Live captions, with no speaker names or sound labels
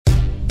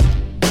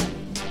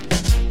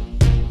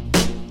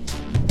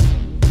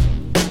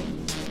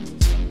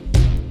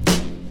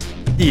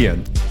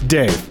Ian,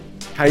 Dave,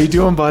 how you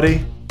doing,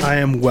 buddy? I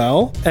am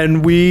well,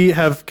 and we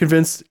have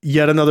convinced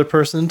yet another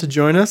person to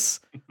join us.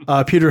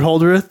 Peter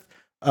Holderith,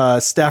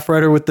 staff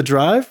writer with The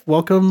Drive.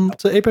 Welcome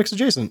to Apex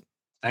Adjacent.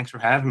 Thanks for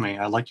having me.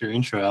 I liked your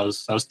intro. That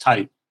was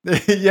tight.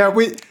 Yeah,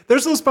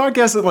 there's those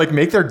podcasts that like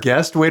make their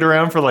guest wait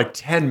around for like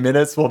 10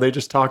 minutes while they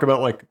just talk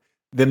about like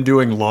them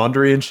doing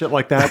laundry and shit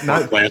like that.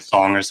 Not play a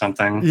song or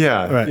something.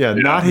 Yeah, right. Yeah.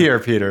 Not here,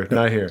 Peter.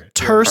 Not here.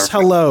 Terse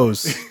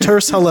hellos.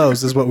 Terse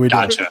hellos is what we do.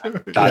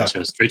 Gotcha.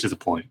 Yeah. Straight to the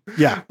point.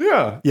 Yeah.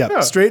 Yeah.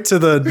 Straight to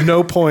the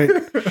no point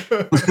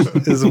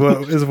is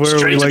where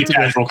straight we like to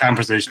casual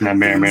conversation that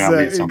may or may not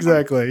be something.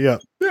 Exactly. Yeah.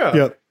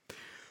 Yeah.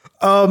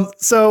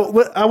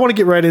 So I want to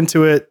get right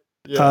into it.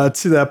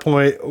 To that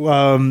point.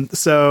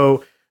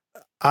 So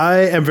I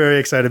am very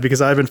excited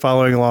because I've been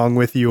following along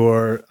with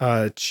your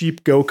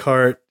cheap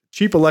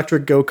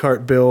electric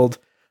go-kart build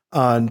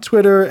on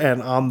Twitter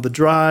and on The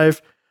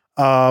Drive.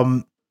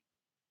 Can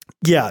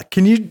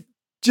you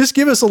just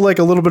give us a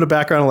little bit of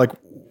background on like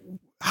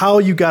how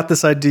you got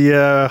this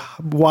idea,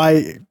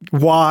 why,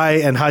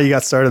 and how you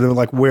got started, and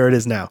like where it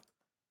is now?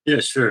 Yeah,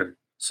 sure.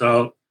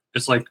 So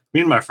it's like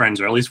me and my friends,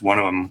 or at least one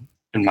of them,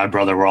 and my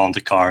brother were all into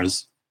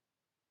cars.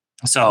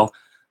 So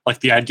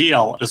like the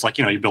ideal is like,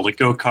 you build a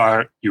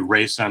go-kart, you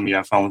race them, you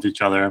have fun with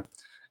each other.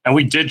 And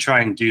we did try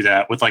and do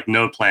that with like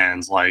no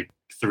plans, like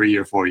 3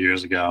 or 4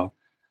 years ago.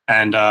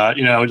 And,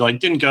 it like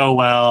didn't go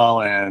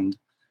well. And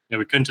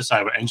we couldn't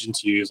decide what engine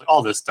to use, like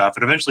all this stuff.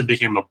 It eventually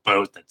became a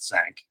boat that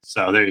sank.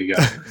 So there you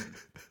go.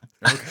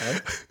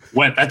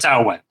 Okay. That's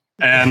how it went.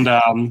 And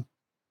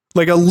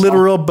like a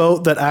literal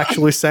boat that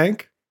actually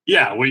sank?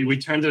 Yeah, we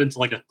turned it into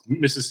like a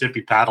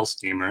Mississippi paddle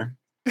steamer.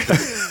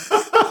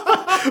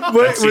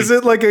 Was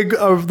it like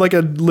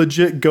a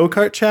legit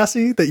go-kart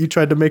chassis that you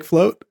tried to make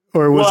float,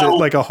 or was it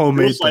like a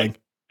homemade thing?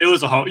 It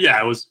was a home.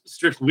 Yeah, it was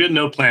strictly. We had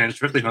no plans.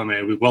 Strictly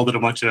homemade. We welded a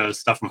bunch of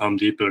stuff from Home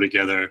Depot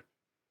together.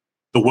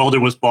 The welder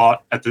was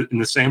bought in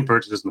the same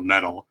purchase as the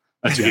metal.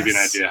 That to give you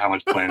an idea how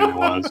much planning it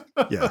was.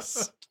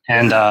 Yes,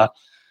 and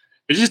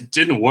it just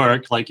didn't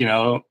work. Like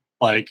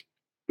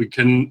we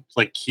couldn't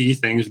key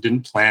things we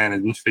didn't plan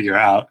and didn't figure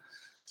out.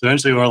 So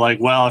eventually we were like,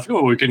 well, I forget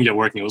what we couldn't get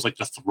working. It was like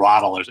the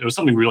throttle. It was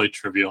something really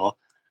trivial.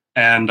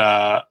 And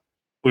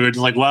we were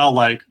just like, well,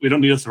 like we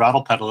don't need a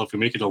throttle pedal if we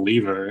make it a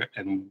lever,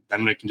 and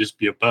then it can just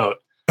be a boat.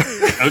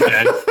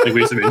 Okay. Like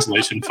we had some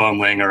insulation foam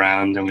laying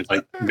around, and we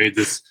like made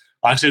this.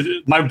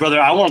 Actually, my brother,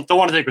 don't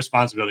want to take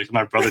responsibility because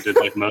my brother did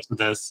like most of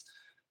this,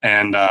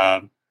 and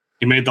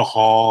he made the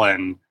hull,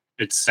 and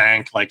it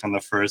sank like on the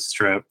first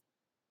trip.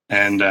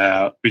 And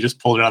we just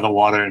pulled it out of the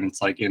water, and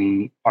it's like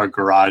in our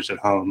garage at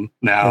home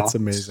now. That's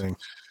amazing.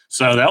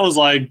 So that was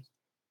like,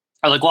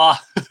 I was like, well,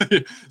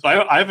 so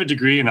I have a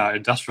degree in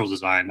industrial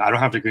design. I don't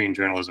have a degree in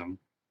journalism.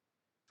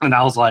 And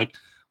I was like,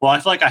 well, I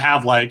feel like I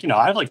have I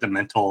have like the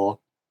mental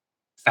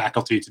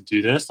faculty to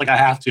do this. Like I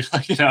have to,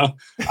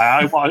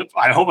 I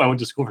hope I went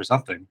to school for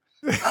something.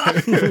 So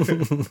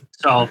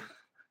I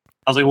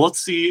was like, well, let's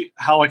see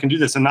how I can do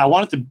this. And I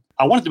wanted to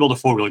build a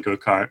 4-wheeler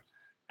go-kart.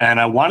 And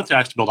I wanted to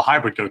actually build a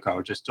hybrid go-kart,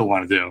 which I still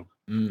want to do.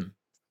 Mm.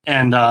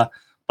 And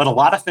but a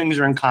lot of things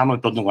are in common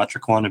with building an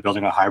electric one and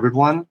building a hybrid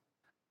one.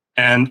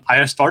 And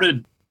I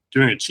started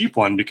doing a cheap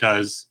one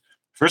because,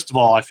 first of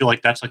all, I feel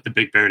like that's like the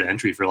big barrier to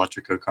entry for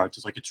electric go-karts.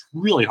 It's like it's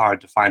really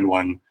hard to find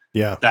one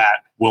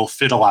that will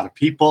fit a lot of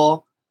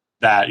people,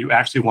 that you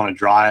actually want to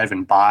drive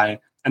and buy.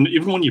 And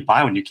even when you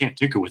buy one, you can't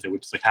tinker with it,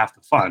 which is like half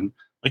the fun.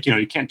 Like,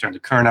 you can't turn the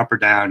current up or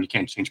down. You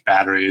can't change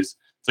batteries.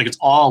 It's like it's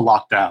all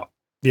locked out.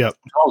 Yeah.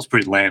 It all was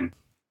pretty lame.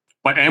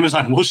 But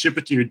Amazon will ship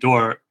it to your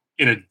door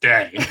in a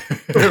day.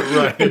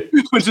 Right.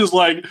 Which is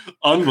like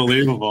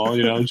unbelievable.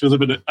 It shows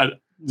up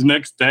the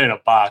next day in a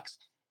box.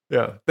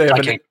 Yeah. I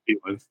can't compete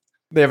with.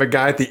 They have a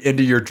guy at the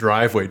end of your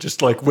driveway,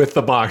 just like with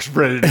the box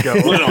ready to go.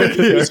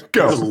 Literally.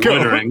 Go.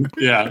 Littering.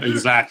 Yeah,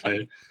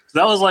 exactly. So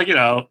that was like,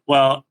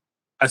 well,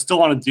 I still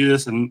want to do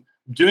this, and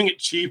doing it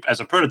cheap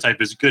as a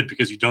prototype is good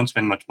because you don't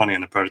spend much money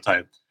on the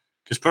prototype,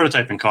 because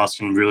prototyping costs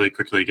can really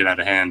quickly get out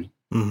of hand.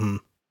 Mm-hmm.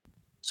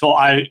 So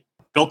I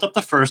built up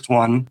the first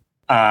one,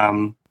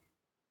 and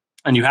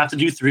you have to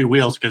do 3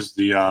 wheels because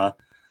the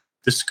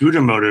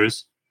scooter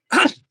motors,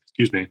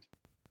 excuse me,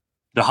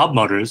 the hub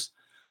motors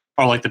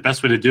are like the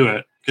best way to do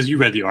it, because you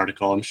read the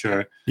article, I'm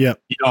sure. Yeah.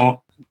 You don't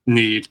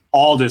need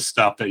all this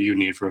stuff that you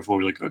need for a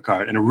 4-wheeler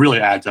go-kart, and it really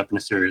adds up in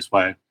a serious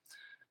way.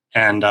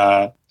 And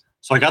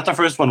so I got the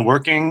first one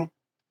working.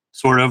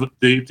 Sort of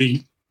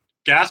the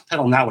gas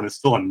pedal on that one is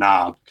still a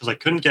knob, because I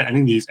couldn't get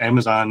any of these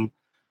Amazon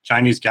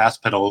Chinese gas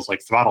pedals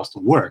like throttles to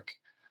work.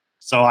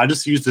 So I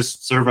just used this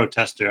servo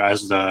tester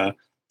as the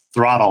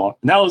throttle,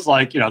 and that was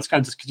like, it's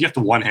kind of just because you have to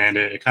one-hand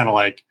it. It kind of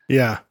like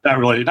not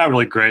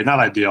really great, not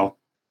ideal.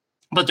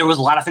 But there was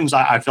a lot of things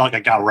I feel like I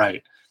got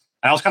right.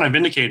 And I was kind of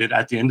vindicated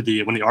at the end of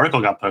when the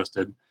article got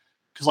posted,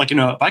 because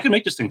if I could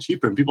make this thing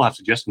cheaper and people have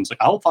suggestions,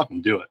 like I will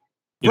fucking do it.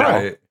 You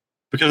know?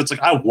 Because it's like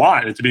I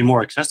want it to be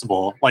more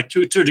accessible, like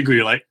to a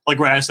degree, like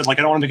where I said, like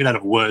I don't want to make it out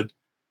of wood,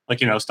 like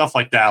stuff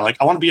like that. Like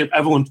I want to be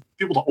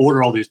people to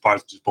order all these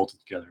parts and just bolt it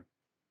together.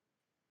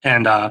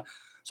 And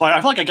So I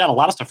feel like I got a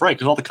lot of stuff right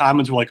because all the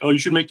comments were like, "Oh, you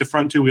should make the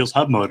front two wheels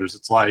hub motors."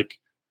 It's like,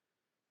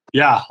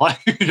 yeah, like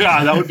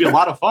yeah, that would be a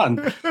lot of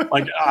fun.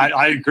 Like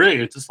I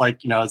agree. It's just like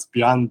it's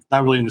beyond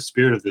not really in the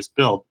spirit of this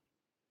build.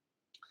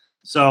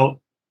 So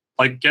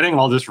like getting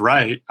all this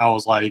right, I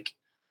was like,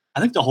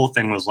 I think the whole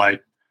thing was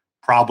like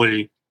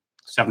probably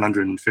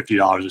 $750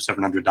 or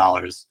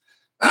 $700,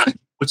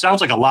 which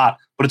sounds like a lot,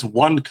 but it's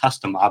one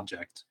custom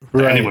object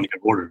that anyone can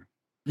order.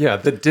 Yeah,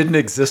 that didn't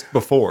exist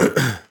before.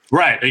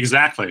 Right,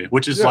 exactly.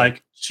 Which is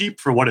like cheap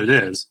for what it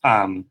is.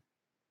 And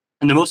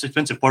the most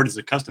expensive part is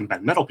the custom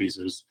bent metal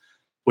pieces,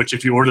 which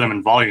if you order them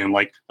in volume,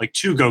 like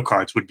 2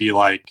 go-karts would be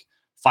like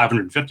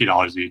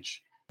 $550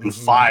 each, and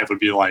 5 would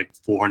be like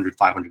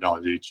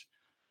 $400-$500 each.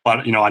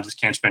 But I just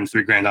can't spend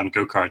 $3,000 on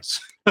go-karts.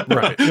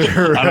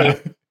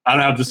 Right. I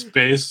don't have the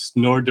space,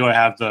 nor do I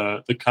have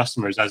the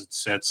customers as it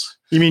sits.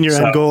 You mean your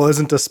end goal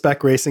isn't a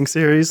spec racing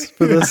series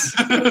for this?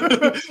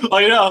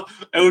 Well,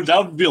 that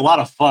would be a lot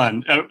of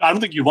fun. I don't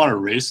think you want to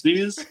race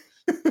these.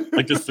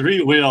 Like the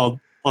 3-wheel.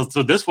 Well,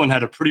 so this one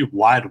had a pretty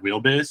wide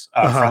wheelbase,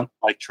 front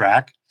like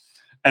track,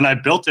 and I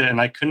built it, and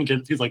I couldn't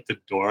get through like the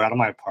door out of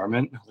my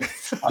apartment. Like,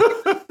 fuck.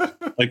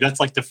 Like that's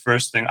like the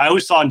first thing I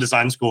always saw in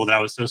design school. That I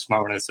was so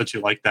smart when I said you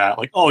like that.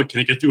 Like, oh, can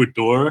I get through a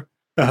door?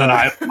 And then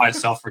I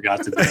myself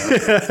forgot to do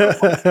it.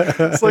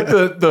 It's like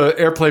the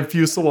airplane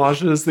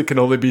fuselages that can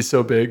only be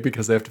so big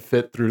because they have to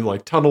fit through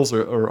like tunnels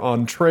or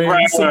on trains.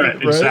 Right?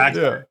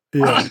 Exactly.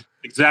 Yeah.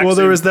 Exactly. Well,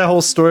 there was that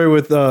whole story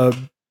with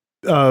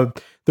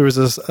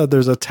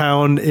there's a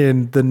town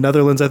in the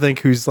Netherlands, I think,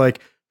 who's like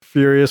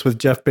furious with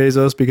Jeff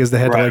Bezos because they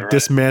had to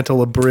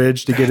dismantle a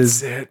bridge to get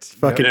his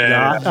fucking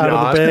yacht out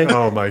of the bay.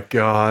 Oh my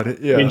god!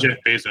 Yeah, and Jeff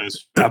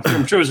Bezos.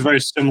 I'm sure it was a very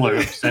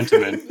similar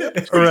sentiment.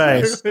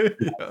 Right.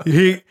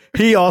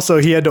 He also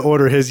had to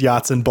order his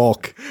yachts in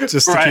bulk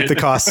just to keep the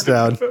costs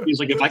down. He's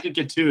like, if I could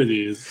get 2 of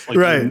these,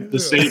 like the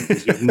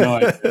savings, you have no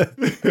idea.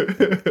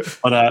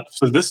 But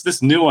so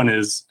this new one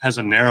has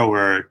a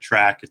narrower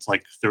track. It's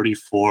like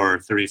 34 or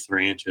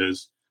 33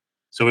 inches,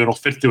 so it'll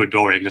fit through a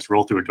doorway. You can just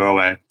roll through a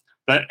doorway.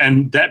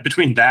 That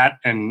between that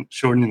and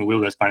shortening the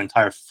wheelbase by an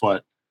entire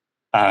foot,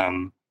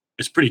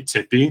 is pretty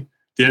tippy.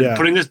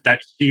 Putting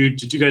that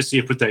huge. Did you guys see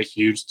it put that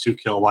huge 2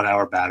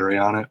 kWh battery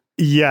on it?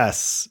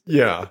 Yes.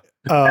 Yeah.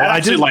 I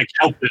actually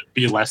helped it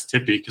be less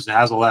tippy because it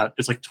has a lot.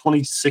 It's like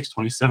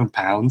 27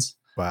 pounds.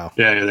 Wow.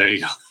 Yeah, there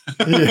you go.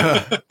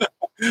 Yeah.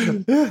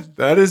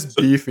 That is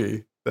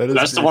beefy.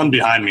 That's the one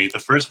behind me. The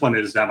first one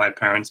is at my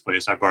parents'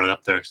 place. I brought it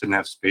up there because I didn't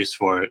have space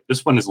for it.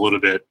 This one is a little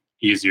bit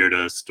easier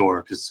to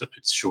store because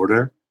it's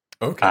shorter.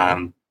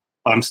 Okay.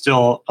 But I'm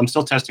still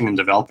testing and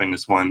developing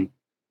this one,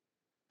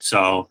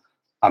 so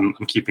I'm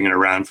keeping it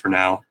around for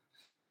now.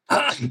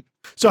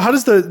 So how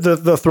does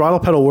the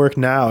throttle pedal work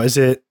now? Is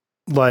it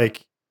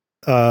like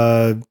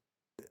what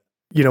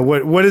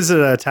is it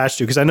attached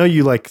to? Because I know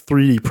you like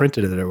 3D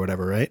printed it or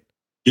whatever, right?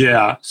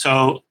 Yeah.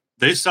 So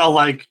they sell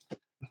like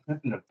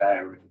in a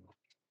bag.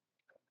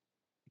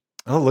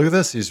 Oh, look at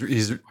this!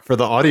 He's for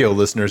the audio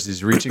listeners.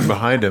 He's reaching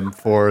behind him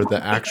for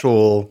the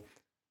actual.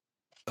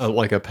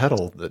 Like a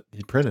pedal that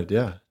he printed,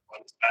 yeah.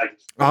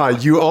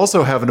 You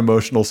also have an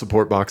emotional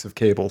support box of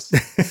cables.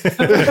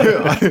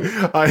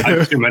 I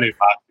have too many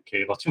boxes of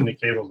cables, too many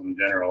cables in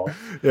general.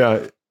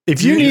 Yeah.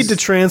 If you need to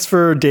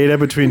transfer data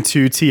between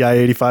 2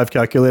 TI-85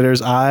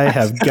 calculators, I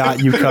have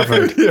got you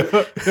covered.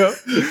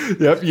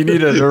 Yep. You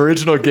need an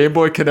original Game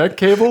Boy Connect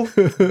cable?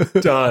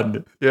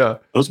 Done. Yeah.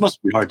 Those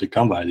must be hard to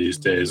come by these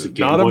days.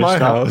 Not in my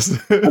house.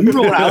 I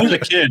remember when I was a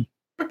kid.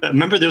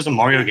 Remember there was a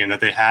Mario game that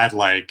they had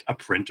like a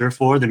printer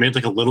for? They made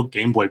like a little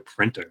Game Boy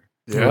printer.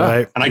 Yeah.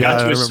 Right. And I got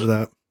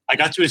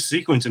to a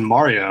sequence in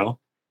Mario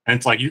and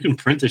it's like, you can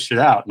print this shit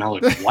out. And I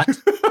was like, what?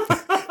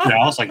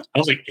 I was like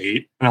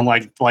 8. And I'm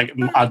like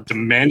I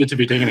demanded to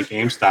be taken to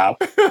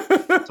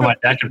GameStop so my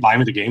dad could buy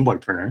me the Game Boy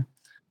printer.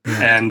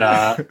 And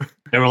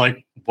they were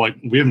like,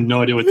 we have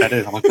no idea what that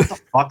is. I'm like, what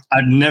the fuck?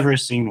 I've never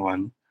seen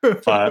one.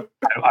 But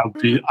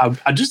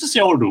I just to see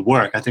how it would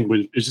work. I think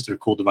it's just a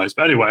cool device.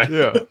 But anyway,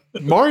 yeah,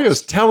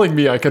 Mario's telling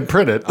me I can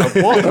print it. I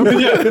want to.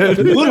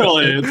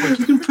 Literally, it's like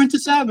you can print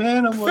this out,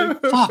 man. I'm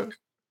like, fuck.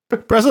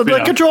 Press the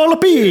Control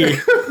P.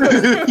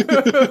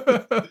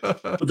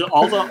 But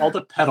all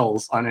the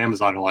pedals on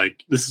Amazon are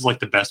like, this is like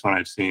the best one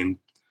I've seen.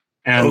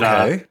 And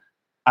I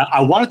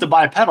wanted to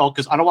buy a pedal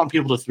because I don't want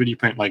people to 3D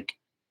print like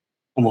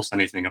almost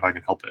anything if I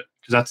can help it.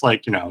 Because that's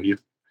like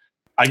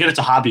I get it's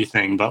a hobby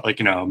thing, but like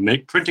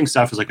printing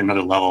stuff is like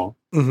another level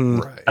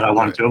that I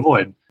wanted to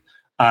avoid.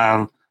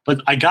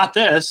 But I got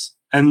this,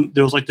 and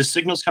there was like the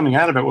signals coming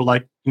out of it were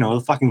like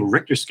the fucking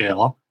Richter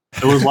scale.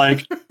 It was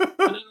like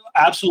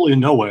absolutely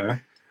nowhere.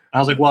 And I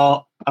was like,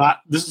 well,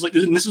 this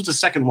was the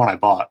second one I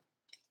bought,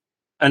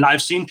 and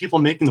I've seen people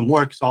making them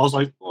work. So I was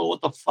like, well,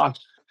 what the fuck?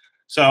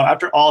 So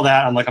after all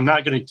that, I'm like, I'm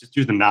not going to just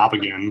do the knob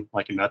again,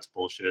 like, and that's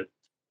bullshit.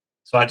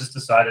 So I just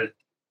decided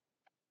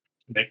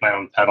to make my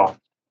own pedal.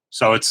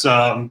 So it's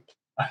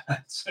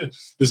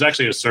there's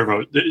actually a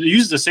servo. It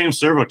uses the same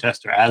servo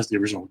tester as the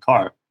original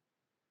car,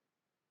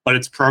 but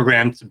it's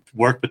programmed to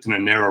work within a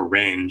narrow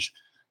range.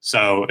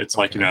 So it's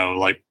like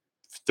like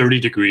 30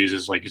 degrees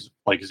is like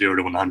 0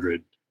 to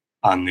 100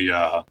 on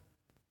the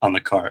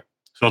cart.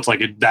 So it's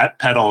like that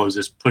pedal is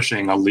just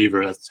pushing a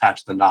lever that's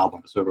attached to the knob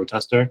on the servo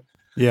tester.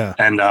 Yeah.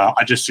 And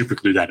I just super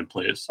glue that in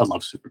place. I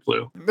love super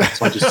glue.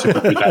 So I just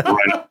super glue that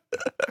right up.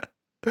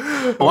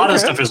 A lot of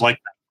stuff is like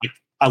that. Like,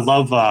 I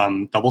love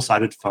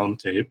double-sided foam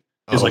tape.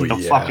 Is like the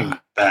fucking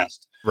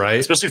best. Right.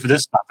 Especially for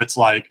this stuff. It's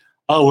like,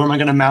 oh, where am I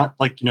going to mount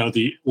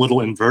the little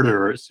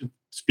inverter or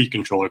speed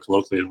controller,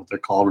 colloquially, what they're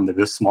called when they're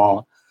this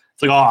small.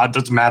 It's like, oh, it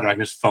doesn't matter. I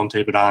can just foam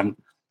tape it on.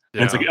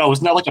 And it's like, oh,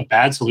 isn't that like a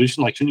bad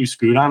solution? Like, shouldn't you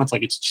screw it on? It's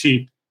like, it's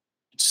cheap.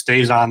 It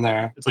stays on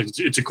there. It's like,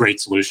 it's a great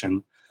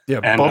solution. Yeah,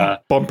 and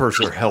bumpers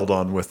are held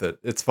on with it.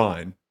 It's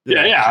fine.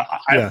 Yeah.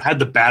 I had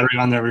the battery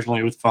on there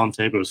originally with foam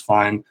tape. It was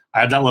fine.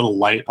 I had that little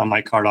light on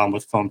my cart on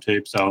with foam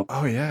tape. So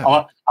I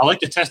like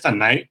to test at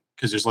night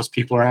because there's less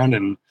people around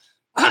and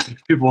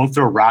people won't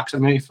throw rocks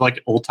at me. I feel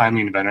like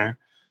old-timey inventor.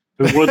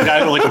 But with the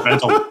guy who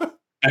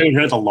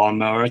invents a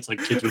lawnmower, it's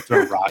like kids would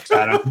throw rocks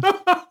at him.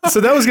 So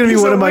that was going to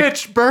be one of my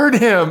witch. Burn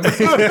him.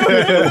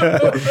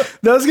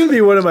 That was going to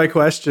be one of my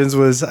questions.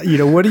 Was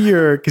what are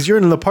your, because you're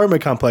in an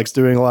apartment complex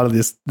doing a lot of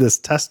this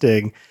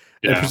testing,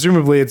 and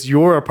presumably it's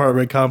your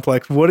apartment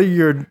complex. What do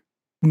your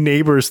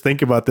neighbors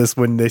think about this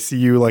when they see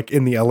you like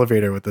in the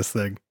elevator with this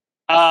thing?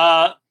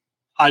 I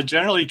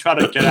generally try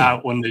to get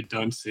out when they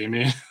don't see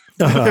me.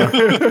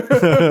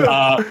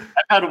 Uh-huh.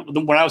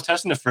 When I was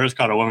testing the first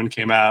car, a woman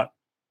came out.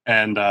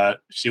 And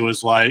she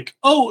was like,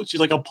 "Oh," she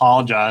like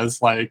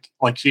apologized, like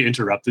she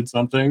interrupted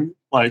something.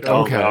 Like,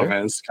 oh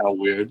man, it's kind of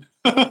weird.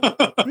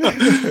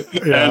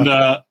 And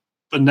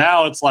but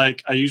now it's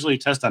like I usually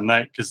test at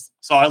night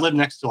so I live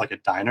next to like a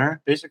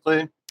diner,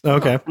 basically.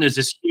 Okay. And there's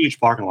this huge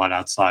parking lot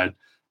outside.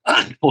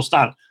 Well, it's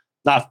not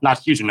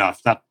huge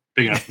enough, not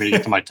big enough for me to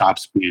get to my top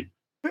speed,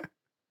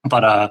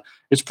 but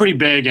it's pretty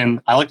big, and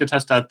I like to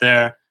test out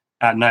there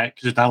at night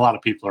because there's not a lot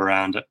of people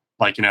around.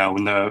 Like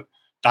when the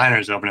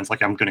diner's open, it's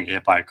like I'm gonna get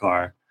hit by a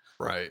car,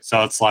 right?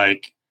 So it's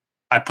like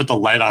I put the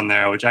light on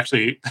there, which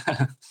actually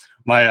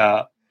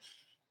my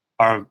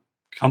our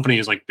company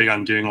is like big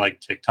on doing like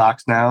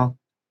TikToks now,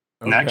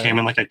 and that came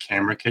in like a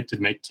camera kit to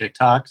make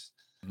TikToks.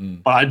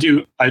 But I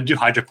do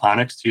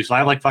hydroponics too, so I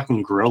have like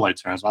fucking grow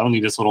lights around, so I don't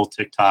need this little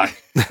TikTok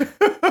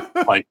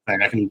like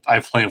thing. I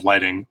have plenty of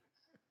lighting,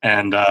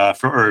 and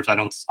for herbs, I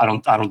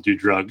don't do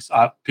drugs.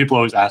 People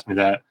always ask me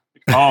that.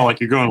 Oh, like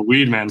you're growing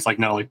weed, man. It's like,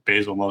 no, like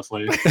basil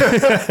mostly.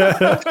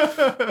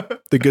 The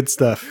good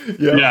stuff.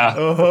 Yeah.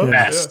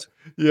 Best.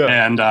 Yeah.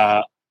 And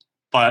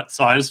but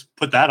so I just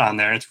put that on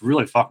there, and it's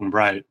really fucking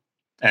bright.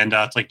 And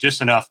it's like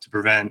just enough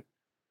to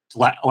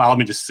allow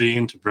me to see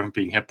and to prevent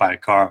being hit by a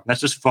car. That's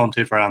just foam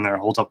tape right on there. It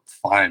holds up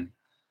fine.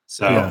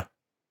 So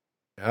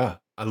yeah.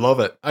 I love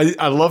it.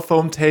 I love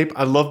foam tape.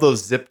 I love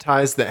those zip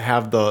ties that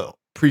have the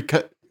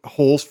pre-cut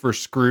holes for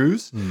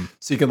screws.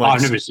 So you can like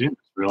I've never seen this.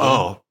 Really?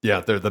 Oh yeah,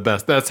 they're the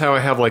best. That's how I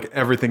have like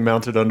everything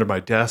mounted under my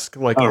desk.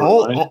 Like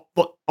really?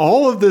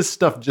 all of this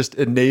stuff just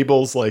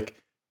enables like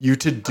you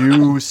to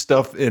do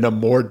stuff in a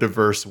more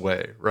diverse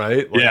way,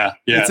 right? Like, yeah.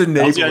 It's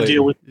enabling.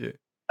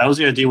 That was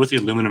the idea with the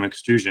aluminum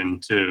extrusion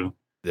too.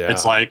 Yeah.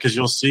 It's like, because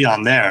you'll see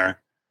on there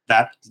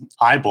that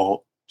eye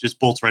bolt just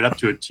bolts right up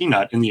to a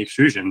T-nut in the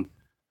extrusion.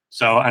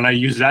 So, and I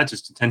use that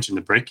just to tension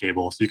the brake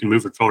cable, so you can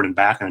move it forward and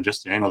back and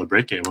adjust the angle of the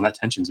brake cable, and that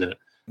tensions it,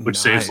 which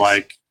saves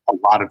like a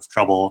lot of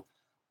trouble.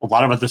 A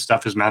lot of other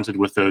stuff is mounted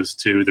with those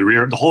too.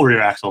 The whole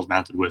rear axle is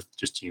mounted with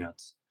just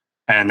T-nuts,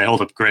 and they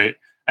hold up great.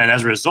 And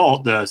as a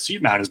result, the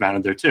seat mount is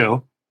mounted there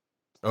too.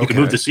 You can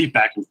move the seat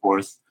back and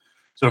forth,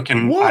 so it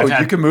can.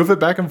 You can move it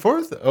back and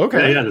forth.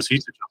 Okay. Yeah, the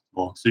seat's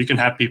adjustable, so you can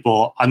have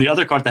people on the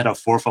other cart that had a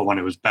 4-foot one.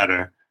 It was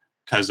better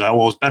because it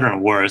was better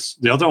and worse.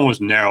 The other one was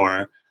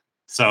narrower,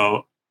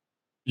 so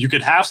you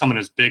could have someone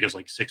as big as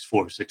like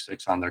 6'4",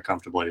 6'6" on there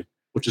comfortably,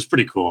 which is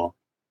pretty cool.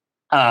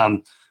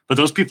 But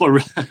those people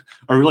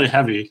are really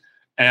heavy.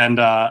 And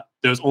there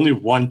was only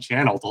one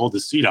channel to hold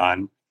the seat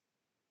on.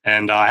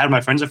 And I had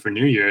my friends up for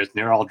New Year's, and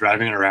they were all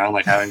driving it around,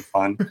 like having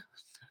fun.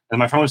 And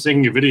my friend was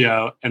taking a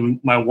video, and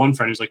my one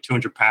friend, who's like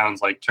 200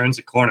 pounds, like turns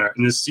the corner,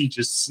 and the seat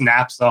just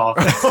snaps off.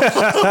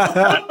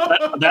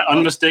 that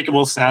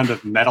unmistakable sound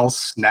of metal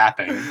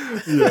snapping.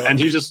 Yeah. And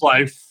he just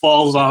like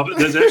falls off.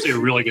 There's actually a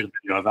really good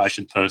video of it I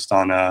should post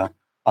on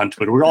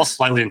Twitter. We were all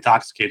slightly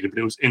intoxicated, but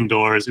it was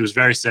indoors. It was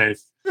very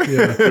safe.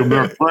 Yeah. We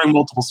were wearing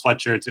multiple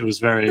sweatshirts. It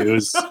was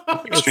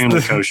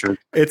extremely kosher.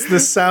 It's the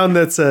sound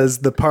that says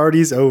the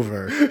party's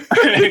over.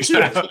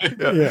 Exactly.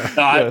 Yeah.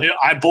 No,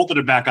 I bolted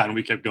it back on, and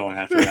we kept going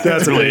after that.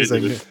 That's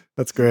amazing.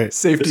 That's great.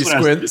 Safety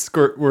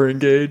squirt were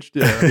engaged.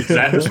 Yeah.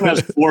 Exactly. This one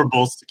has 4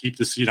 bolts to keep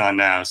the seat on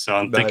now. So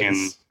I'm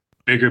thinking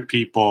bigger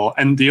people.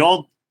 And the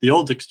old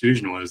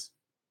extrusion was,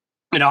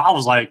 I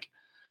was like,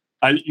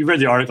 you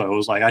read the article. It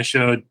was like, I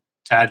showed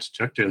Tad's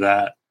instructor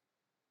that.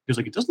 He was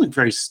like, it doesn't look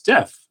very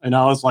stiff. And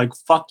I was like,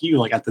 fuck you.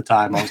 Like at the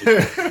time, I was like,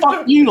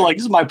 fuck you. Like,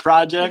 this is my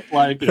project.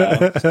 Like,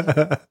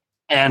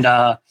 And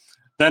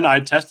then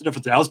I tested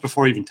it that was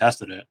before I even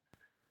tested it.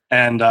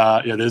 And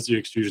there's the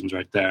extrusions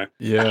right there.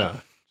 Yeah.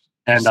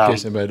 And in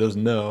case anybody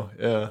doesn't know.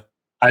 Yeah.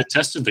 I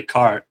tested the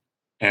cart,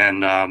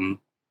 and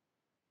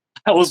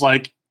I was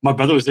like, my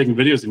brother was taking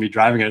videos of me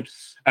driving it,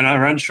 and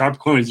around sharp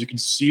corners, you could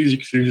see the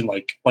extrusion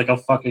like a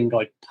fucking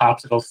like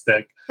popsicle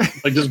stick,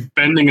 like just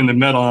bending in the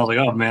middle. And I was like,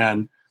 oh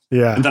man.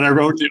 Yeah. And then I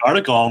wrote the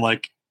article on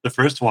like the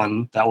first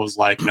one that was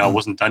like, it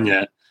wasn't done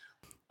yet.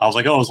 I was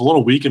like, oh, it was a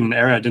little weak in an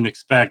area I didn't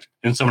expect.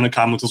 And someone in the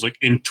comments was like,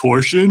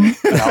 intorsion?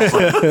 And I was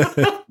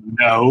like,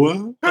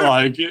 no.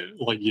 Like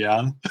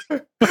yeah.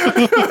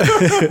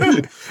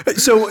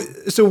 So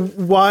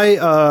why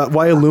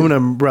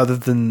aluminum rather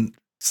than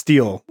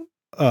steel?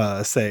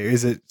 Say,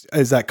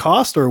 is that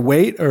cost or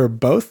weight or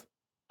both?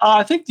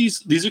 I think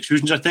these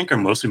extrusions I think are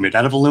mostly made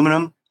out of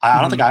aluminum. I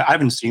don't think I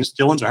haven't seen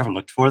steel ones or I haven't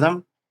looked for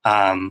them.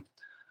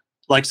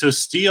 Like so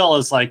steel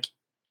is like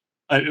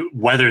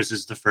weathers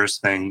is the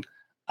first thing.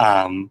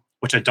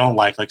 Which I don't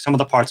like. Like some of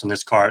the parts on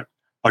this cart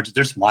are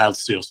there's mild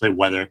steel, so they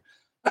weather,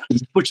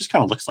 which just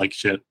kind of looks like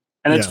shit.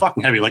 And it's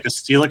fucking heavy. Like a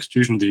steel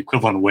extrusion, the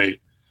equivalent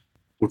weight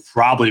would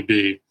probably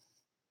weigh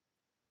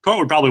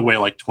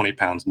like 20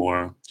 pounds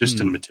more just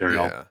in the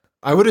material. Yeah.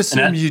 I would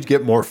assume you'd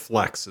get more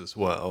flex as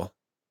well,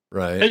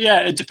 right?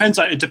 Yeah, it depends.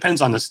 It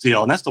depends on the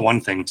steel, and that's the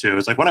one thing too.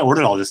 It's like when I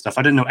ordered all this stuff,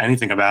 I didn't know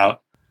anything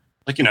about,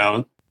 like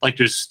like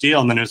there's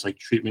steel, and then there's like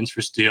treatments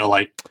for steel,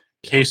 like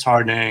case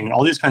hardening,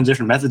 all these kinds of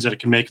different methods that it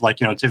can make, like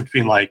difference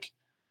between like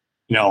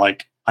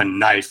like a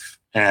knife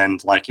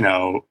and like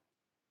the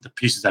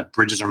pieces that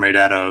bridges are made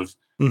out of,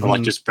 or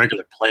like just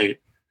regular plate.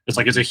 It's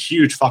like it's a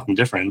huge fucking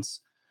difference,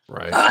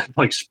 right?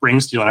 Like spring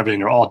steel and everything,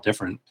 they're all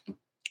different.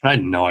 I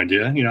had no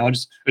idea,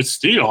 it's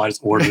steel. I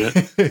just ordered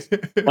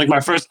it. Like my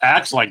first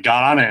axle, I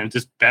got on it and it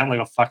just bent like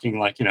a fucking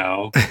like like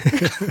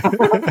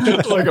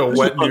a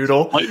wet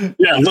noodle.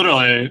 Yeah,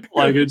 literally.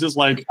 Like it just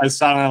like I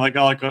sat on it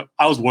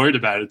I was worried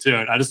about it too,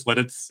 and I just let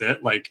it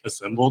sit like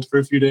assembled for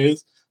a few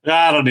days.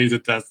 I don't need to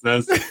test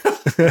this.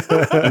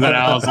 And then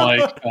I was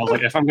like,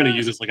 if I'm gonna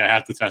use this, like I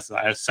have to test it.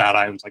 I sat,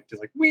 I was like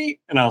just like wee,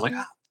 and I was like,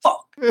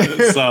 fuck.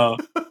 So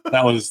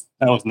that was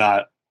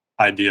not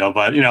ideal,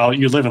 but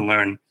you live and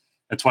learn.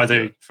 That's why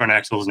they front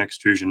axle is an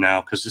extrusion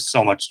now, because it's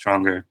so much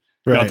stronger.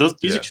 Right.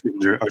 These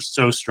extrusions are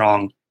so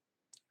strong.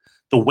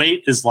 The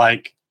weight is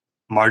like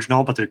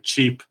marginal, but they're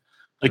cheap.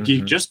 Like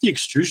just the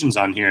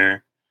extrusions on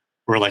here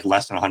were like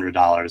less than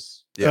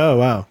 $100. Yeah. Oh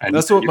wow, and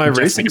that's what my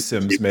racing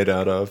sim's made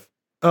out of.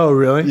 Oh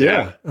really?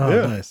 Yeah.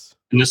 Oh nice.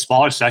 And the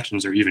smaller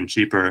sections are even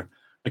cheaper.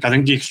 Like I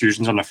think the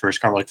extrusions on the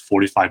first car were like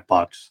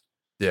 $45.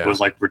 Yeah, it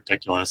was like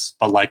ridiculous.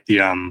 But like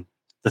the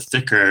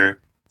thicker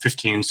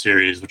 15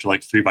 series, which are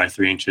like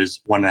 3x3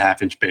 inches,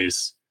 1.5 inch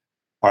base,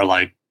 are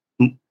like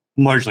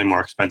marginally more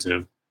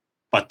expensive,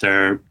 but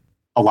they're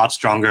a lot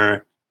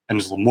stronger and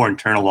there's more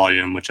internal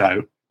volume, which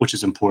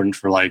is important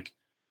for like,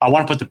 I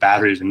want to put the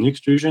batteries in the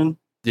extrusion.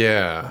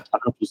 Yeah. I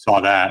don't know if you saw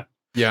that.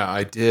 Yeah,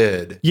 I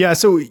did. Yeah,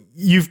 so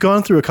you've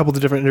gone through a couple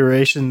of different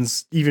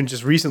iterations, even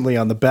just recently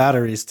on the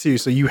batteries too.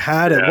 So you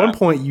had at one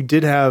point you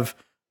did have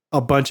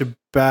a bunch of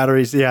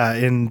batteries,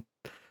 in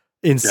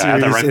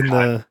series in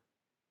the.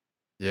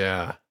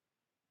 Yeah.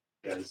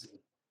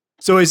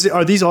 So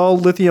are these all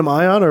lithium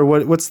ion, or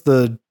what's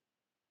the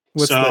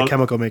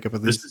chemical makeup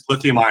of these? This is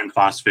lithium iron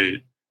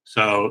phosphate.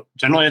 So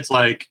generally it's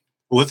like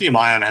lithium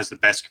ion has the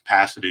best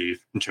capacity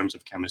in terms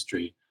of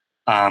chemistry,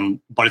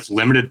 but it's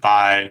limited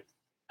by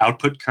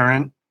output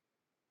current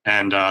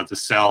and the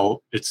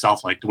cell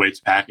itself, like the way it's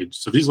packaged.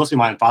 So these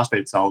lithium iron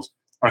phosphate cells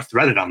are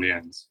threaded on the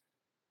ends.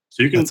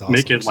 So you can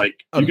make it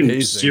like, you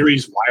can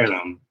series wire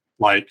them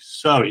like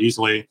so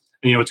easily.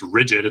 And it's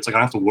rigid. It's like I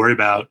don't have to worry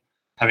about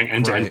having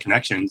end-to-end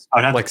connections.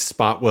 I'd have like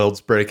spot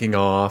welds breaking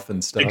off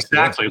and stuff.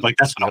 Exactly. Like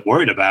that's what I'm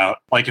worried about.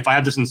 Like if I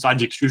have this inside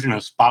the extrusion,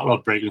 a spot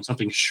weld break and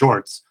something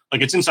shorts,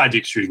 like it's inside the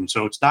extrusion.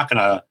 So it's not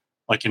gonna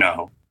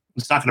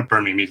it's not gonna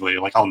burn me immediately.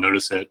 Like I'll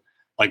notice it.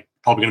 Like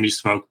probably gonna be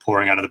smoke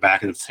pouring out of the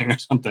back of the thing or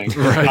something.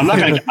 Right. I'm not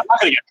gonna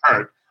get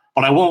hurt,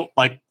 but I won't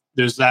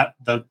there's that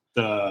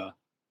the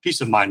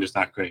peace of mind is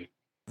not great.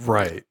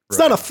 Right. It's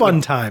not a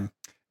fun time.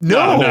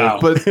 No,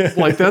 but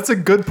like that's a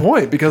good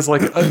point, because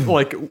like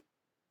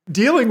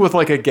dealing with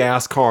like a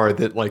gas car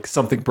that like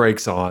something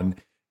breaks on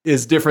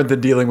is different than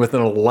dealing with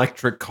an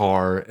electric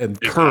car and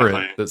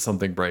current that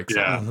something breaks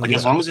on. Like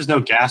as long as there's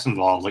no gas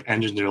involved, like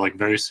engines are like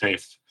very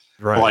safe.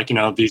 Right. But, like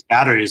these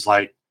batteries,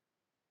 like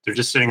they're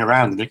just sitting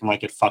around and they can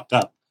like get fucked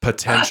up.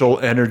 Potential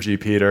energy,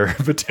 Peter.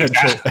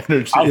 Potential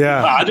energy.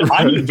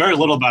 I knew very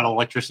little about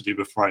electricity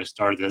before I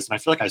started this, and I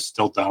feel like I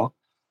still don't.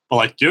 But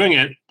like doing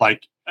it,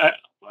 like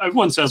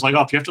everyone says, like,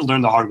 oh, if you have to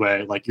learn the hard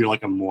way, like you're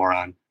like a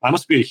moron. I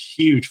must be a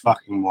huge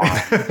fucking moron,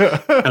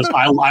 because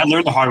I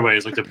learned the hard way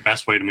is like the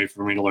best way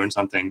for me to learn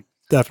something.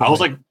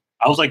 Definitely.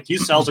 I was like,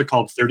 these cells are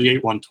called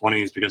 38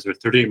 120s because they're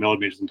 38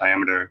 millimeters in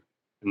diameter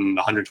and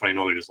 120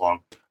 millimeters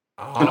long.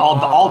 And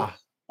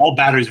all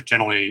batteries are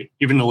generally,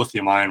 even the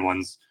lithium ion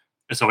ones.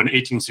 So an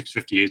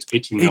 18658 is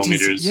 18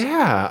 millimeters.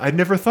 Yeah, I'd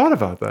never thought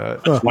about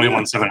that.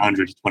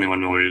 21700 is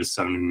 21 millimeters,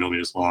 7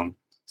 millimeters long.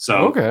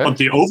 So, but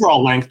the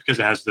overall length, because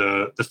it has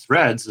the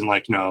threads and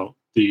like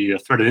the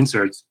threaded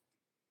inserts,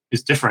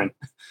 is different.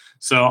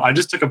 So I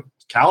just took up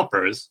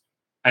calipers,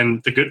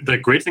 and the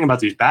great thing about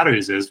these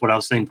batteries is what I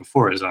was saying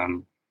before is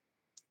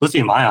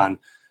lithium ion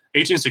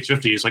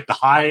 18650s, like the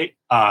high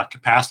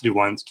capacity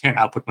ones, can't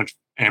output much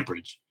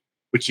amperage,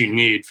 which you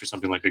need for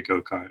something like a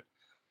go-kart.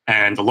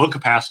 And the low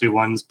capacity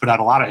ones put out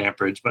a lot of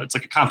amperage, but it's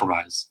like a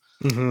compromise.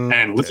 Mm-hmm.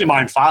 And lithium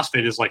iron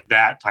phosphate is like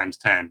that times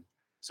 10.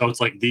 So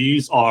it's like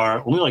these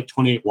are only like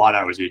 28 watt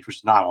hours each, which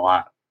is not a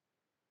lot.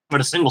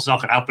 But a single cell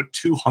can output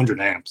 200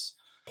 amps.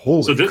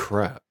 Holy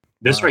crap.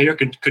 This right here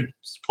could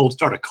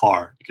start a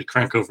car. It could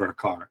crank over a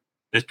car.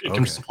 It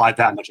can supply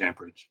that much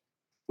amperage,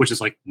 which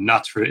is like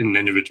nuts for an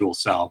individual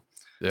cell.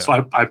 Yeah.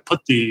 So I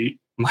put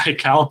my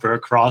caliper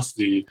across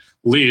the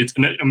leads,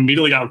 and it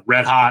immediately got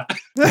red hot.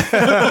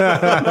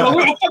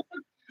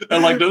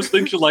 And like those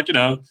things are like,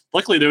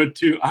 luckily they were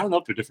I don't know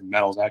if they're different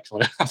metals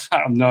actually. I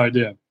have no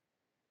idea.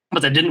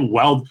 But they didn't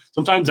weld.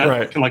 Sometimes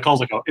that can like cause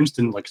like an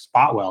instant like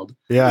spot weld.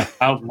 Yeah.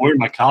 I was worried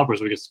my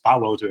calipers would get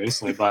spot welded to it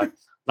instantly, but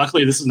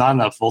luckily this is not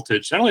enough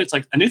voltage. Generally it's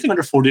like anything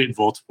under 48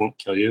 volts won't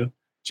kill you,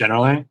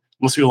 generally.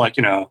 Unless you're like,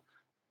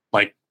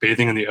 like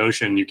bathing in the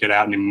ocean, you get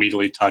out and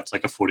immediately touch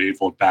like a 48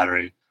 volt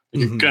battery.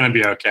 Like, you're gonna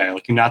be okay.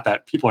 Like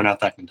people are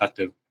not that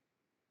conductive.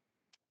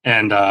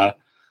 And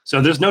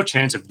so there's no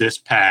chance of this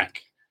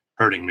pack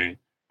hurting me.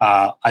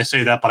 I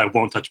say that, but I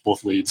won't touch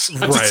both leads.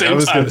 Right. I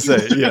was going to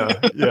say,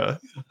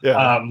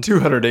 yeah.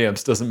 200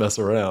 amps doesn't mess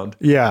around.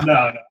 Yeah.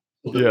 No,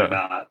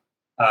 not.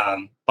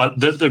 But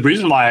the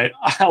reason why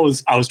I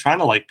was trying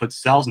to like put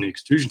cells in the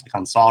extrusion like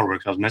on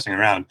SolidWorks, I was messing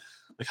around.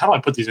 Like, how do I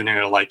put these in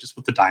here? Like, just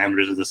with the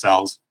diameters of the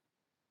cells.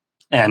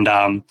 And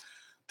the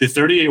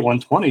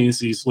 38120s,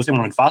 these lithium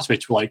iron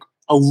phosphates were like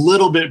a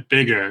little bit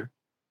bigger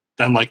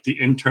than like the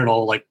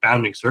internal like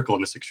bounding circle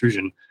in this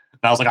extrusion.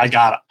 And I was like, I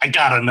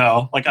gotta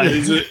know. Like,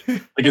 is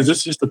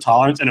this just a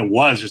tolerance? And it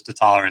was just a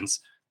tolerance.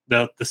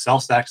 The cell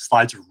stack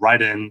slides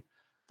right in,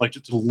 like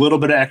just a little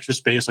bit of extra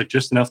space, like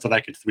just enough that I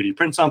could 3D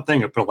print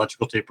something or put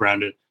electrical tape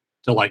around it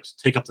to like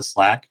take up the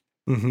slack.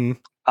 Mm-hmm.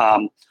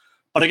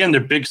 But again,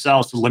 they're big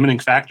cells. The limiting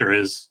factor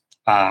is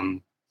I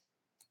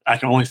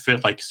can only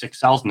fit like 6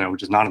 cells in there,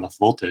 which is not enough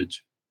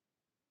voltage.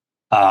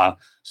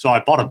 So I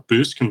bought a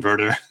boost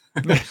converter,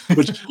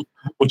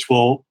 which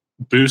will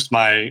boost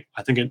my,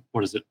 I think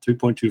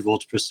 3.2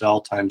 volts per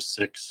cell times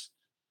 6.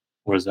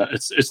 What is that?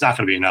 It's not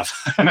going to be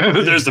enough.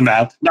 There's the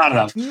math. Not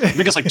enough. I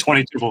think it's like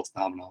 22 volts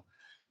nominal.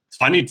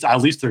 So I need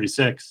at least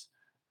 36.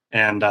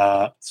 And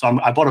so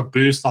I bought a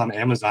boost on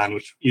Amazon,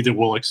 which either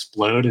will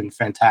explode in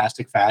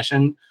fantastic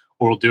fashion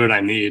or will do what I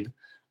need.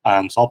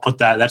 So I'll put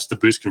that. That's the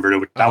boost converter,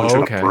 which that one's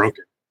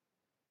broken.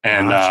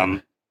 And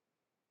so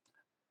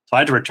I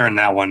had to return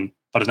that one.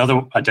 But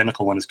another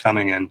identical one is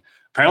coming in.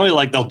 Apparently,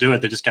 like they'll do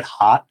it. They just get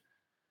hot,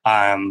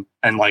 and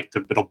like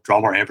it'll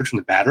draw more amperage from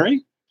the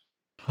battery.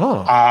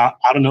 Huh.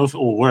 I don't know if it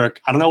will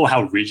work. I don't know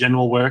how regen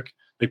will work.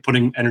 Like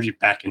putting energy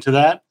back into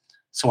that.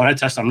 So when I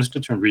test, I'm just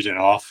gonna turn regen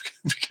off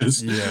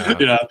because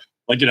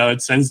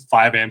it sends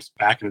 5 amps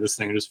back into this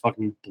thing and just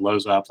fucking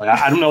blows up. Like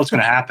I don't know what's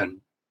gonna happen.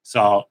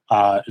 So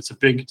it's a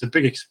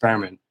big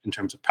experiment in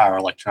terms of power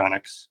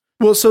electronics.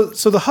 Well, so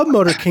the hub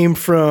motor came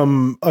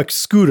from a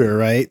scooter,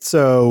 right?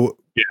 So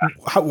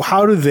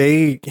how do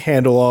they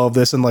handle all of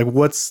this, and like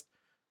what's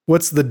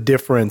the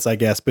difference, I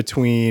guess,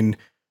 between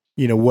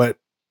what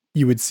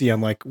you would see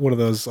on like one of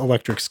those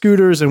electric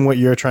scooters and what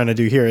you're trying to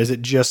do here? Is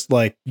it just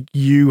like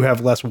you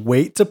have less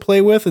weight to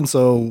play with and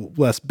so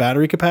less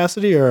battery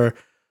capacity, or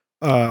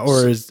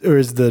is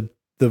the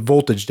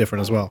voltage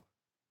different as well?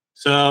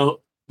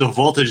 So the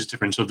voltage is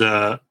different.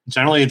 So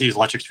generally these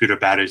electric scooter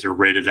batteries are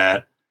rated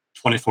at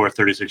 24,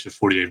 36, or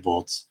 48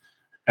 volts.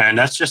 And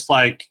that's just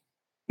like,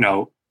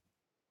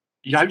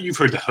 you've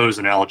heard the hose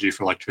analogy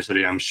for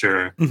electricity, I'm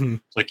sure. Mm-hmm.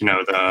 It's like,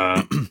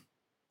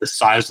 the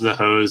size of the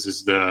hose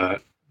is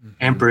the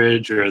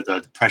amperage, or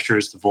the pressure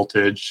is the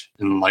voltage,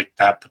 and like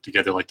that put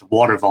together, like the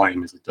water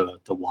volume is like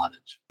the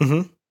wattage.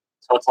 Mm-hmm.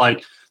 So it's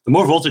like the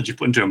more voltage you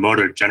put into a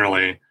motor,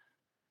 generally,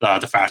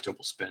 the faster it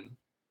will spin.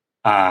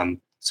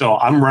 So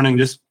I'm running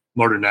this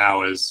motor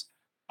now as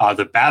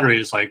the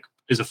battery is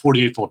a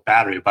 48 volt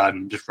battery, but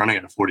I'm just running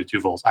it at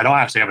 42 volts. I don't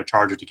actually have a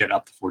charger to get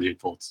up to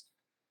 48 volts.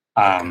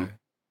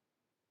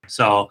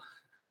 So,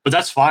 but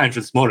that's fine for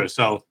this motor.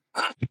 So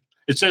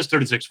it says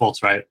 36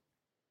 volts, right?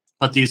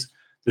 But the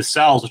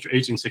cells, which are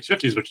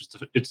 18650s, which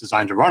it's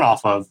designed to run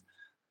off of,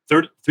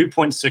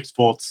 3.6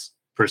 volts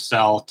per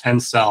cell, 10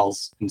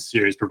 cells in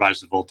series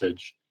provides the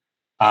voltage.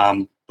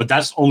 But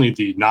that's only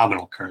the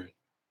nominal current,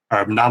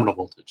 or nominal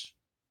voltage.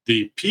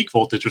 The peak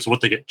voltage, which is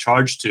what they get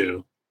charged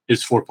to,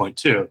 is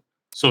 4.2.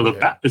 So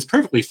it's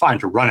perfectly fine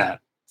to run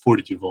at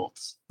 42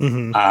 volts.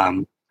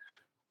 Mm-hmm.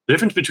 The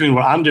difference between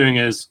what I'm doing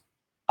is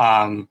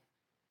I'm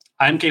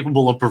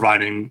capable of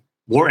providing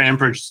more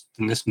amperage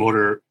than this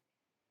motor.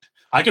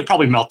 I could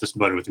probably melt this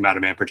motor with the amount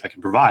of amperage I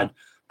can provide,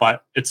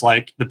 but it's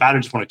like the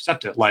battery just won't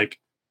accept it. Like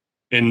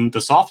in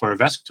the software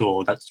VESC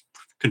tool that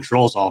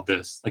controls all of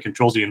this, like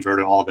controls the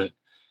inverter, all of it,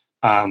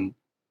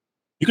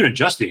 you can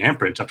adjust the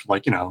amperage up to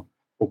like,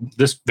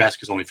 this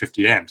VESC is only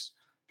 50 amps.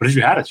 But if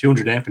you had a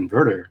 200 amp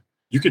inverter,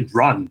 you could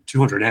run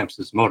 200 amps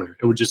this motor.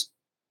 It would just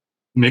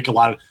make a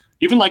lot of,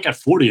 even like at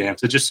 40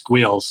 amps, it just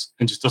squeals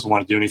and just doesn't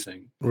want to do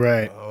anything.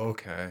 Right.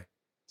 Okay.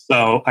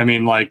 So, I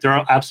mean, like, there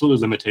are absolute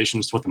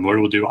limitations to what the motor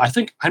will do. I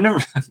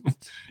never,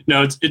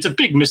 it's a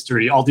big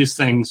mystery. All these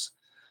things,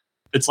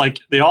 it's like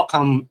they all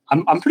come.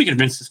 I'm pretty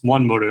convinced this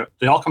one motor,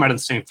 they all come out of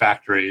the same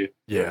factory.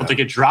 Yeah. But they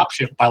get drop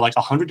shipped by like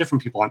 100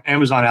 different people on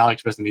Amazon,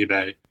 AliExpress, and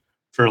eBay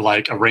for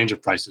like a range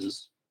of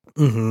prices.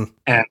 Mm-hmm.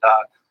 And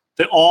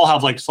they all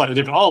have like slightly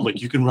different. Oh,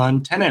 like you can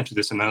run 10 amps with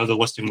this, and another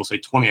listing will say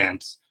 20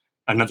 amps,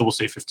 another will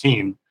say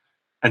 15,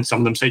 and some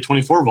of them say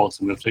 24 volts,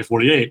 and some of them say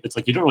 48. It's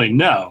like you don't really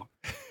know.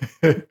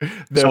 They're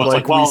So it's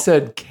like, well, we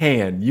said,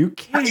 you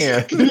can.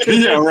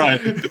 yeah,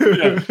 right.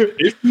 Yeah.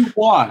 If you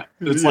want,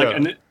 it's like,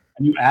 and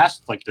you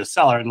ask like the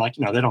seller, and like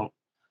they don't.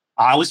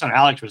 At least on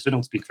AliExpress, they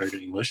don't speak very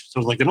good English, so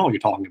like they don't know what you're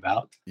talking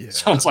about. Yeah.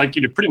 So it's like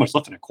you're pretty much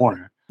left in a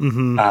corner.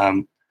 Mm-hmm.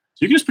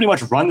 So you can just pretty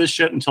much run this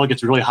shit until it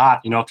gets really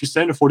hot. If you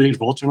stay under 48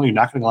 volts, generally you're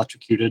not going to get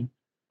electrocuted.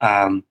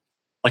 I'm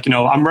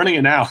running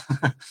it now.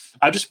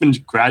 I've just been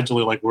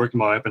gradually like working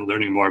my way up and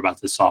learning more about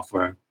this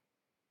software.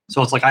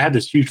 So it's like I had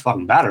this huge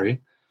fucking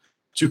battery,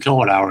 2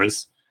 kilowatt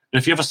hours. And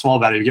if you have a small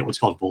battery, you get what's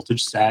called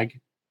voltage sag,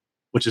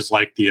 which is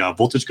like the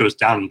voltage goes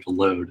down into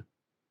load,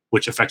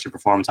 which affects your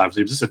performance.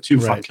 Obviously, this is a 2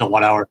 fucking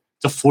kilowatt hour.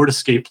 It's a Ford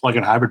Escape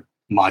plug-in hybrid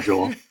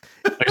module.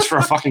 Like it's for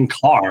a fucking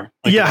car.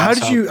 Like, yeah, how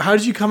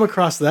did you come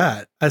across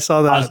that? I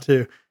saw that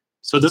too.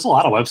 So there's a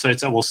lot of websites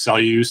that will sell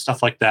you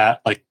stuff like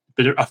that. Like,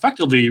 but they're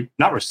effectively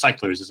not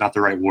recyclers is not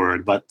the right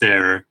word, but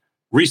they're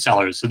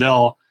resellers. So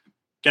they'll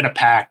get a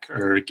pack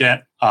or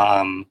get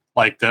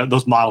like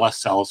those Model S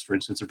cells, for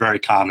instance, are very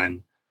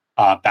common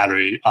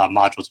battery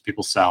modules that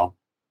people sell.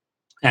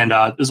 And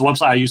there's a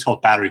website I use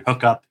called Battery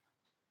Hookup.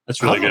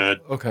 That's really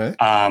good. Okay.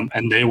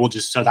 And they will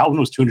just sell. That one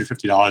was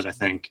 $250, I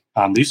think.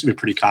 They used to be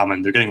pretty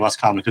common. They're getting less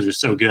common because they're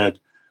so good.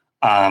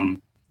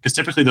 Because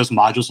typically those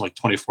modules are like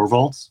 24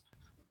 volts.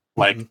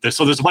 Like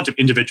so there's a bunch of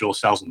individual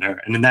cells in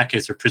there. And in that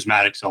case, they're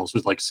prismatic cells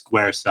with like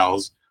square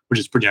cells, which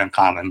is pretty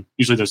uncommon.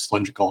 Usually they're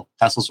cylindrical.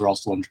 Teslas are all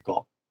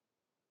cylindrical.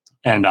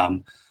 And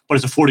but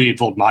it's a 48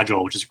 volt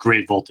module, which is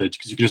great voltage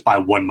because you can just buy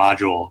one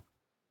module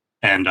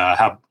and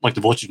have like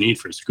the voltage you need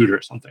for a scooter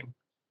or something.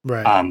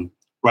 Right.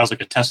 Whereas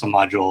like a Tesla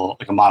module,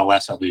 like a Model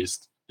S at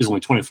least, is only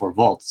 24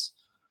 volts.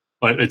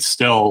 But it's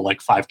still like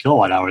 5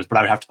 kilowatt hours, but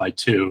I would have to buy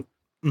 2,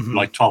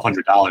 like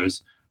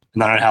 $1,200.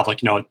 And then I'd have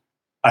like,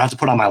 I'd have to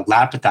put on my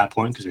lap at that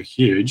point because they're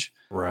huge.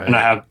 Right. And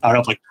I'd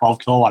have like 12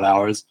 kilowatt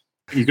hours.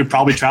 You could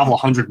probably travel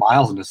 100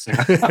 miles in this thing.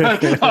 I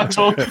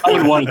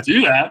wouldn't want to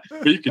do that,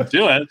 but you could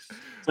do it.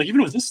 It's like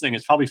even with this thing,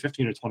 it's probably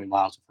 15 or 20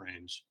 miles of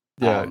range.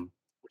 Yeah.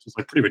 Which is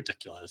like pretty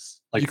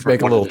ridiculous. Like you could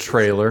make a little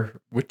trailer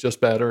with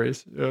just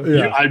batteries.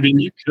 Yeah. I mean,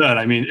 you could.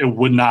 I mean, it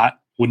would not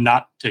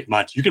take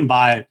much. You could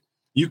buy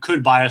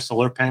a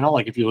solar panel,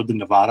 like if you lived in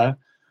Nevada,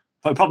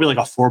 probably like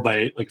a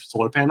 4x8 like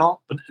solar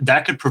panel, but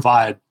that could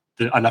provide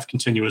enough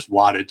continuous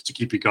wattage to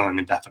keep you going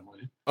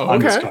indefinitely. Oh,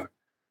 okay.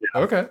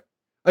 Yeah. Okay.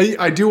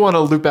 I do want to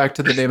loop back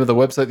to the name of the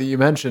website that you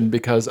mentioned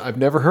because I've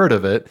never heard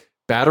of it.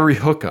 Battery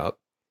Hookup.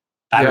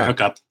 Battery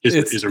Hookup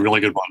is a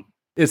really good one.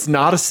 It's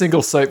not a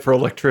single site for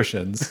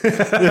electricians.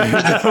 It's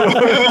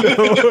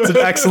an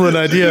excellent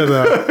idea,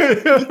 though.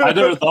 I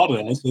never thought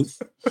of this.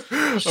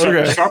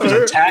 Sharp as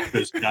attack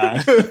this guy.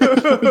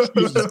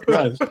 Jesus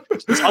Christ.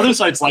 There's other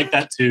sites like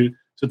that too.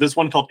 So this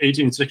one called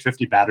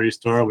 18650 Battery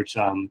Store, which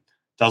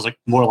does like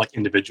more like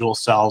individual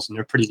cells, and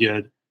they're pretty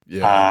good.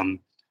 Yeah.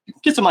 You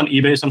can get them on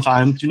eBay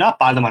sometimes. Do not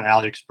buy them on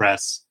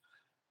AliExpress.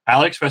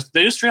 AliExpress,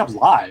 they just straight up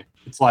lie.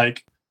 It's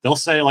like they'll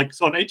say like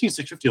so on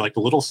 18650, like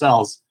the little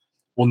cells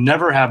will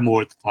never have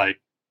more than like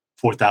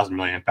 4,000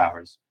 milliamp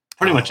hours.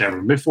 Pretty much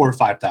ever, maybe 4,000 or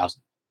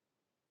 5,000.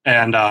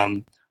 And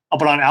I'll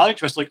put on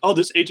AliExpress like, oh,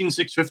 this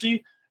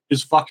 18650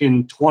 is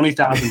fucking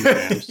 20,000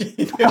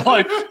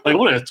 milliamps. like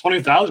what is it,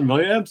 20,000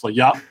 milliamps? Like,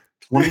 yeah,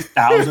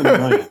 20,000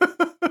 milliamps.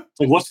 It's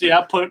like, what's the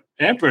output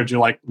amperage?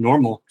 You're like,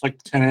 normal. It's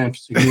like 10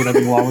 amps. You can do whatever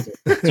you want with it.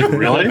 It's like,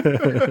 really?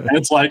 And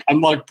it's like, I'm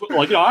like,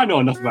 I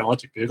know enough about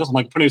electric vehicles. I'm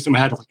like putting it in my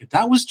head. I'm like, if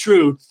that was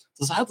true,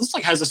 this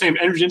like has the same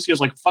energy density as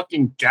like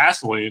fucking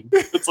gasoline.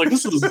 It's like,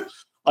 this is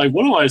like,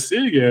 what am I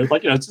seeing here?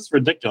 Like, it's just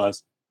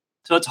ridiculous.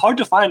 So it's hard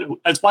to find.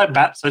 That's why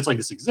sites like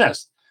this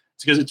exist.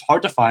 It's because it's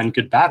hard to find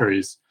good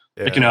batteries.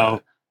 Yeah.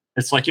 Like,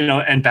 it's like,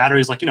 and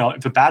batteries, like,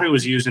 if a battery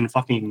was used in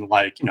fucking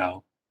like,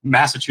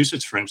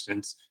 Massachusetts, for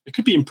instance, it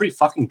could be in pretty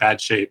fucking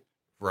bad shape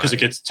because it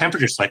gets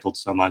temperature cycled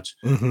so much.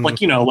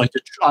 Like, I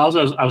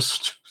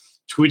was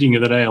tweeting the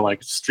other day,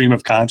 like stream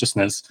of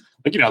consciousness,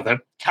 like, the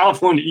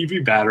California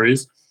EV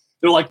batteries,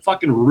 they're like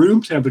fucking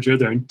room temperature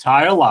their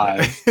entire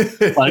lives.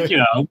 Like,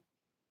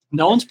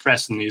 no one's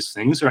pressing these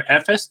things. They're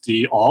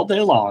FSD all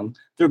day long.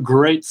 They're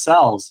great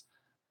cells,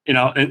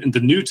 and the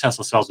new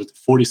Tesla cells with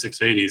the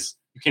 4680s,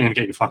 you can't even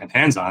get your fucking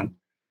hands on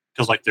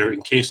because like they're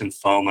encased in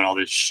foam and all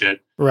this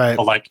shit. Right.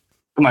 But like,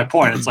 to my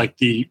point, it's like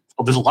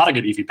there's a lot of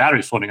good EV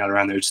batteries floating out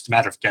around there. It's just a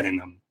matter of getting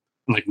them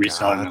and like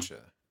reselling them.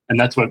 And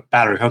that's what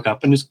Battery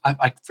Hookup, and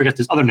I forget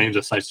there's other names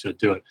of sites to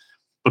do it.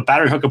 But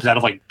Battery Hookup is out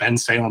of like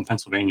Bensalem,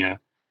 Pennsylvania,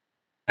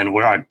 and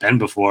where I've been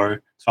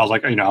before. So I was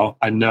like,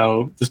 I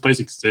know this place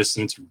exists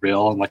and it's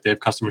real, and like they have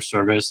customer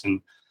service,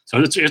 and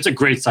so it's a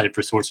great site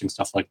for sourcing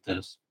stuff like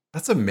this.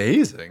 That's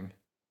amazing.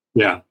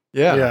 Yeah.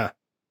 Yeah.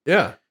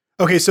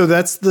 Okay, so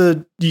that's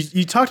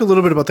you talked a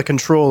little bit about the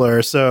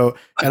controller. So,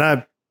 and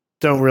I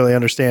don't really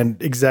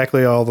understand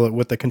exactly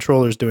what the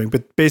controller is doing,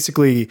 but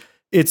basically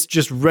it's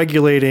just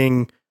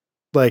regulating,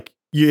 like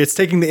it's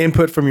taking the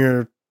input from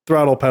your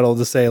throttle pedal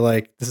to say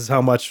like, this is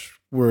how much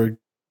we're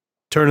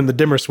turning the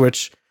dimmer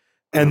switch.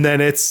 And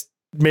then it's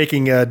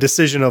making a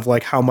decision of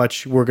like how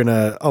much we're going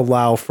to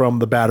allow from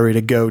the battery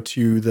to go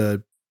to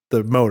the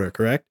motor,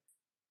 correct?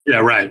 Yeah,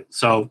 right.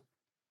 So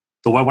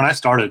when I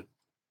started,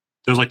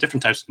 there's like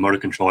different types of motor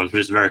controllers,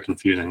 which is very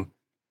confusing.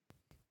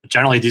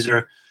 Generally, these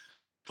are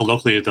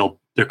colloquially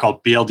they're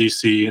called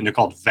BLDC and they're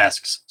called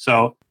VESCs.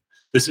 So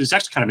this is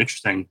actually kind of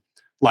interesting.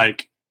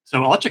 Like,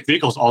 so electric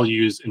vehicles all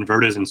use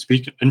inverters and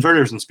speed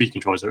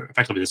controllers are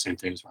effectively the same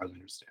thing as far as I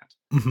understand.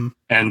 Mm-hmm.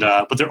 And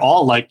but they're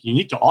all like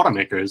unique to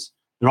automakers.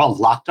 They're all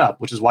locked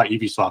up, which is why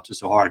EV swaps are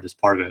so hard as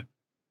part of it.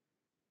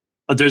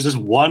 But there's this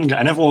one guy,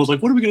 and everyone was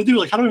like, what are we going to do?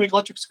 Like, how do we make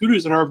electric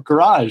scooters in our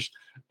garage?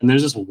 And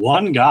there's this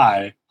one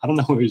guy, I don't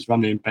know who he's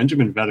from, named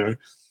Benjamin Vetter,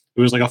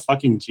 who was like a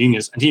fucking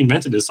genius. And he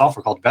invented this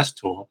software called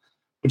VestTool,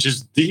 which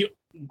is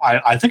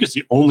I think it's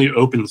the only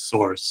open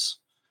source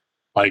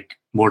like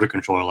motor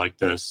controller like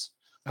this.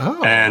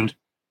 Oh. And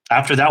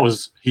after that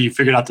he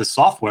figured out this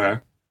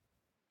software.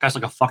 Guy's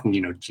like a fucking,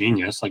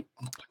 genius. Like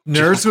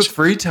nerds with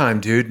free time,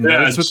 dude.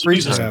 Nerds with free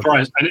time.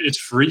 Christ. And it's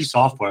free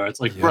software. It's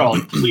like, bro,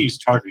 like, please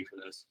charge me for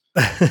this.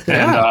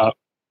 And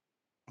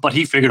but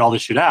he figured all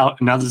this shit out,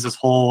 and now there's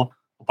a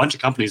bunch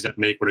of companies that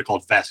make what are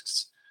called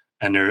VESCs,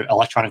 and they're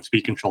electronic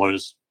speed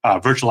controllers,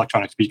 virtual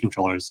electronic speed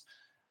controllers.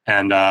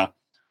 And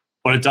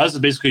what it does is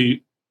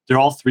basically they're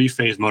all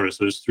 3-phase motors,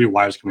 so there's 3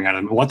 wires coming out of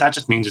them. And what that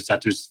just means is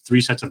that there's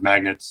 3 sets of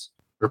magnets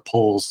or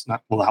poles,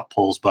 not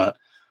poles, but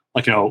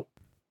like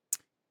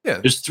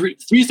there's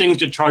three things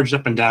get charged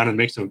up and down and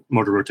makes the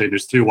motor rotate.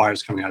 There's 3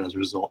 wires coming out as a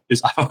result,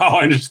 is how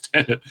I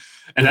understand it.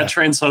 And that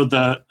so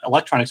the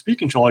electronic speed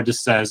controller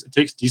just says, it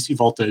takes DC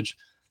voltage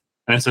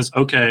and it says,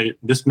 okay,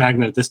 this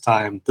magnet at this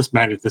time, this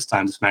magnet at this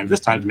time, this magnet at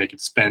this time to make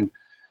it spin.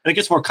 And it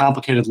gets more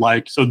complicated.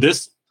 Like, so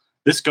this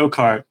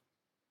go-kart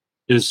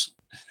is,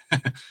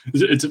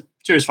 it's a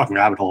serious fucking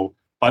rabbit hole.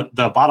 But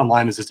the bottom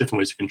line is there's different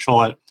ways to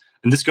control it.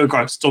 And this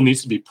go-kart still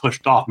needs to be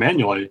pushed off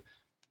manually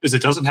because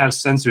it doesn't have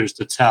sensors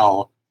to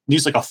tell.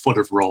 Needs like a foot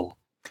of roll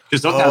because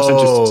it doesn't have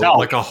sensors to tell,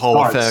 like a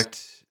Hall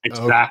effect.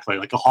 Exactly,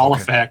 like a Hall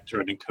effect or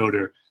an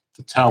encoder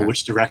to tell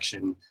which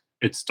direction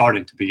it's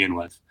starting to begin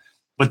with.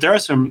 But there are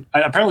some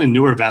apparently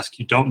newer VESC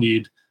you don't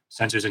need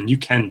sensors and you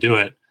can do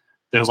it.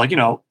 There's like, I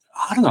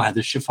don't know how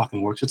this shit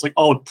fucking works. It's like,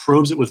 it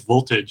probes it with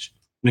voltage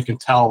and it can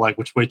tell like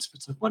which way it's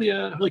like, what do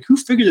you like? Who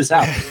figured this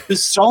out?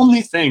 There's so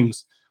many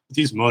things with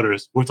these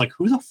motors where it's like,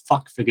 who the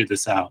fuck figured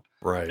this out?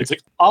 Right. It's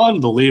like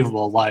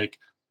unbelievable. Like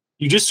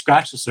you just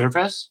scratch the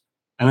surface.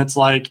 And it's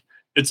like,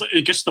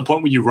 it gets to the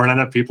point where you run out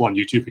of people on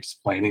YouTube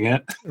explaining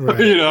it. Right.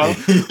 Well,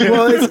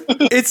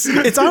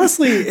 it's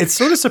honestly, it's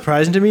sort of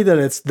surprising to me that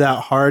it's that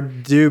hard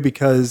to do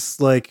because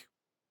like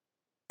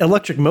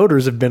electric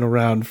motors have been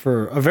around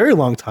for a very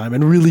long time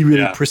and really,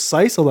 really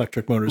precise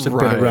electric motors have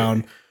been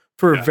around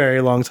for a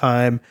very long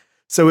time.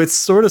 So it's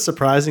sort of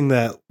surprising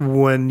that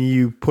when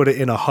you put it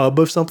in a hub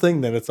of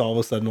something, that it's all of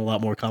a sudden a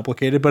lot more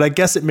complicated. But I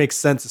guess it makes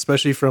sense,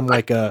 especially from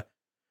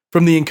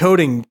from the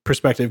encoding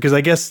perspective, because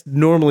I guess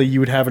normally you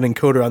would have an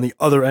encoder on the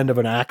other end of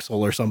an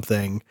axle or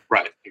something.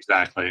 Right,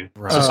 exactly.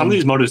 Right. So some of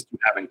these motors do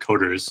have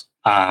encoders.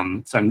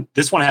 So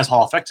this one has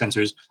Hall effect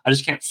sensors. I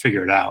just can't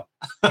figure it out.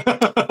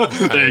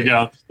 There you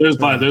go. There's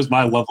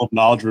my level of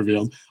knowledge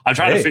revealed. I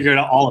try to figure it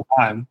out all the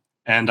time,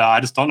 and I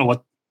just don't know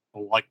what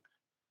like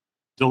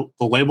the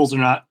labels are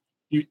not.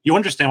 You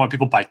understand why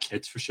people buy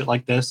kits for shit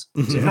like this?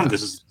 So none of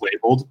this is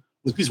labeled.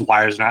 These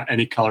wires are not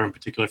any color in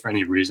particular for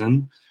any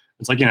reason.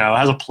 It's like, it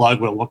has a plug.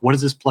 What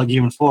is this plug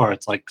even for?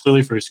 It's like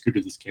clearly for a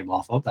scooter this came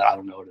off of that. I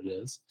don't know what it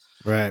is.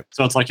 Right.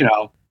 So it's like,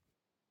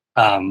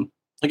 like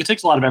it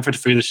takes a lot of effort to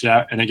figure this shit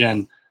out. And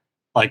again,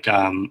 like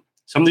some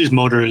of these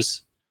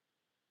motors,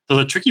 so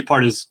the tricky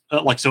part is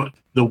so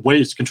the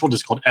way it's controlled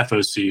is called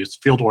FOC. It's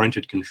field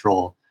oriented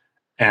control.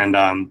 And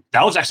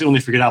that was actually only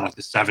figured out in like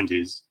the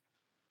 70s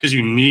because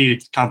you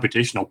need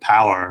computational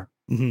power,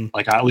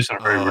 like at least on a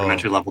very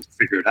rudimentary level to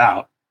figure it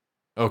out.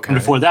 Okay. And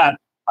before that,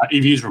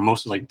 EVs were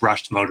mostly like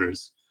brushed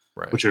motors,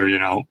 which are,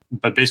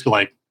 but basically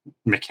like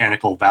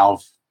mechanical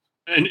valve.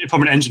 And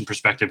from an engine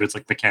perspective, it's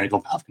like mechanical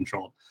valve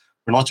control.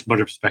 From an electric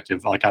motor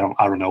perspective, like I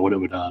don't know what it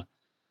would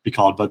be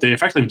called, but they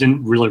effectively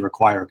didn't really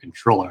require a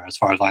controller, as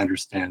far as I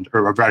understand,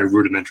 or a very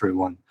rudimentary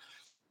one.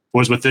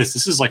 Whereas with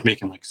this is like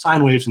making like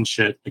sine waves and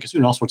shit. Like it's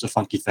doing all sorts of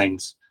funky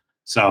things.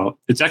 So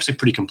it's actually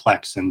pretty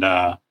complex. And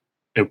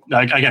it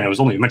was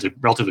only invented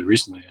relatively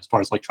recently as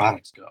far as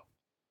electronics go.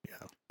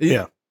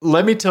 Yeah.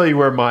 Let me tell you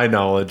where my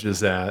knowledge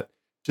is at.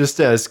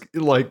 Just as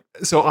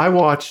so I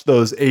watched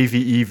those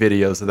AVE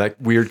videos of that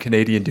weird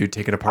Canadian dude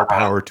taking apart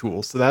power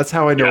tools. So that's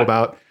how I know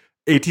about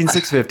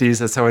 18650s.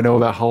 That's how I know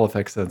about Hall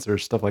effect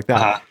sensors, stuff like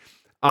that.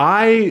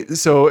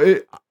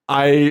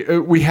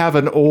 We have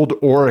an old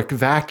Auric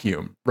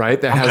vacuum, right?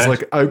 That has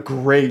like a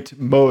great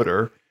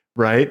motor,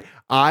 right?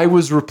 I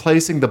was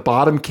replacing the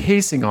bottom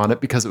casing on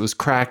it because it was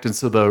cracked, and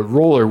so the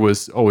roller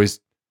was always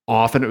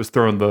off and it was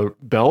throwing the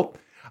belt.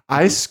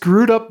 I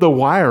screwed up the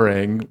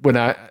wiring when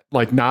I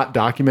not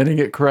documenting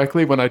it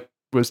correctly when I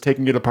was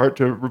taking it apart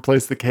to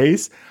replace the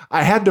case.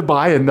 I had to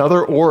buy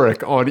another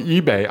Auric on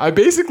eBay. I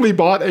basically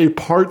bought a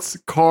parts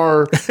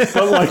car,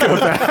 but like a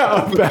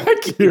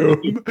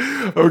vacuum,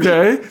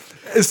 okay?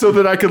 So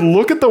that I could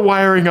look at the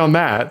wiring on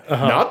that,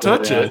 not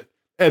touch it,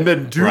 and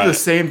then do the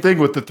same thing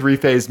with the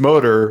 3-phase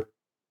motor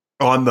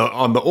on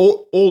the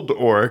old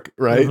Auric,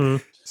 right?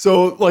 Mm-hmm.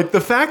 So like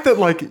the fact that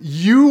like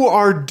you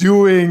are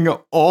doing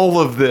all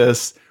of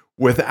this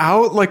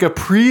without like a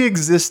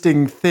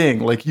pre-existing thing,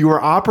 like you are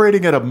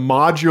operating at a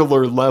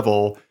modular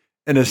level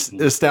and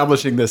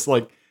establishing this,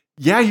 like,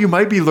 yeah, you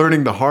might be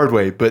learning the hard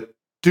way, but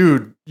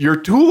dude, you're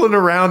tooling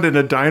around in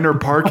a diner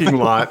parking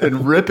lot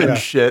and ripping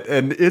shit,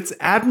 and it's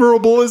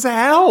admirable as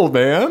hell,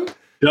 man.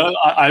 Yeah,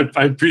 I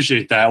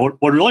appreciate that. What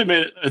really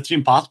made it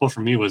seem possible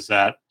for me was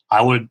that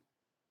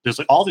there's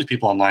like all these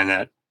people online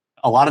that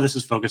a lot of this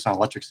is focused on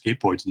electric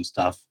skateboards and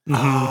stuff.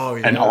 Oh,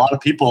 yeah. And a lot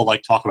of people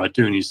like talk about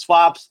doing these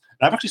swaps.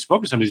 And I've actually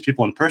spoken to some of these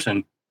people in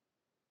person.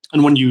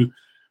 And when you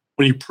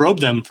probe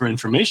them for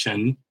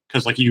information,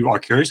 because like you are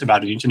curious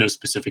about it, you need to know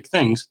specific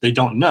things, they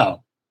don't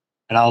know.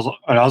 And I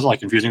was like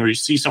confusing, or you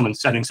see someone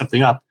setting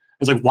something up.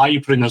 It's like, why are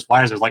you putting those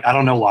wires? It's like, I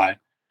don't know why.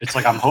 It's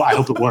like, I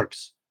hope it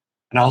works.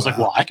 And I was like,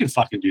 well, I can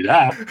fucking do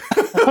that.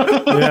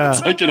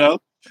 It's like,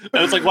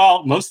 and it's like,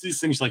 well, most of these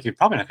things, like, you're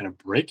probably not going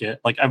to break it.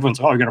 Like everyone's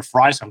like, oh, you're going to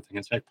fry something.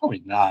 It's like,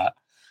 probably not.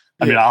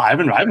 I mean, I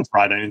haven't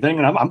fried anything,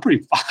 and I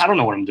don't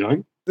know what I'm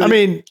doing. I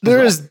mean,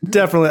 there is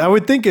definitely, I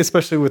would think,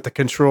 especially with the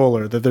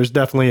controller, that there's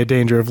definitely a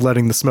danger of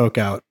letting the smoke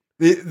out.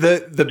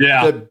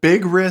 The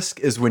big risk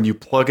is when you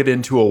plug it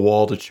into a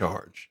wall to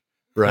charge.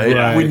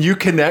 Right? When you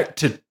connect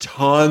to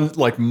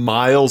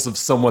miles of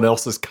someone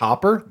else's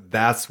copper,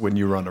 that's when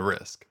you run a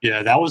risk.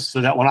 Yeah,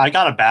 that when I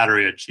got a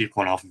battery, a cheap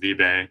one off of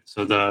eBay.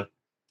 So the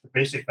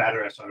basic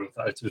battery I started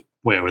with, it's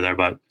way over there,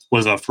 but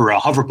was for a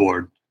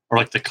hoverboard, or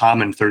like the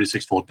common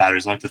 36-volt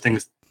batteries, like the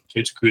things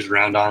kids cruise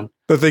around on.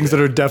 The things that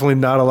are definitely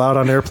not allowed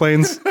on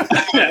airplanes.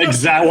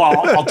 Exactly.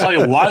 Well, I'll tell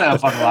you why they're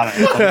not fucking allowed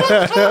on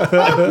airplanes.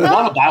 I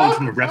want to buy one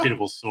from a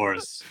reputable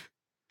source.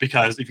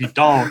 Because if you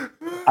don't,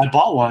 I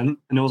bought one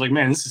and it was like,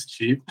 man, this is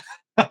cheap.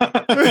 Like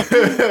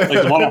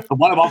the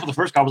one I bought for the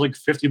first car was like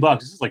 $50.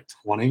 This is like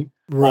 20.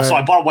 Right. Also,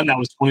 I bought one that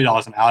was $20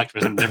 on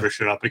AliExpress and never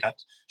showed up. It got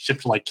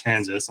shipped to like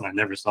Kansas and I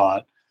never saw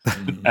it.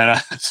 And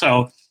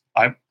so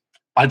I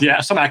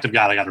did some act of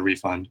God. I got a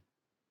refund.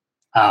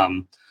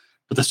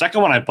 But the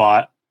second one I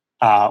bought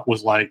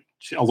was like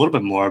a little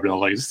bit more, but I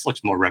was like, this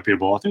looks more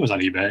reputable. I think it was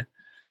on eBay.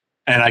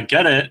 And I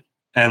get it,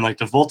 and like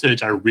the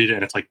voltage, I read it,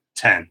 and it's like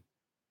 10.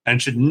 And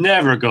should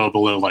never go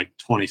below like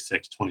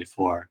 26,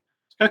 24.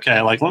 Okay,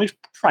 like let me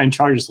try and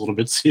charge this a little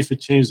bit, see if it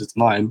changes its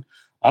mind.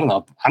 I don't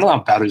know how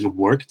batteries would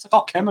work. It's like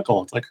all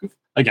chemical. It's like,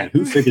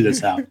 who figured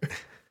this out?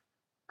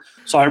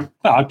 So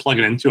I plug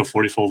it into a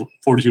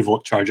 42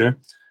 volt charger,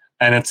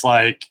 and it's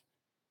like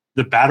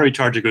the battery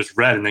charger goes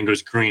red and then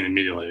goes green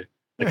immediately,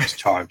 like it's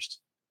charged.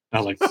 And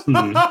I was like,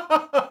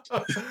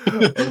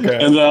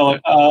 Okay. And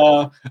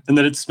and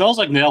then it smells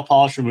like nail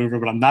polish remover,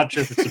 but I'm not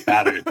sure if it's a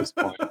battery at this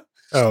point.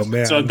 Oh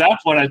man! So at that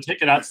point, I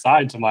take it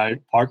outside to my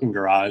parking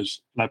garage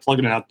and I plug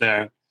it in out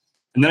there,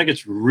 and then it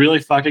gets really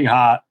fucking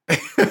hot,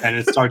 and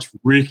it starts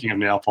reeking of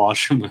nail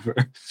polish remover.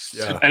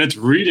 Yeah. And it's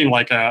reading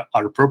like an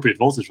appropriate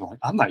voltage. I'm like,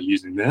 I'm not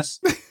using this.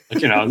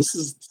 Like, this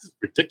is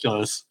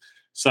ridiculous.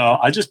 So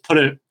I just put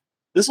it.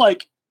 This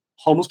like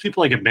homeless people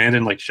like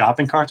abandoned like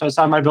shopping carts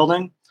outside my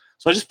building.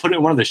 So I just put it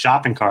in one of the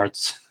shopping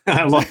carts. And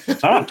I'm like, so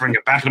I don't bring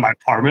it back into my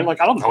apartment.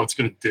 Like, I don't know what it's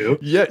going to do.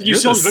 Yeah, you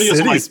see all these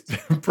videos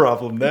of like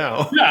problem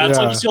now. Yeah, it's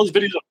like you see all these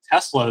videos of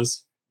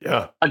Teslas.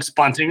 Yeah, like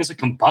spontaneously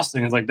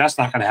combusting. It's like that's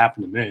not going to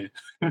happen to me.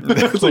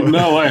 It's like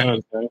no way.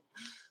 Okay.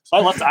 So I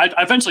left. I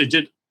eventually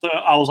did.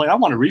 I was like, I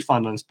want a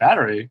refund on this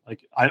battery.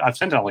 Like I've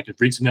sent out like it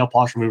reads a nail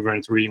polish remover and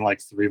it's reading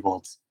like 3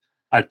 volts.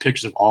 I had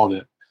pictures of all of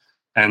it,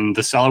 and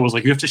the seller was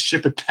like, you have to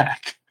ship it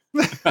back.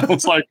 I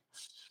was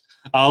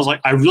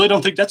like, I really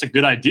don't think that's a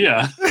good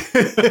idea.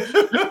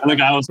 And the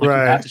guy was like, you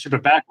have to ship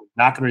it back. We're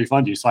not going to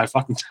refund you. So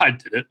I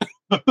did it.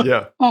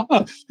 Yeah.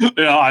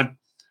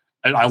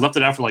 I left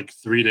it out for like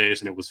 3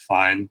 days and it was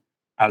fine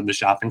out in the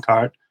shopping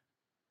cart.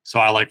 So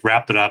I like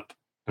wrapped it up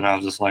and I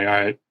was just like, all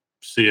right,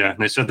 see ya. And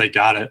they said they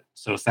got it.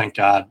 So thank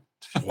God.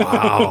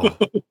 Wow.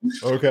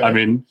 Okay. I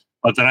mean,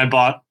 but then I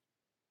bought,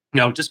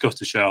 it just goes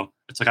to show.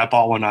 It's like I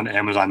bought one on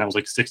Amazon that was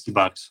like $60.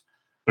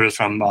 But it was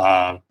from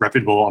a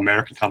reputable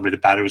American company. The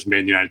battery was made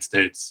in the United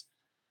States.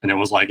 And it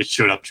was like, it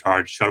showed up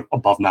charged, showed up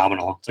above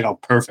nominal. It's like, oh,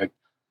 perfect.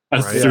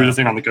 I threw the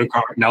thing on the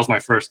Go-Kart. And that was my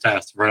first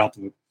test right out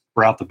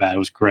the bat. It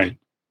was great.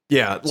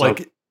 Yeah.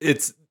 Like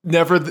it's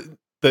never,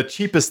 the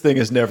cheapest thing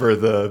is never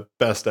the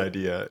best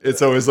idea.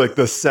 It's always like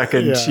the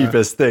second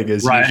cheapest thing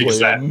is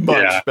usually a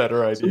much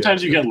better idea.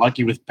 Sometimes you get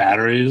lucky with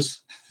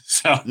batteries.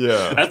 So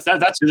that's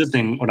the other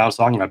thing when I was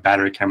talking about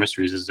battery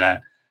chemistries is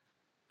that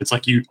it's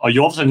like you all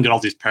of a sudden get all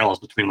these parallels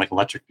between like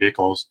electric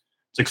vehicles.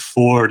 It's like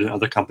Ford and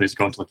other companies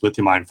going to like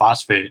lithium iron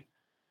phosphate.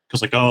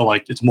 because like, oh,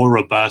 like it's more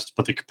robust,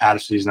 but the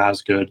capacity is not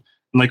as good.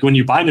 And like when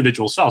you buy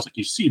individual cells, like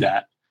you see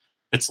that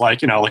it's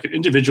like, like an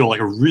individual,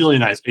 like a really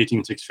nice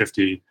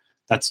 18650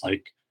 that's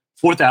like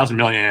 4,000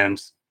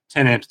 milliamps,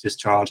 10 amps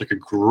discharge, like a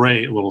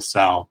great little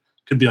cell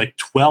could be like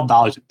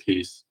 $12 a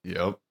piece.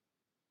 Yep.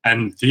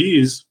 And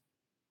these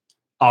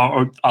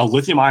are a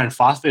lithium iron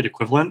phosphate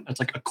equivalent.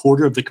 It's like a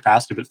quarter of the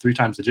capacity, but 3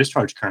 times the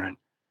discharge current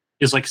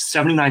is like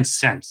 79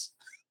 cents.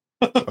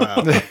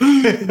 Wow. So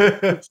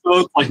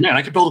it's like, man,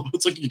 I could build.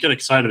 It's like you get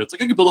excited. It's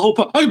like I could build a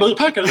whole. I could build a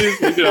pack out of these.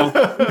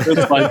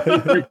 It's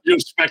like you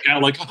spec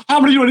out like how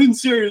many you want in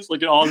series,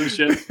 like all this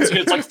shit.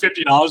 It's like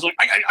 $50. Like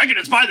I can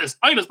just buy this.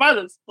 I can just buy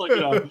this. Like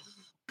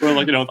or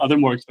like other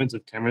more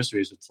expensive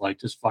chemistries. It's like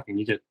just fucking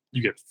you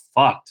get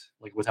fucked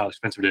like with how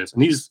expensive it is.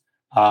 And these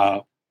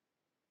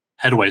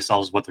headway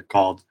cells, is what they're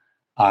called,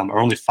 are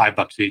only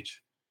 $5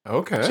 each.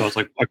 Okay. So it's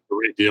like a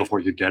great deal for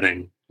what you're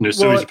getting. And they're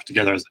so easy to put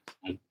together as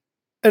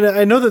and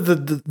I know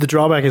that the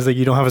drawback is that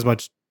you don't have as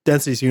much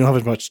density, so you don't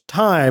have as much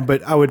time,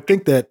 but I would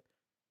think that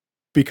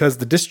because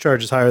the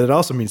discharge is higher, that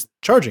also means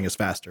charging is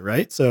faster,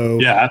 right? So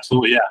yeah,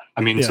 absolutely. Yeah.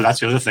 I mean, so that's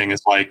the other thing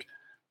is like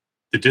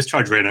the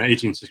discharge rate on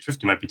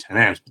 18650 might be 10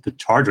 amps, but the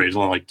charge rate is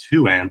only like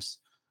 2 amps.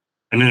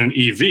 And then an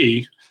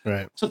EV,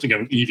 right? Something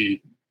of an EV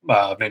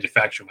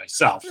manufacturer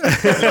myself. An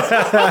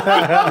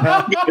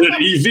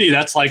EV,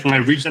 that's like my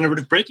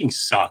regenerative braking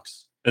sucks.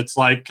 It's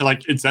like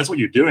that's what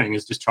you're doing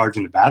is just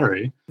charging the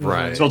battery.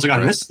 Right. So it's like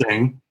on this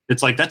thing,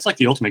 it's like that's like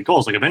the ultimate goal.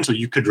 It's like eventually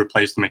you could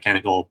replace the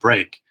mechanical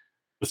brake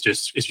with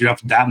just if you have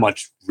that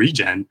much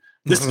regen.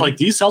 This is like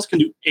these cells can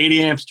do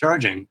 80 amps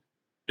charging.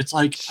 It's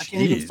like I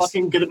can't even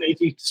fucking get an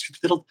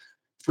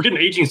forget an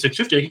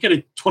 18650. I can get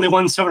a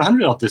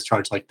 21700 off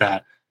discharge like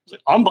that. It's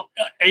like, I'm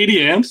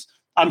 80 amps.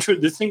 I'm sure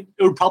this thing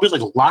it would probably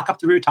like lock up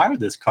the rear tire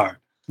of this car.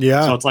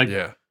 Yeah. So it's like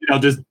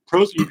there's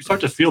pros. You start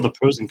to feel the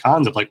pros and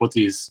cons of like what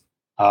these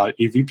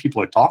EV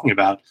people are talking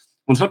about.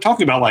 When they're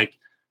talking about like,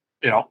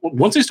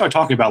 once they start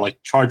talking about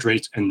like charge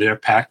rates and their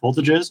pack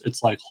voltages,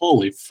 it's like,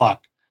 holy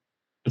fuck.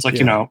 It's like,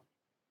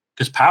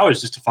 because power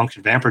is just a function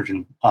of amperage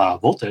and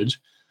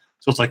voltage.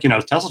 So it's like,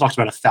 Tesla talks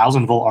about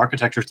 1,000 volt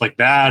architecture. It's like,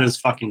 that is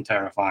fucking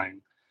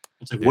terrifying.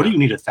 It's like, what do you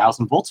need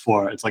 1,000 volts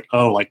for? It's like,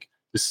 oh, like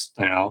this,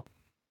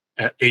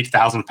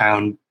 8,000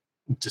 pound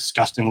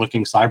disgusting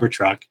looking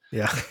Cybertruck.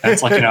 Yeah. And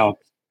it's like, and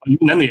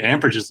then the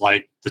amperage is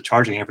like the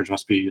charging amperage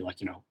must be like,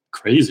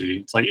 crazy.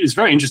 It's like, it's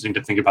very interesting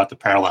to think about the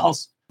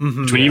parallels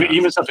between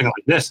even something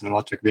like this and an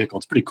electric vehicle.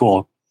 It's pretty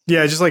cool.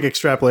 Yeah. Just like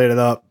extrapolate it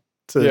up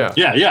to,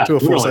 to a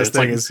full size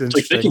thing is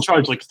interesting. Like they can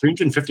charge like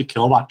 350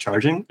 kilowatt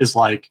charging is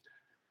like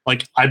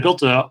I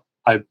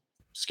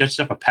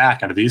sketched up a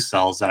pack out of these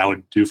cells that I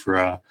would do for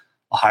a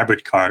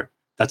hybrid cart.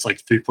 That's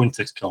like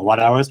 3.6 kilowatt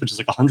hours, which is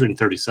like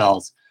 130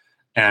 cells.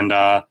 And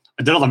I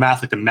did all the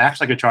math. Like the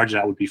max I could charge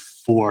that would be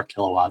 4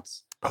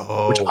 kilowatts,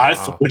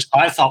 which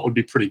I thought would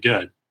be pretty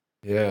good.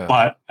 Yeah.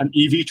 But an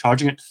EV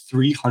charging at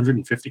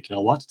 350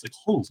 kilowatts, it's like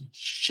holy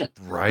shit.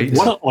 Right.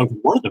 What are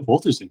the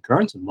voltages and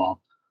currents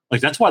involved?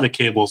 Like that's why the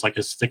cable is like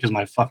as thick as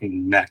my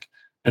fucking neck.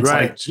 It's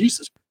like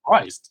Jesus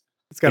Christ.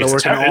 It's got to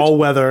work in all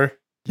weather.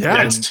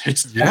 Yeah.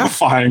 It's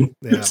terrifying.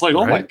 Yeah. It's like,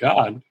 oh my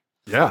God.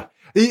 Yeah.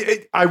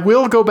 I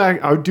will go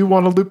back. I do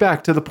want to loop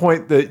back to the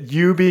point that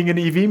you being an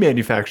EV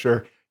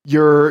manufacturer,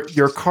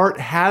 your cart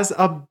has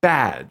a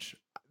badge.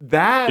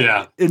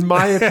 That, in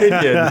my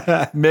opinion,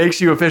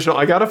 makes you official.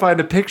 I got to find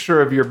a picture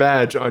of your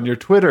badge on your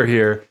Twitter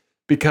here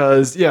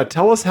because,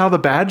 tell us how the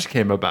badge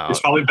came about.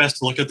 It's probably best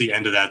to look at the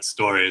end of that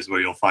story is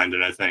where you'll find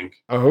it, I think.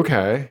 Oh,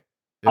 okay.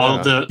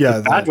 Yeah.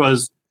 The badge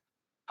was,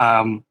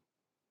 I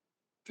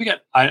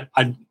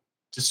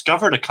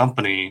discovered a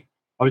company,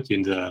 probably at the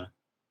end of the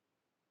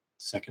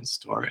second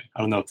story.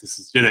 I don't know if this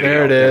is...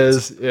 There it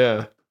is.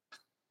 Yeah.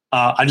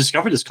 I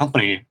discovered this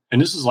company,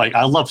 and this is like,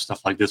 I love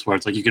stuff like this where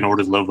it's like you can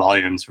order low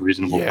volumes for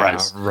reasonable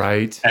price.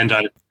 Right. And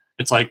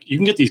it's like you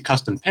can get these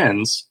custom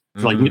pins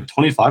for like you get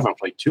 25 for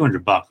like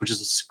 $200, which is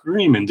a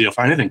screaming deal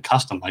for anything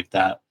custom like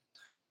that.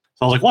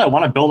 So I was like, well, I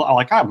want to build,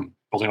 I'm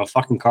building a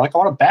fucking car. Like I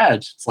want a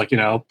badge. It's like,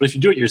 but if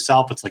you do it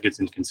yourself, it's like it's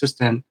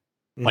inconsistent.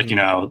 Like, they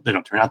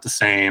don't turn out the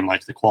same.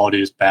 Like the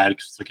quality is bad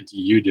because it's like it's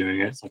you doing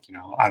it. It's like,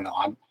 I don't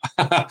know.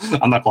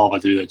 I'm not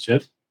qualified to do that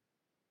shit.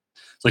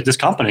 It's like this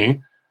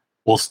company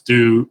will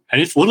do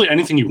literally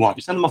anything you want.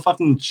 You send them a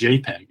fucking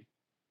JPEG.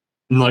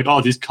 And like, oh,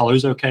 these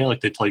colors are okay.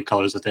 Like they tell you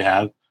colors that they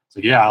have. It's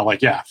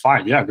like, yeah,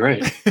 fine. Yeah,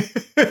 great.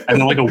 And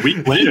then like a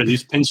week later,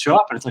 these pins show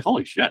up and it's like,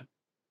 holy shit.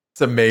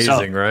 It's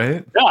amazing,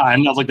 right? Yeah.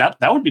 And I was like,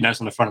 that would be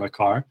nice on the front of a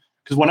car.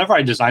 Because whenever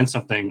I design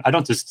something, I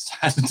don't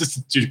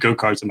just do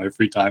go-karts in my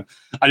free time.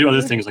 I do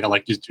other things. Like I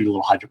like to do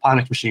little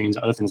hydroponic machines,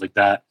 other things like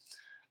that.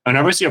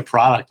 Whenever I see a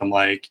product, I'm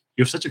like,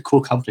 you have such a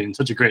cool company and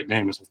such a great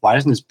name. It's like, why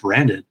isn't this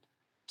branded?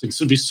 It's like, this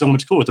would be so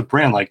much cool with a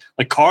brand. Like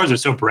cars are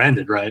so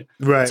branded, right?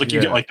 Right. It's like you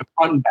get like the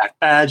front and back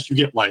badge. You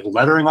get like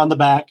lettering on the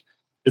back.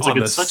 It's on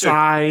like it's the such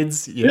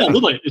sides.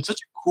 literally, it's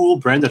such a cool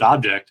branded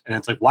object. And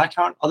it's like, why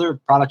can't other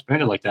products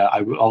branded like that?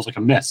 I was like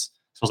a miss.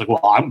 So I was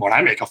like, well, when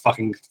I make a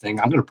fucking thing,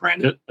 I'm going to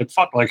brand it. Like,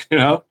 fuck, like,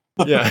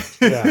 Yeah.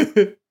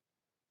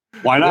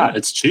 Why not?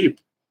 It's cheap.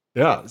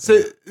 Yeah.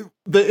 So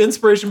the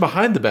inspiration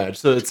behind the badge.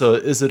 So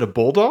is it a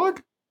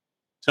bulldog?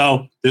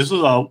 So it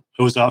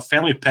was a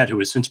family pet who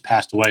has since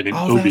passed away named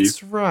Obi.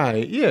 That's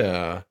right.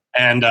 Yeah.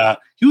 And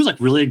he was like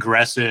really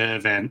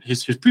aggressive, and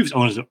his previous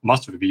owners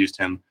must have abused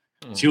him.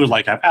 So he would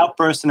like have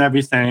outbursts and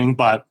everything,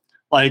 but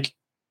like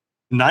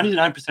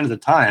 99% of the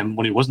time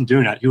when he wasn't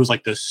doing that, he was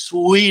like the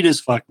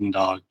sweetest fucking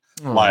dog.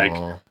 Aww.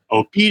 Like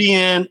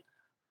obedient,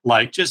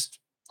 like just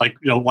like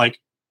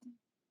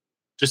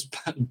just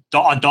a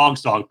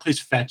dog's dog. Please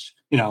fetch,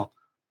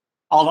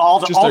 all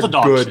the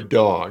dogs. Good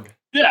dog.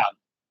 Yeah.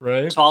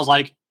 Right. So I was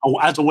like,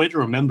 as a way to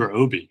remember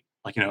Obi,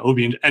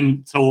 Obi,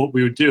 and so what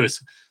we would do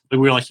is we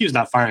were like, he's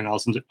not firing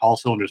all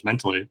cylinders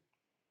mentally,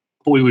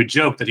 but we would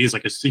joke that he's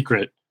like a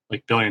secret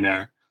like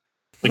billionaire.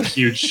 Like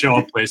he would show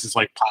up places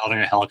like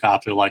piloting a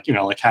helicopter, like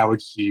like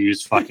Howard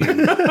Hughes,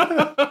 fucking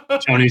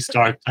Tony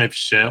Stark type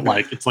shit.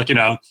 Like it's like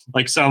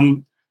like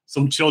some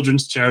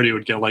children's charity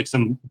would get like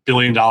some $1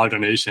 billion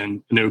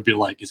donation, and it would be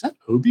like, is that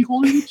Obi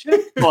holding the check?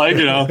 Like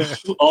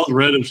all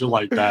random shit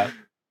like that.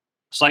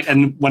 It's like,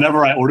 and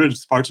whenever I ordered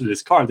parts of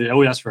this car, they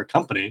always ask for a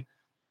company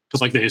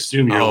because like they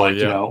assume you're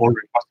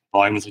ordering custom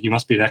volume. It's like you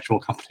must be an actual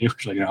company,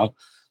 which like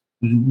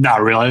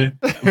not really.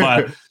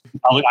 But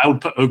I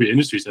would put Obi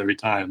Industries every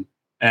time.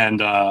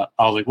 And I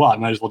was like, well, I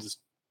might as well just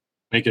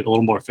make it a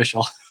little more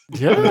official.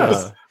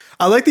 Yeah.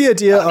 I like the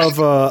idea of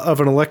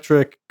an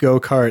electric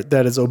go-kart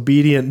that is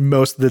obedient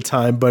most of the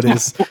time, but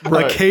is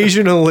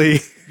occasionally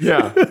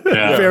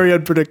very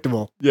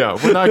unpredictable. Yeah,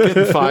 we're not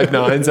getting 5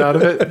 9s out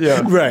of it.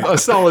 Yeah, right. A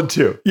solid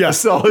 2. Yeah, a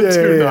solid 2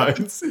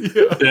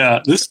 9s. Yeah,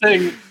 this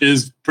thing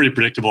is pretty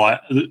predictable.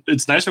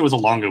 It's nicer with a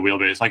longer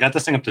wheelbase. I got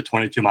this thing up to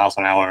 22 miles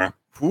an hour.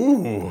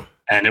 Ooh,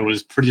 and it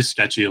was pretty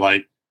sketchy.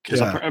 Like,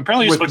 because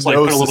apparently you're supposed to like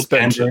put a little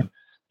camber.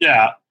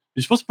 Yeah,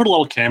 you're supposed to put a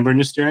little camber in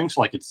your steering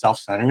so like it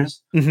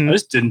self-centers. Mm-hmm. I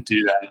just didn't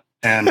do that,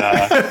 and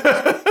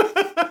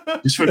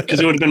because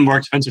it would have been more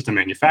expensive to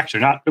manufacture,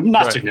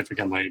 not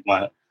significantly,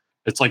 but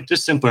it's like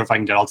just simpler if I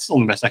can get. It's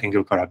only my second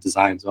go-kart I've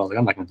designed, so I was like,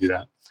 I'm not going to do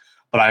that.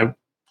 But I was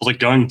like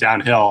going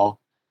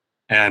downhill,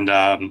 and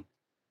I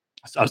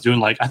was doing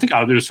like I think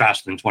it was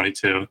faster than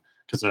 22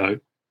 because the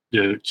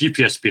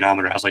GPS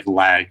speedometer has like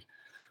lag,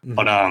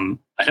 but I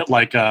hit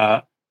like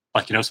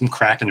some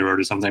crack in the road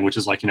or something, which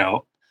is like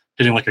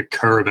hitting like a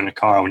curb in a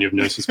car when you have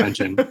no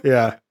suspension.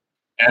 Yeah.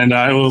 And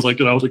I was like,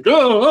 oh,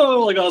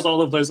 like I was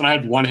all over the place, and I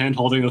had one hand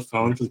holding the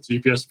phone for the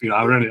GPS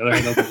speedometer, and the other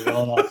hand on the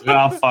wheel. And I was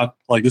like, oh fuck,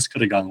 like this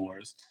could have gone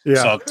worse.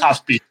 Yeah. So top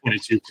speed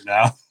 22 for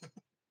now.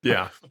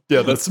 Yeah,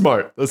 that's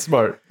smart. That's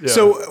smart. Yeah.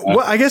 So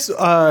I guess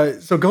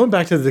so going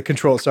back to the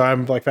control. So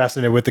I'm like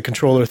fascinated with the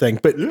controller thing,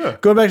 but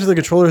going back to the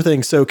controller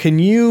thing. So can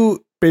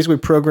you basically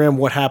program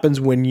what happens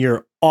when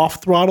you're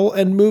off throttle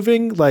and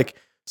moving? Like,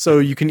 so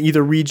you can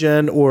either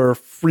regen or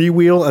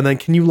freewheel, and then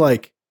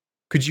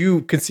could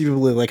you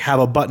conceivably like have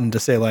a button to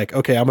say like,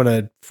 okay, I'm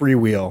gonna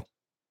freewheel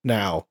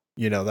now,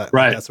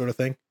 that sort of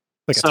thing,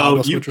 like a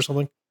toggle switch or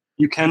something.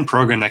 You can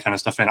program that kind of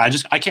stuff in.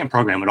 I can't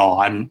program at all.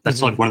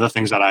 That's like one of the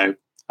things that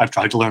I've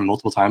tried to learn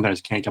multiple times, but I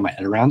just can't get my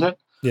head around it.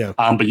 Yeah.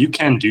 But you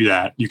can do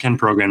that. You can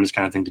program this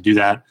kind of thing to do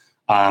that.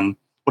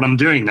 What I'm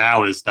doing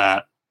now is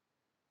that,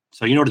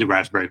 so what the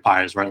Raspberry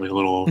Pi is, right? Like a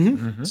little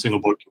single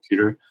board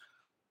computer.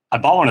 I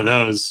bought one of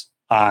those.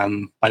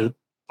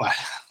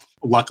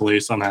 Luckily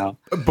somehow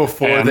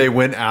before they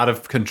went out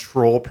of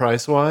control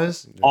price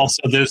wise.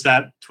 Also, there's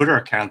that Twitter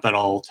account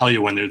that'll tell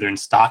you when they're in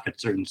stock at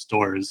certain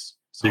stores,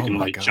 so you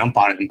can jump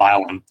on it and buy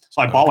one.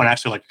 So I bought one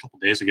actually like a couple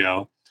days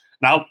ago.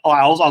 Now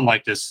I was on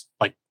like this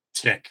like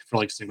tick for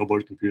like single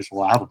board computers.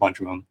 Well, I have a bunch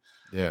of them.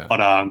 Yeah.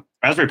 But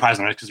Raspberry Pi's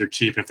nice because they're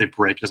cheap, and if they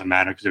break, it doesn't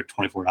matter because they're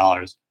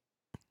 $24.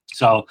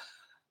 So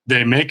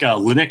they make a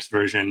Linux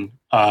version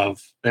of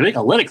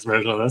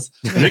this.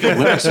 They make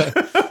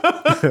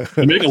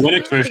a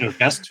Linux version of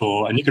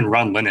Festool, and you can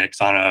run Linux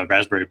on a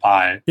Raspberry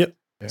Pi. Yep.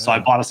 Yeah. So I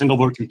bought a single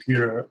board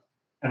computer,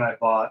 and I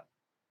bought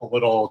a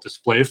little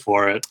display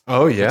for it.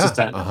 Oh yeah. Just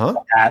that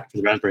hat for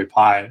the Raspberry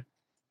Pi.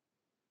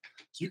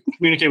 So you can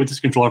communicate with this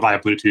controller via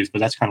Bluetooth, but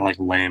that's kind of like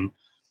lame.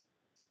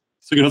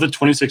 So another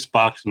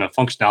 $26, and the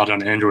functionality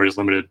on Android is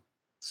limited.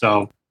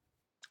 So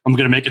I'm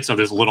going to make it so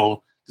there's a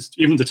little.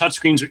 Even the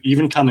touchscreens are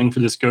even coming for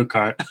this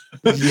go-kart.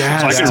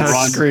 Yeah,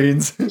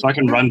 so I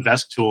can run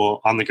Festool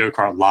on the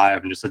go-kart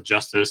live and just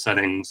adjust those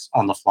settings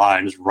on the fly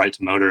and just write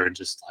to motor and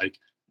just like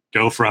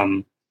go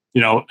from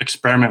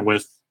experiment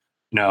with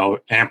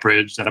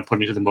amperage that I'm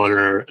putting into the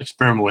motor,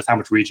 experiment with how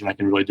much regen I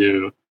can really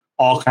do,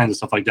 all kinds of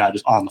stuff like that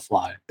just on the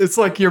fly. It's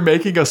like you're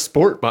making a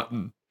sport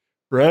button,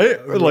 right?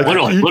 Or like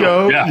literally,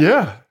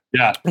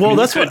 yeah. Well,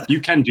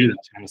 you can do that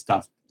kind of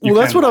stuff.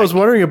 That's what I was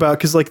wondering about,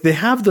 because like they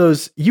have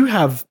those. You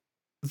have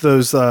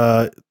those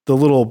the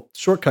little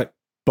shortcut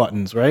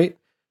buttons, right?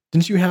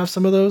 Didn't you have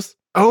some of those?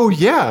 Oh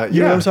yeah,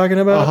 you know what I'm talking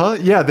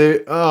about? Yeah, they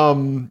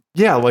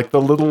like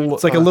the little.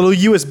 It's like a little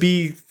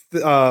USB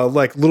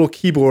like little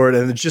keyboard,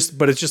 and it's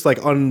just like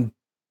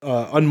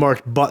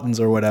unmarked buttons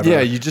or whatever.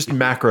 Yeah, you just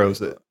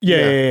macros it.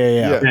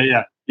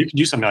 Yeah. You can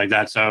do something like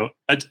that. So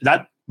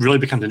that really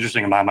becomes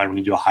interesting in my mind when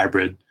you do a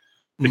hybrid,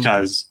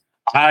 because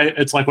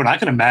It's like when I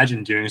can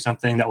imagine doing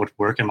something that would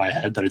work in my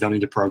head that I don't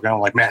need to program, I'm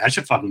like, man, I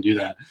should fucking do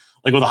that.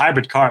 Like with a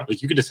hybrid car,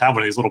 like you could just have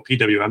one of these little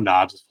PWM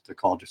knobs, is what they're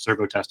called, or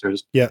servo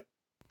testers. Yeah.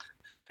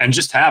 And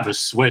just have a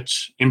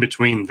switch in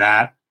between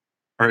that,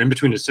 or in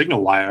between the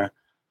signal wire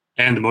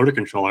and the motor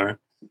controller.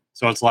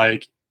 So it's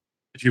like,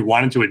 if you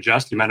wanted to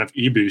adjust the amount of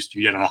e-boost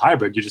you get on a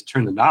hybrid, you just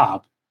turn the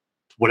knob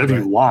to whatever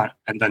you want,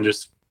 and then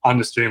just on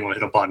the steering wheel,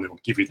 hit a button, it'll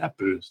give you that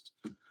boost.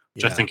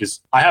 Which I think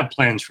is, I have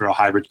plans for a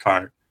hybrid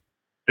car.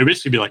 It would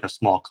basically be like a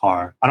small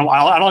car. I don't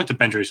like to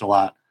bench race a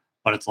lot,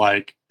 but it's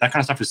like that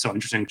kind of stuff is so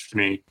interesting to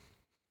me,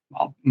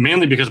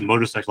 mainly because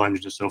motorcycle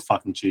engines are so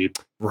fucking cheap.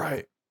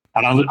 Right.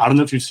 I don't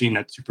know if you've seen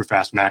that super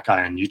fast Mac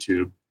guy on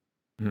YouTube,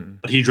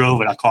 but he drove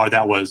a car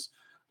that was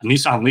a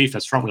Nissan Leaf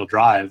that's front wheel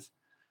drive.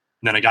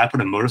 And then a guy put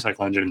a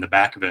motorcycle engine in the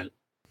back of it.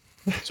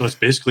 So it's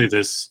basically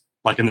this,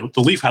 like, and the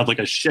Leaf had like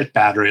a shit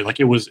battery. Like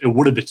it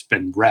would have just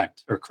been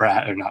wrecked or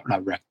crashed, or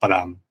not wrecked, but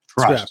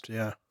crushed. Scrapped,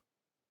 yeah.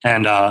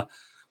 And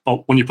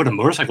but when you put a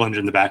motorcycle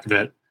engine in the back of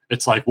it,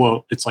 it's like,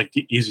 well, it's like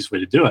the easiest way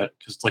to do it,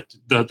 because it's like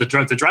the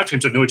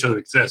drivetrains don't know each other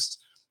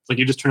exist. It's like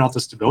you just turn off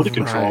the stability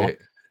control, and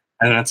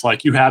then it's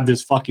like you have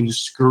this fucking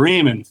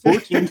screaming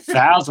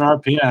 14,000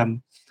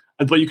 RPM,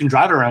 but you can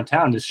drive it around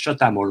town, just shut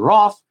that motor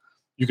off.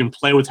 You can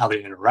play with how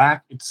they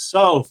interact. It's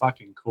so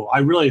fucking cool. I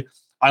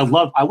don't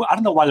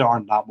know why there are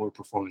not more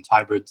performance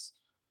hybrids.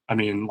 I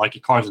mean,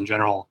 like cars in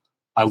general.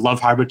 I love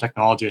hybrid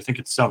technology. I think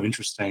it's so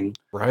interesting.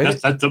 Right.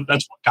 That's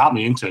what got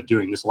me into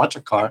doing this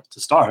electric car to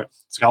start.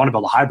 So I want to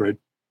build a hybrid.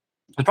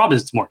 The problem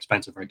is it's more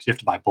expensive, right? Because you have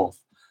to buy both.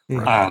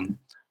 Right.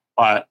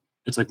 But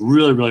it's like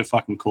really, really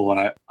fucking cool.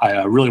 And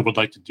I really would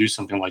like to do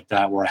something like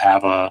that where I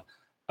have a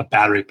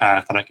battery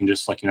pack that I can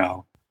just like,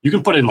 you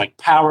can put in like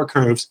power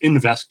curves in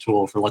VESC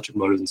tool for electric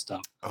motors and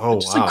stuff. Oh,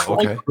 it's wow. Like,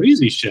 okay. like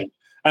crazy shit.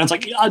 And it's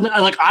like,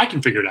 I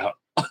can figure it out.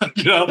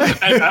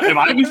 If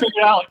I can figure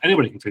it out,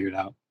 anybody can figure it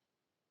out.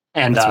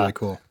 And that's really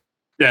cool.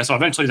 Yeah, so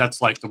eventually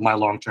that's like my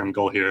long-term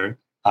goal here.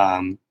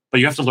 But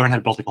you have to learn how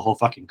to build like a whole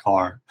fucking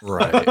car.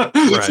 Right.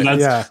 So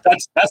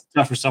that's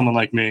tough for someone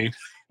like me.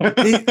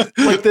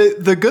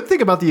 The good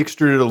thing about the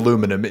extruded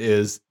aluminum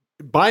is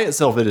by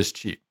itself it is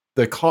cheap.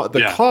 The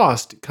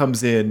cost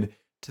comes in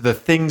to the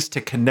things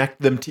to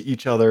connect them to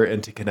each other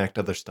and to connect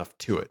other stuff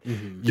to it.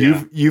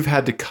 Mm-hmm. You've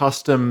had to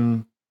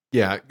custom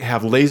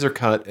have laser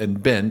cut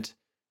and bent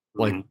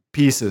like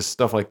pieces,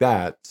 stuff like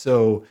that.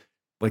 So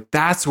like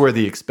that's where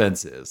the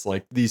expense is.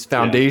 Like these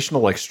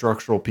foundational like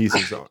structural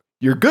pieces are,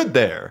 you're good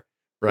there,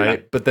 right?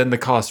 Yeah. But then the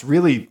costs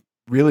really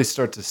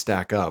start to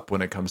stack up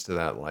when it comes to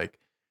that like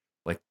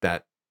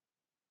that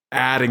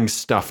adding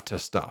stuff to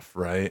stuff,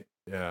 right?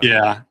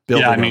 Yeah.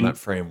 Building on that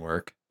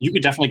framework. You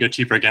could definitely go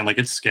cheaper again. Like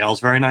it scales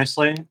very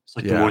nicely. It's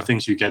like the more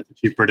things you get, the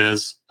cheaper it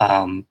is.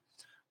 I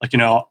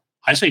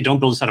say don't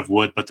build this out of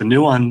wood, but the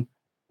new one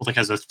like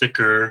has a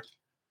thicker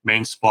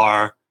main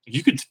spar.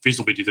 You could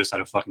feasibly do this out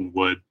of fucking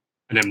wood,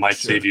 and it might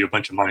save you a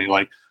bunch of money.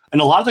 Like,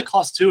 and a lot of the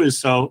cost too is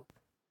so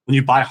when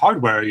you buy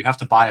hardware, you have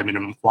to buy a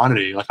minimum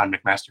quantity, like on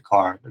McMaster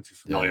Car, if you're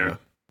familiar. Yeah.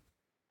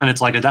 And it's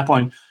like at that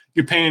point,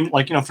 you're paying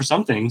like for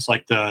some things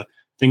like the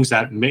things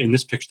that in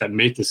this picture that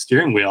made the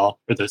steering wheel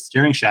or the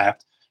steering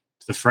shaft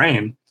to the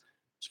frame.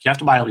 So you have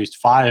to buy at least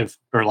 5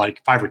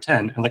 or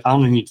 10, and like I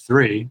only need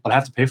 3, but I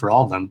have to pay for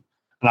all of them.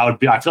 And I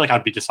feel like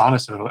I'd be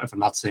dishonest if I'm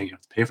not saying you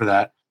have to pay for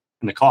that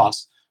and the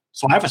cost.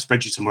 So I have a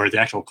spreadsheet somewhere of the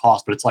actual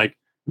cost, but it's like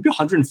maybe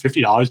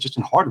 $150 just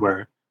in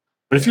hardware.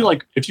 But if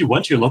you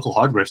went to your local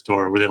hardware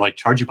store where they like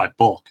charge you by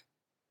bulk,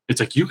 it's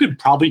like you could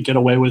probably get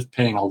away with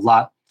paying a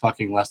lot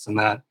fucking less than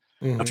that.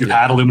 If you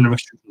had aluminum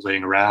extrusions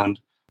laying around,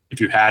 if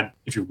you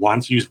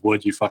wanted to use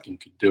wood, you fucking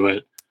could do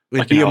it.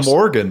 It'd be a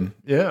Morgan,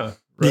 yeah.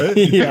 Right.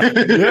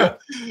 Yeah.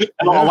 And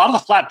a lot of the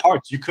flat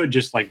parts you could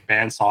just like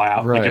bandsaw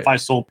out. Right. Like if I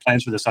sold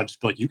plans for this, I'd just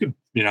be like, you could,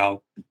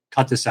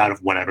 cut this out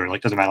of whatever.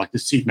 Like doesn't matter. Like the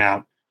seat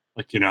mount,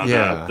 like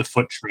the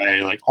foot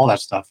tray, like all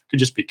that stuff could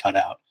just be cut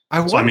out. I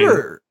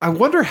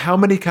wonder how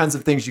many kinds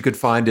of things you could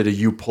find at a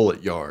you pull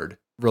it yard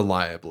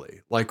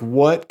reliably. Like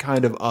what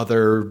kind of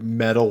other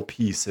metal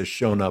piece has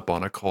shown up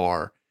on a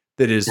car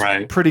that is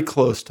pretty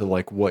close to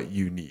like what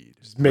you need.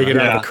 Just make it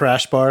out of a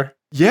crash bar.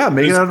 Yeah,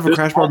 make it out of a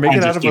crash bar, make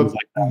it out of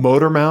a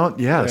motor mount.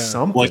 Yeah,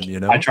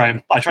 something, I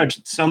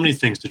tried so many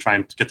things to try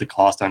and get the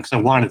cost down because I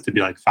wanted it to be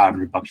like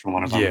 $500 for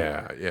one of them.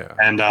 Yeah.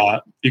 And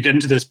you get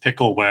into this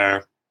pickle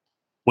where,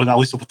 well, at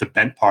least with the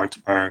bent parts,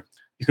 where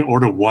you can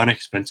order one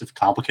expensive,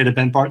 complicated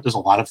bent part. There's a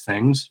lot of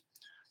things.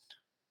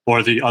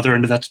 Or the other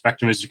end of that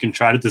spectrum is you can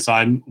try to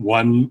design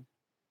one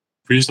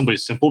reasonably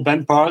simple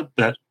bent part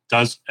that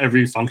does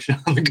every function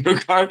on the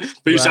go-kart,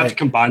 but you just have to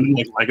combine them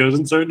like Legos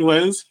in certain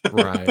ways.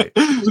 Right.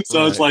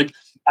 So it's like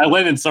I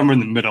landed somewhere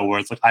in the middle where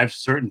it's like I have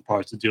certain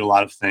parts that do a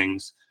lot of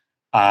things,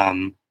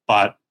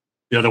 but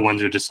the other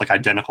ones are just like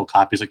identical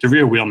copies. Like the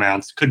rear wheel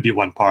mounts could be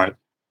one part.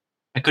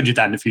 I could do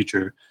that in the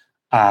future,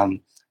 but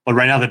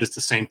right now that it's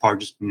the same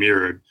part just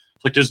mirrored.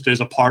 Like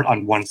there's a part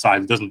on one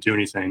side that doesn't do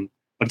anything,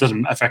 but it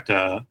doesn't affect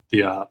the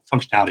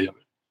functionality of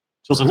it.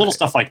 So it's like little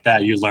stuff like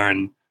that you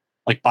learn.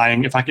 Like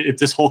buying, if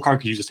this whole car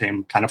could use the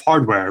same kind of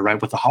hardware, right,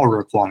 with the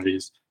hardware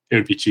quantities, it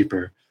would be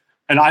cheaper.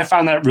 And I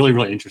found that really,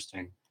 really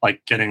interesting,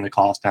 like getting the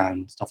cost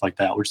down, stuff like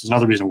that, which is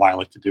another reason why I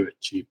like to do it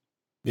cheap.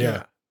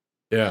 Yeah.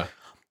 Yeah.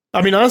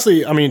 I mean,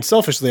 honestly,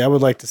 selfishly, I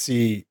would like to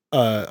see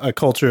a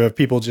culture of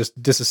people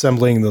just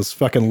disassembling those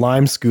fucking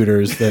Lime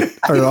scooters that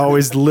are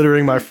always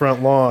littering my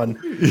front lawn.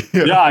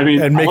 Yeah, I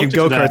mean, and making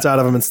go-karts out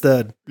of them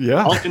instead.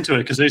 Yeah. I looked into it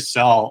because they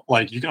sell,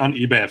 like, you can on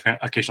eBay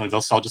occasionally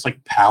they'll sell just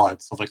like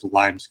pallets of like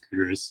Lime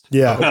scooters.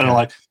 Yeah. That are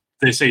like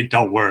they say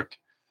don't work,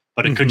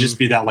 but it could just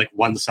be that like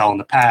one cell in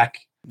the pack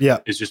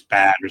is just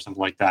bad or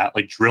something like that.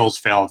 Like drills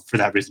fail for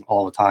that reason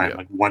all the time.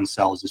 Like one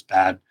cell is just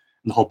bad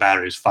and the whole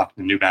battery is fucked.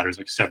 The new battery is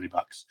like $70.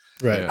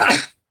 Right.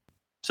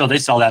 So they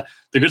sell that.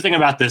 The good thing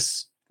about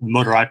this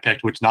motor I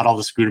picked, which not all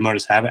the scooter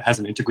motors have, it has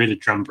an integrated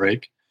drum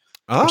brake,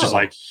 which is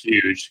like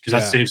huge because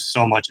that saves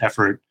so much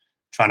effort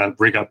trying to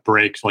rig up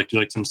brakes, like do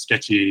like some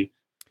sketchy,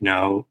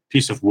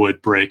 piece of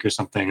wood brake or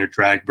something or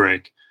drag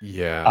brake.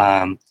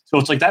 Yeah. So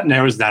it's like that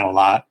narrows down a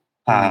lot.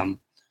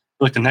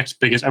 Like the next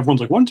biggest, everyone's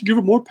like, why don't you give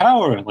it more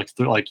power? And like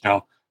they're like,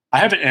 I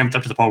have it amped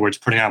up to the point where it's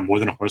putting out more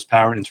than a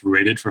horsepower and it's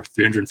rated for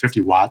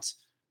 350 watts,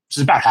 which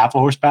is about half a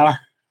horsepower.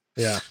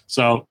 Yeah.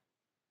 So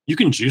you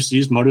can juice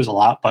these motors a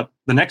lot, but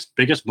the next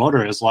biggest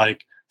motor is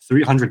like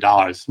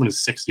 $300. This one is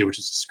 $60, which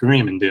is a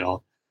screaming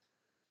deal.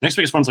 Next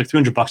biggest one's like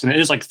 $300, and it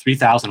is like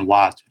 3,000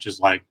 watts, which is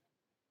like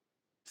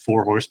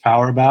 4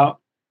 horsepower about,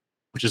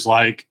 which is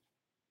like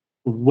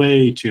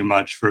way too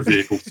much for a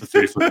vehicle with a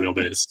 3-foot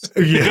wheelbase.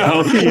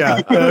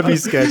 Yeah, that'd be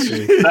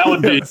sketchy. That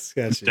would be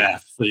sketchy.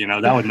 Death.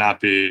 That would not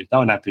be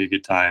a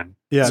good time.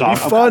 Yeah, so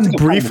it'd be fun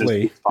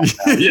briefly.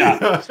 Yeah.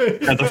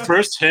 The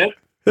first hit,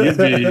 you'd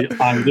be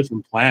on a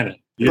different planet.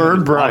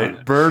 Burn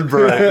bright.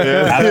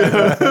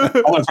 Yeah.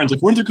 All my friends like,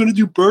 when are they going to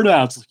do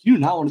burnouts? Like, you do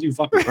not want to do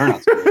fucking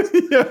burnouts.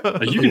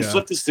 Like, you can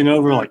flip this thing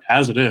over like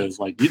as it is.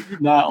 Like, you do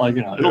not like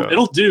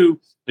it'll do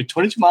like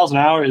 22 miles an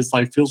hour is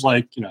like feels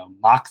like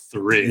Mach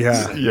 3.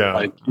 Yeah.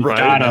 Like you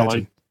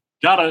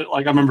gotta I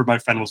remember my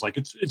friend was like,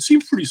 it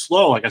seemed pretty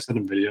slow. Like I sent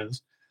him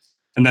videos.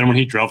 And then when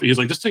he drove, he was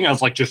like, this thing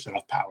has like just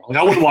enough power. Like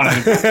I wouldn't want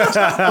anything.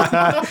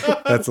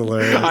 That's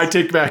hilarious. I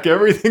take back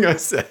everything I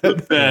said.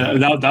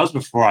 That was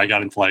before I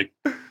got into like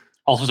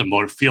all sorts of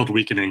motor field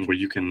weakening where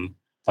you can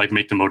like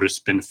make the motor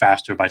spin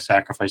faster by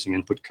sacrificing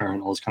input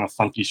current, all this kind of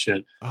funky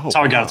shit. That's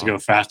how I got it to go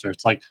faster.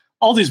 It's like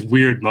all these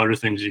weird motor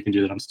things you can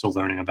do that I'm still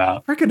learning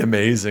about. Freaking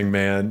amazing,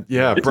 man.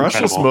 Yeah, It's brushless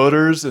incredible.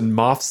 motors and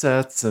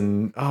MOFSETs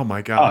and oh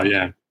my God. Oh,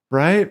 yeah.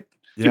 Right?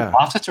 Dude, Yeah.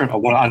 offsets are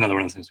another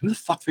one of the things. Who the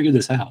fuck figured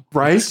this out?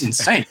 Right? It's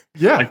insane.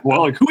 Yeah.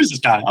 Like, who is this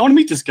guy? I want to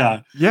meet this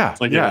guy. Yeah.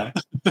 It's like, yeah.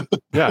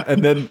 Yeah.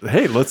 And then,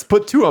 hey, let's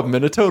put 2 of them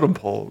in a totem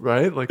pole,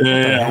 right? Like, what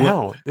the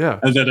hell?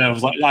 Yeah. And then I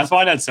was like, I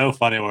find that so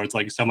funny where it's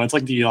like it's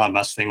like the Elon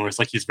Musk thing where it's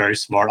like he's very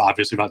smart,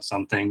 obviously, about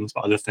some things,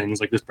 but other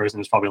things, like this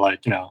person is probably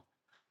like,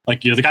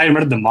 the guy who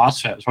invented the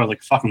MOSFET is probably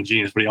like fucking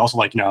genius, but he also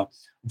like,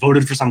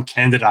 voted for some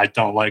candidate I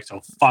don't like, so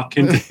fuck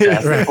him to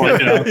death. Right.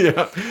 Like,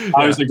 Yeah.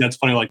 I always think that's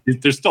funny. Like,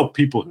 there's still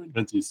people who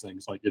invent these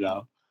things, like,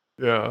 Yeah.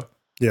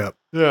 Yeah.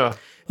 Yeah.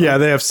 Yeah,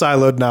 they have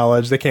siloed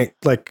knowledge. They can't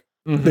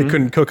they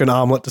couldn't cook an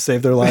omelet to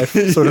save their life,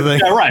 sort of thing.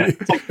 Yeah, right.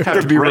 It's like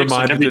Have to be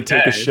reminded to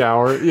take a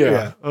shower.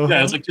 Yeah.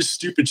 Yeah, it's like just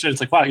stupid shit. It's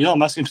like, wow, Elon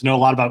Musk seems to know a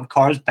lot about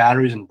cars,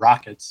 batteries, and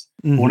rockets.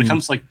 But when it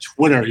comes to like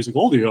Twitter, he's like,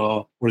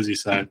 what does he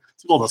say?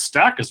 It's like, well, the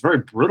stack is very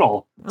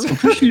brittle. It's like, I'm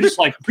pretty sure you're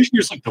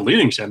just like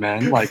deleting shit,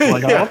 man. Like I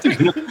don't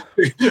think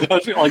I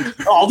feel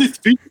like all these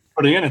features he's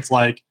putting in, it's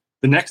like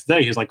the next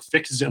day he's like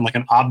fixes it in like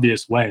an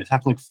obvious way. It's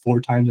happened like 4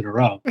 times in a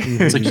row.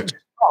 It's like,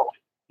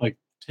 like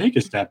take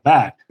a step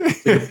back.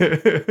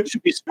 You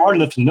should be smart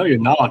enough to know your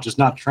knowledge does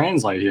not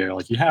translate here.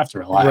 Like you have to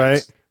relax.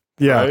 Right.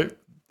 Yeah. Right?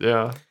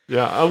 Yeah.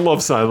 Yeah. I love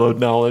siloed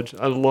knowledge.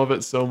 I love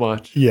it so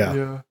much.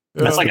 Yeah.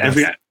 That's like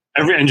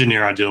every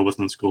engineer I deal with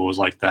in school is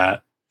like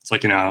that. It's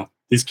like,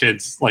 these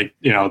kids, like,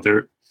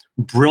 they're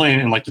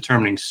brilliant in like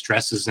determining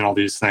stresses and all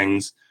these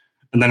things.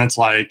 And then it's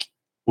like,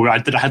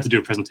 I had to do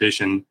a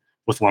presentation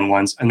with one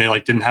once, and they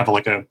like didn't have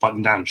like a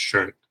button down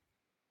shirt.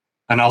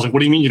 And I was like, what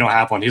do you mean you don't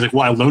have one? He's like,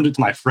 well, I loaned it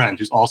to my friend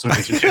who's also an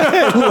engineer.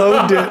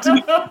 Loaned it.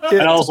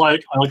 And I was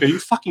like, are you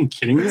fucking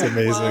kidding me? That's Like,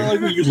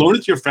 amazing. like, you loaned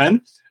it to your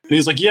friend? And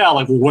he's like, yeah,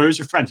 like, well, where's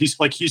your friend? He's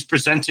like, he's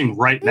presenting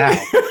right now.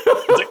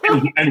 It's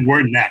like, and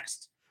we're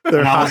next.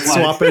 They're And I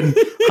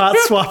hot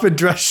was swapping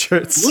dress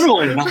shirts.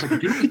 Literally. And I was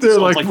like, They're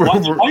like,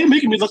 why are you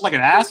making me look like an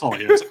asshole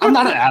here? It's like, I'm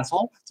not an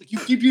asshole. It's like, you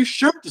give your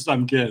shirt to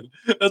some kid.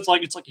 It's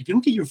like, if you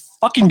don't get your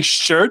fucking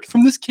shirt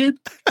from this kid,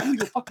 I'm gonna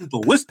go fucking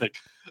ballistic.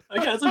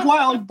 Like, it's like,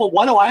 why? Like, but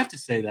why do I have to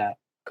say that?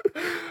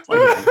 It's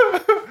like,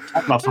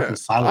 talk about fucking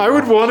silent. I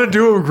would want to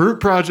do a group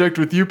project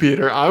with you,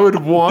 Peter. I would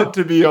want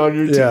to be on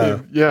your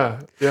team. Yeah.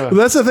 Yeah. Well,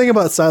 that's the thing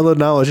about siloed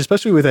knowledge,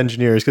 especially with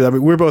engineers, because I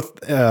mean we're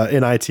both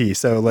in IT,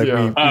 so like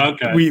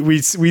Yeah.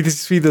 we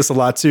see this a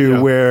lot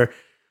too, where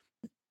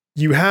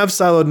you have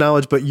siloed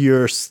knowledge, but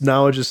your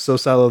knowledge is so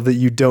siloed that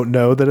you don't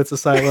know that it's a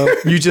silo.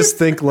 You just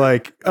think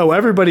like, oh,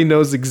 everybody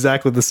knows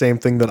exactly the same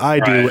thing that I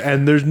do,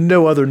 and there's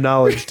no other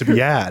knowledge to be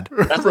had.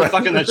 That's like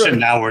fucking that shit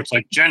now, where it's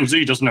like Gen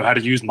Z doesn't know how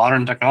to use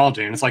modern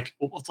technology, and it's like,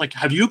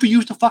 have you ever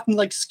used a fucking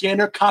like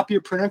scanner,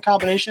 copier, printer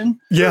combination?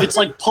 Yeah, it's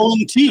like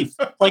pulling teeth.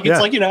 Like it's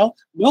like, no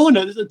one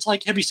knows. It's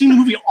like, have you seen the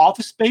movie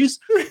Office Space?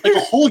 Like a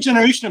whole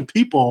generation of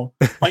people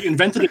like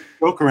invented a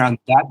joke around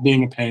that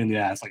being a pain in the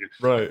ass. Like,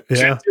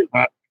 yeah.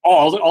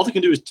 All they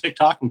can do is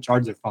TikTok and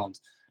charge their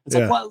phones. It's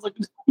like, what? Like,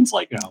 it's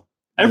like,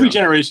 every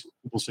generation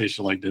people say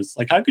shit like this.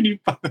 Like, how could you?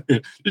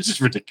 It's just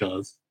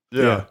ridiculous.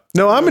 Yeah.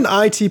 No, I'm an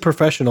IT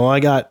professional.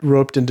 I got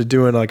roped into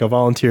doing like a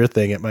volunteer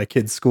thing at my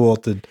kid's school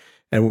to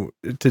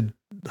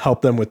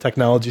help them with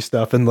technology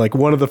stuff. And like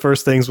one of the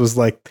first things was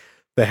like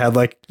they had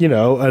like,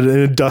 an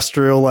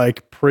industrial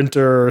like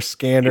printer,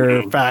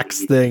 scanner,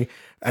 fax thing.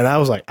 And I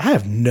was like, I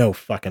have no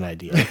fucking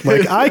idea.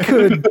 Like I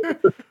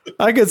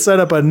could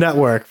set up a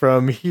network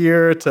from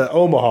here to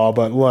Omaha,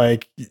 but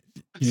like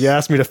you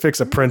asked me to fix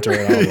a printer,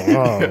 and I was like,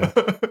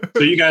 oh.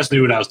 So you guys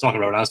knew what I was talking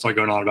about when I started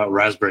going on about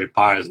Raspberry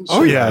Pis. And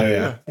oh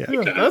yeah.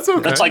 That's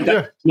okay. That's like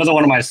another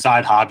one of my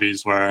side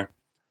hobbies where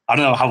I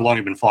don't know how long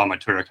you've been following my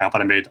Twitter account,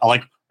 but I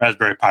like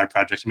Raspberry Pi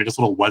projects. I made this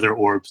little weather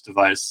orbs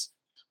device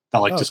that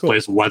like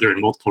displays weather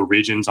in multiple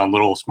regions on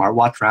little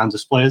smartwatch round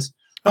displays.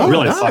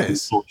 Really nice. Fucking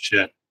cool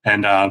shit.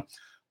 And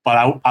but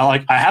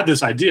I had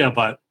this idea,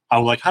 but I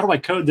was like, how do I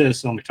code this?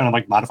 So I'm trying to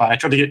like modify. I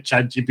tried to get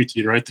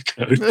ChatGPT to write the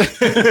code.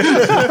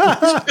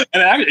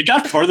 And it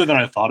got further than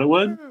I thought it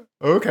would.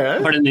 Okay.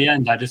 But in the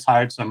end, I just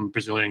hired some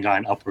Brazilian guy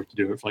in Upwork to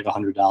do it for like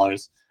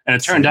 $100. And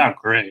it turned out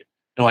great.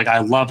 And, like, I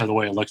love the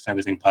way it looks and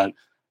everything. But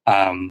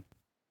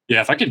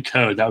if I could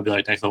code, that would be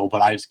like next level.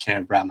 But I just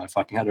can't wrap my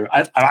fucking head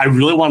around. I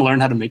really want to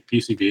learn how to make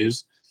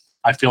PCBs.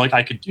 I feel like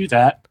I could do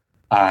that.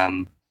 I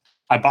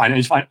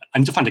need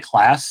to find a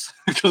class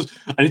because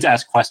I need to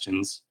ask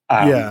questions.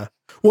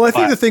 Well, I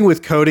think the thing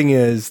with coding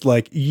is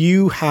like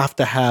you have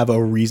to have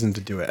a reason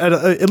to do it.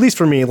 At least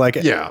for me, like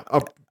in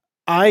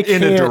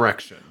a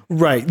direction,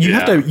 right? You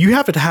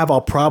have to have a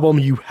problem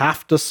you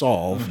have to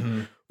solve,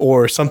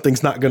 or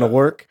something's not going to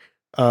work.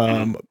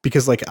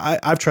 Because like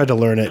I've tried to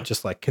learn it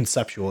just like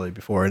conceptually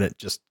before, and it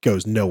just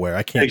goes nowhere.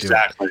 I can't do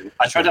it.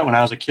 I tried that when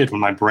I was a kid, when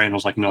my brain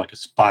was like like a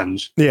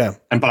sponge. Yeah.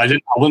 But I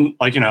wouldn't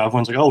like,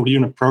 everyone's like, oh, what are you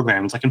in a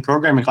program? It's like in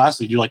programming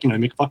classes, you like,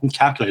 make fucking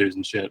calculators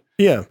and shit.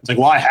 Yeah. It's like,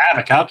 well, I have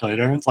a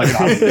calculator. It's like,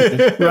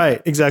 right.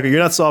 Exactly. You're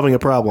not solving a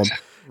problem.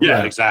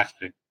 Yeah,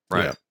 exactly.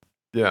 Right.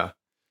 Yeah.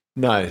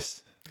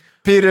 Nice.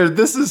 Peter,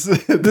 this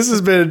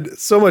has been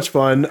so much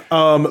fun.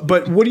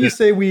 But what do you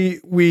say we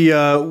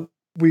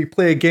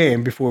play a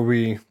game before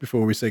we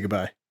say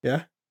goodbye?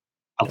 Yeah?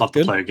 I'd love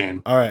to play a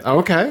game. All right.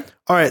 Okay.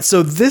 All right.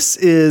 So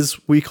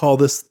we call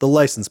this the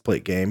license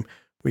plate game.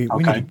 We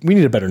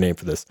need a better name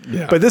for this.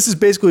 Yeah. But this is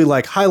basically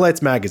like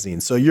Highlights Magazine.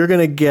 So you're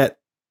going to get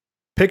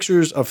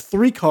pictures of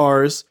 3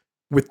 cars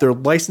with their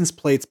license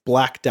plates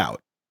blacked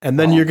out. And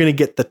then you're going to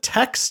get the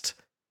text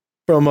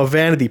from a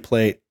vanity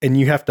plate, and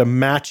you have to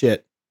match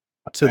it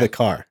to the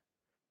car.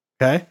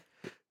 Okay?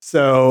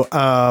 So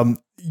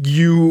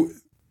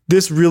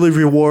this really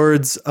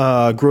rewards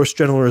gross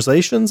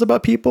generalizations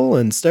about people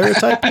and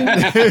stereotyping.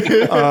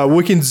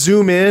 We can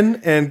zoom in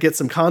and get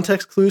some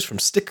context clues from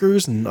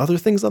stickers and other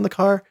things on the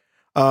car.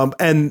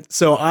 And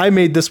so I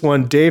made this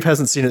one. Dave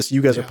hasn't seen it, so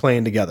you guys are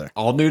playing together.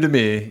 All new to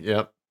me.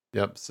 Yep.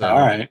 So all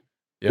right.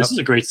 Yep. This is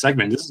a great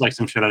segment. This is like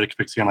some shit I'd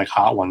expect to see on like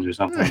Hot Ones or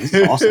something. This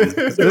is awesome.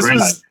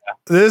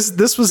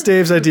 This was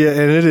Dave's idea,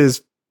 and it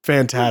is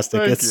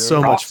fantastic. It's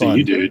so much fun.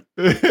 You, dude.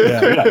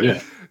 Great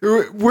idea.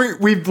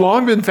 We've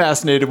long been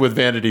fascinated with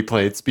vanity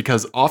plates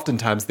because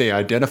oftentimes they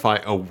identify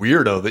a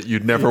weirdo that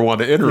you'd never want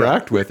to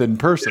interact with in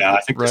person. Yeah,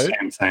 I think the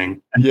same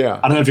thing. And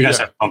I don't know if you guys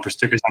have bumper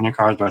stickers on your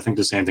cars, but I think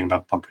the same thing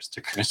about bumper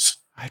stickers.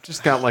 I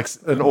just got like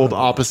an old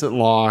opposite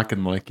lock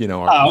and like,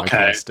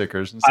 our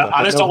stickers and stuff.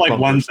 I just don't like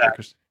ones that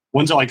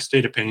like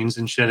state opinions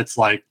and shit. It's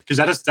like, because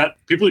that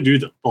people who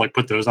do like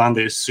put those on,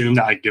 they assume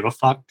that I give a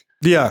fuck.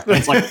 Yeah.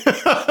 It's like,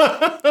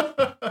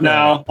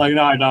 no,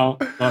 I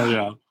don't. Oh,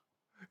 yeah.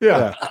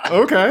 Yeah.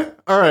 Okay.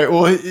 All right.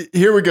 Well,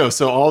 here we go.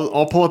 So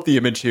I'll pull up the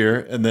image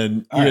here, and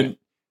then Ian.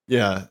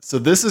 Yeah. So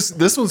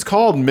this one's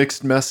called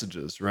Mixed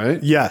Messages,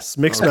 right? Yes,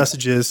 Mixed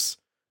Messages.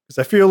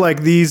 Because I feel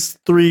like these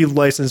 3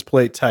 license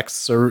plate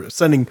texts are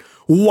sending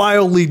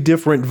wildly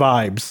different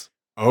vibes.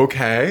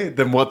 Okay.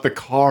 Than what the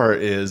car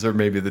is, or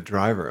maybe the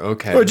driver.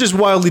 Okay. Or just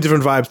wildly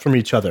different vibes from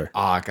each other.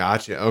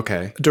 Gotcha.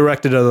 Okay.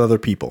 Directed at other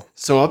people.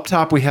 So up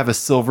top we have a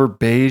silver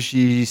beige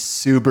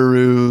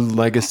Subaru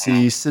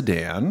Legacy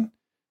sedan.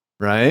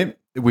 Right,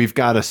 we've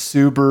got a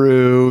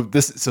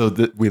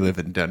Subaru. We live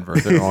in Denver.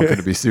 They're all going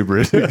to be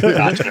Subaru.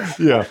 Gotcha.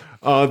 Yeah.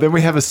 Then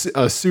we have a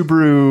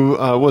Subaru.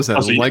 What was that?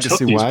 A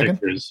Legacy wagon.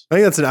 Pictures. I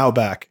think that's an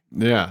Outback.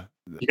 Yeah.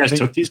 You guys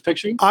took these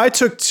pictures? I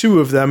took 2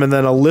 of them, and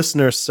then a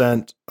listener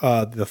sent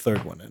the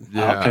third one in.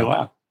 Yeah. Okay.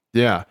 Wow.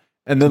 Yeah.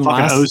 And then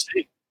OC.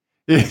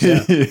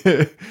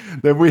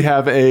 Then we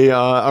have a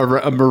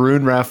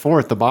maroon RAV4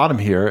 at the bottom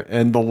here,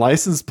 and the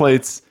license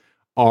plates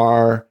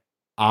are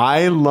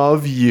I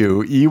love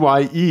you,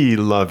 EYE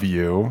love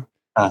you.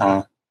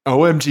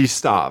 OMG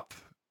stop.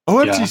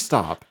 OMG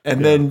stop.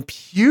 And then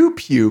pew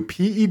pew,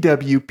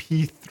 PEW,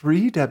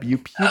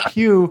 P3W, pew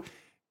pew,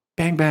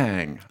 bang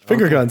bang.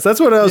 Finger guns. That's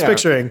what I was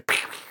picturing.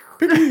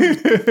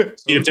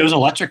 If there was an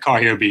electric car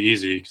here, it'd be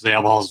easy because they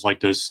have all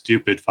like those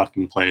stupid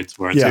fucking plates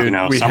where it's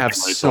we have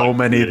so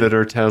many that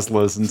are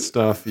Teslas and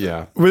stuff.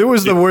 Yeah, it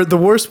was the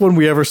worst one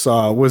we ever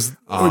saw. Was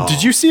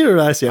did you see it or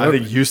did I see it? I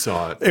think you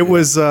saw it. It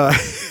was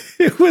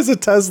it was a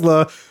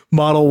Tesla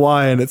Model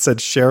Y and it said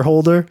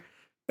shareholder,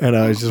 and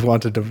I just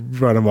wanted to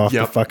run him off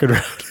the fucking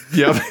road.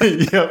 Yep.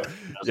 That's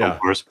the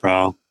worst,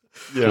 bro.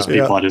 Those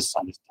people, I just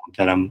don't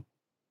get them.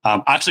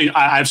 Actually,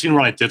 I've seen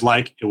what I did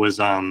like. It was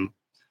one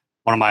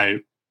of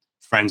my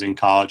friends in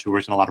college who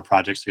worked on a lot of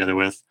projects together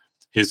with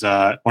his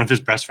one of his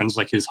best friends,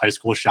 like his high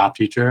school shop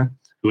teacher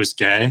who was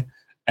gay,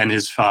 and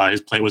his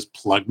plate was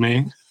plug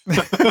me.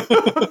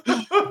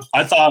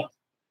 I thought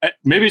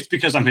maybe it's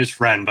because I'm his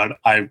friend, but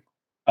I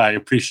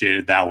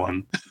appreciated that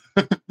one.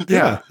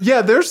 Yeah,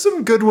 there's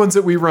some good ones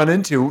that we run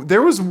into.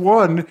 There was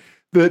one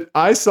that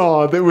I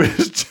saw that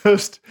was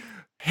just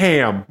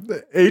ham,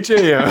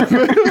 HAM.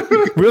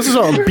 We also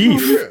saw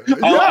beef.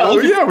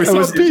 We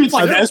saw beef.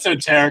 Like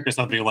esoteric or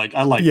something. Like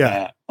I like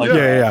that. Like,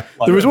 Like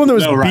there was one that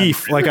was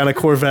beef, like on a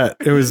Corvette.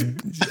 It was,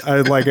 I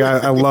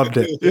loved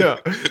it. Yeah,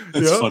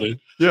 it's funny.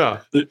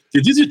 Yeah,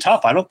 these are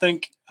tough. I don't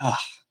think.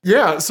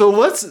 Yeah,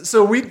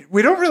 so we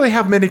don't really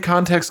have many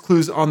context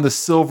clues on the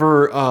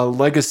silver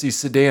Legacy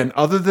sedan,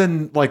 other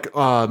than like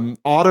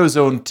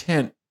AutoZone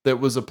tint that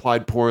was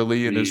applied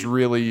poorly and is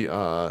really.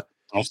 I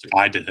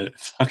did it.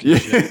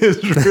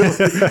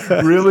 It's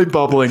really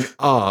bubbling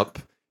up.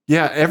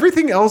 Yeah,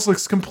 everything else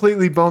looks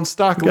completely bone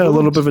stock. Got a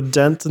little bit of a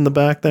dent in the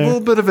back there. A little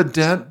bit of a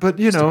dent, but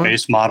you know,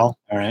 base model.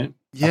 All right.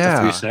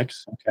 Yeah.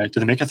 3.6. Okay. Do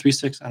they make a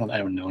 3.6? I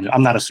don't know.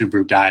 I'm not a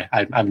Subaru guy.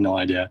 I have no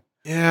idea.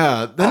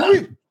 Yeah.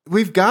 Then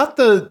we've got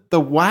the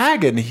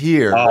wagon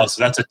here. Oh,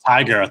 so that's a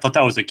Tiger. I thought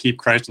that was a Keep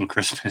Christ on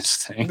Christmas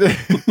thing.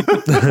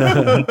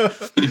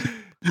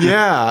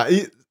 Yeah.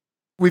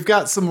 We've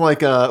got some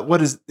like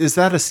what is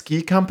that a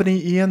ski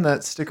company, Ian?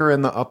 That sticker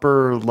in the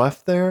upper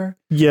left there?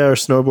 Yeah, or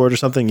snowboard or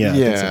something. Yeah.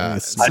 Yeah.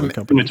 It's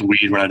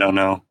weed when I don't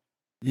know.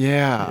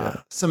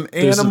 Yeah. Some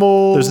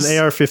animals. There's an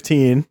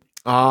AR-15.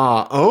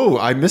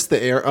 I missed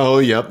the AR. Oh,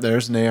 yep.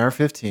 There's an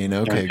AR-15.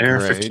 Okay, great.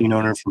 AR-15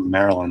 owner from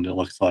Maryland, it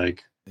looks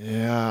like.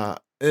 Yeah.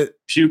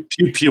 Pew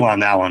on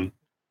that one.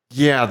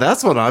 Yeah,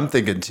 that's what I'm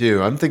thinking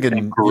too. I'm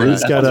thinking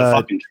he's got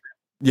a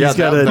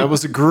that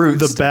was a Groot.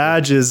 The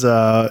badge is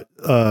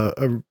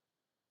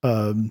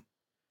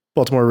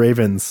Baltimore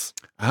Ravens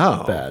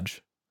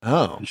badge.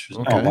 Oh,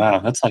 okay. Oh wow,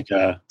 that's like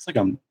you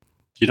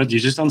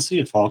just don't see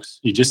it, folks.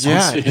 You just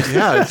don't see it.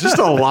 Yeah, it's just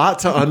a lot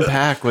to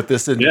unpack with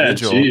this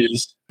individual. Yeah,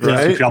 geez.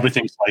 Right? He probably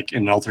thinks like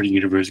in an alternate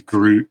universe,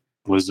 Groot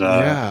was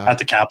at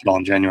the Capitol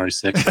on January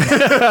 6th.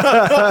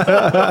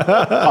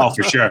 Oh,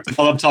 for sure.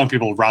 I'm telling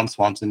people Ron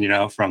Swanson,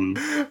 from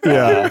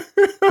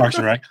Parks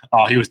and Rec.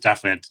 Oh, he was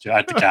definitely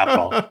at the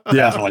Capitol.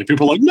 Definitely.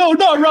 People are like, no,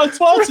 not Ron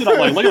Swanson. I'm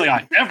like, legally,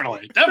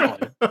 definitely.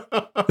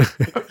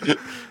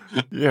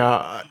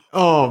 Yeah.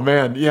 Oh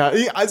man.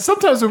 Yeah.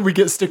 Sometimes when we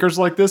get stickers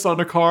like this on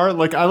a car,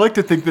 like I like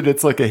to think that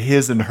it's like a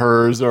his and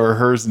hers or a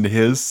hers and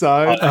his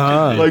side.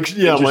 Like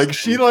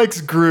she likes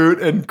Groot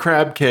and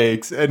crab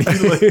cakes, and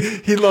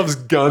he loves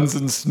guns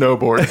and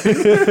snowboarding.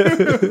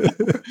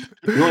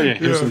 Really,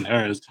 his and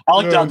hers. I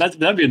like that.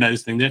 That'd be a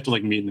nice thing. They have to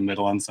like meet in the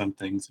middle on some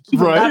things,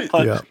 right?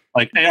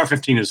 Like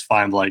AR-15 is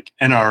fine. But like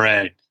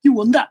NRA, you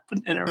will not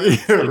put NRA.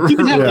 Like, you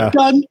can have a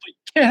gun, but you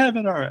can't have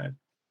NRA.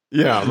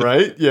 Yeah,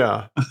 right?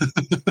 Yeah.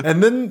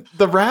 And then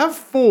the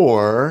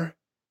RAV4,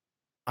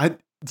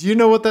 do you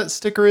know what that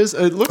sticker is?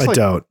 It looks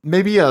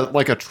maybe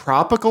a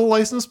tropical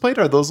license plate.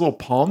 Are those little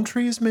palm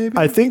trees maybe?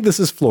 I think this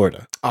is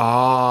Florida.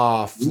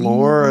 Ah,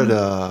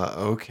 Florida.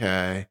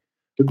 Okay.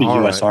 Could be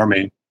US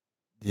Army.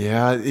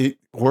 Yeah,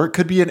 or it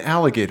could be an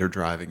alligator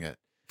driving it.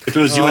 If it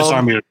was US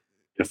Army, it would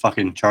be a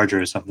fucking Charger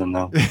or something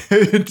though.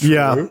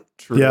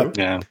 True.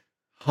 Yeah.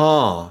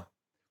 Huh.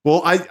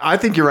 Well, I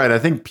think you're right. I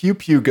think Pew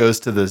Pew goes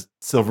to the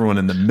silver one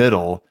in the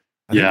middle.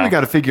 I think we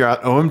got to figure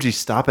out OMG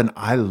Stop and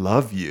I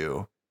Love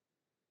You.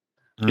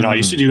 I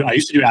used to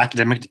do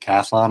academic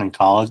decathlon in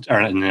college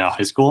or in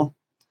high school,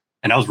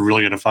 and I was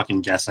really good at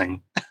fucking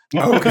guessing.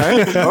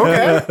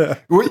 Okay.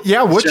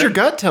 Yeah, what's your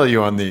gut tell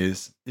you on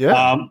these?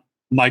 Yeah.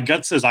 My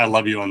gut says I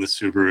Love You on the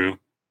Subaru.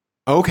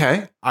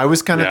 Okay. I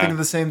was kind of thinking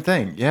the same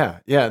thing. Yeah.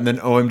 Yeah, and then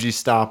OMG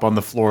Stop on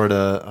the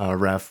Florida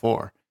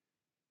RAV4.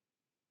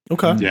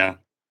 Okay. Yeah.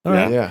 All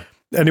right. Yeah.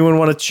 Anyone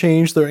want to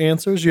change their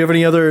answers? Do you have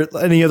any other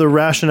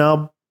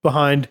rationale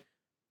behind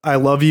I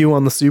Love You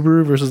on the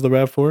Subaru versus the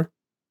RAV4?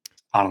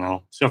 I don't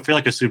know. So I feel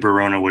like a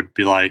Subaru owner would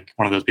be like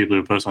one of those people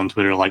who post on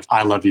Twitter like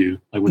I love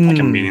you, like with like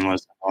a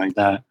meaningless something like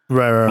that.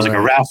 Right. Like a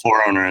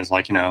RAV4 owner is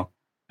like,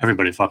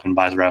 everybody fucking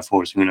buys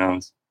RAV4s, who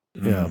knows?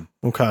 Yeah.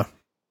 Okay.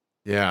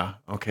 Yeah.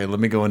 Okay, let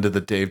me go into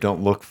the Dave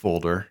Don't Look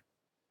folder.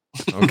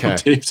 Okay.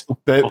 Tapes.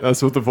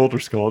 That's what the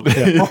folder's called.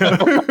 Yeah.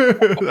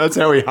 That's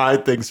how we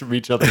hide things from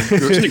each other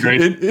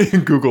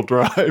in Google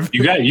Drive.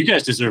 You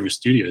guys deserve a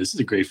studio. This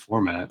is a great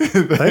format.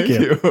 Thank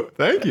you.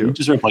 Thank you. You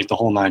deserve like the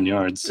whole 9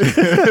 yards.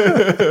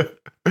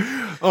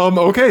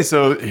 Okay,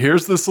 so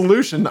here's the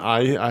solution.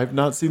 I've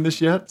not seen this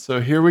yet, so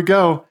here we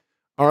go.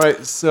 All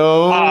right,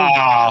 so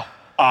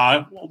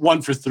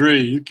 1 for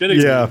 3. You kidding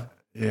me? Yeah.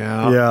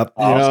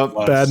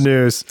 Bad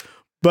news.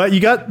 But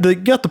you got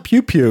the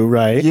pew pew,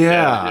 right?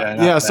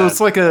 Yeah. So it's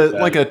like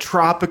a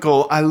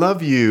tropical "I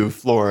love you,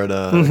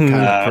 Florida" kind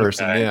of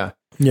person. Okay.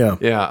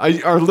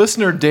 Yeah. Our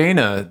listener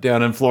Dana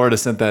down in Florida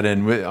sent that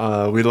in. We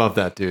love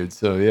that dude.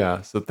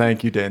 So so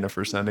thank you, Dana,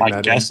 for sending that.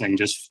 My guessing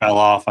just fell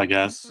off. I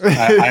guess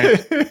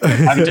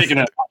I'm taking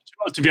it.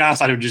 To be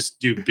honest, I would just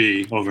do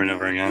B over and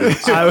over again.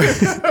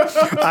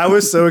 I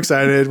was so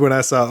excited when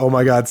I saw, oh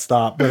my God,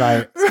 stop.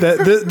 But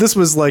this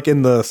was like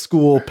in the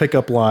school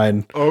pickup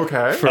line.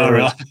 Okay.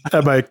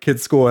 At my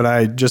kid's school. And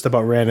I just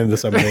about ran into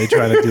somebody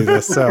trying to do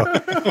this.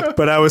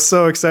 But I was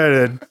so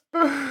excited.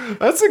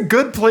 That's a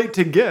good plate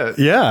to get.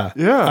 Yeah.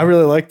 I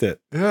really liked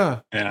it. Yeah.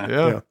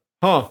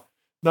 Huh.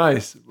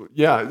 Nice.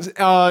 Yeah.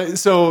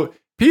 So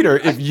Peter,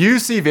 if you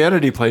see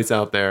vanity plates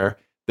out there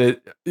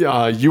that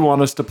you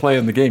want us to play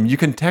in the game, you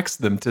can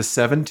text them to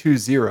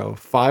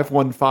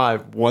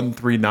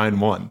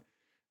 720-515-1391.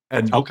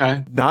 And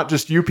not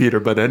just you, Peter,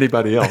 but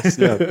anybody else.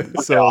 Yeah.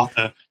 So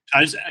can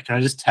I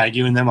just tag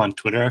you in them on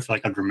Twitter? I feel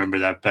like I'd remember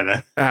that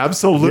better.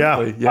 Absolutely.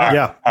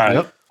 Yeah. All right.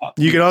 Yep.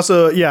 You can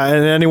also,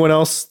 and anyone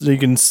else, you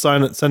can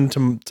send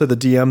them to the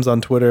DMs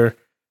on Twitter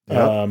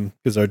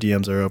because our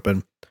DMs are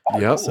open.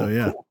 Yep. So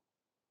Cool.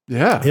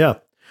 Yeah.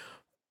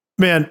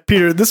 Man,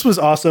 Peter, this was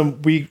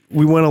awesome. We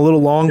went a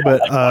little long,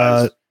 but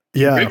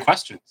great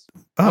questions.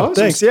 Oh,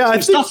 thanks.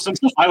 Some stuff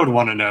I would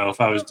want to know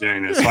if I was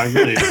doing this. So I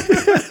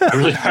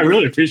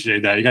really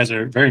appreciate that. You guys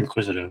are very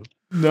inquisitive.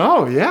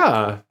 No,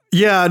 yeah.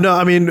 Yeah, no,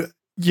 I mean,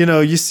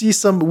 you see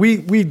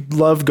we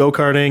love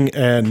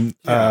go-karting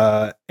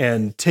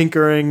and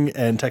tinkering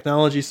and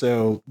technology.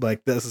 So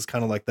like this is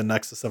kind of like the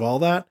nexus of all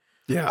that.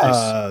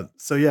 Yeah.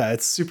 So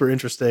it's super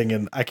interesting,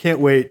 and I can't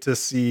wait to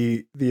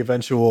see the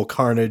eventual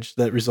carnage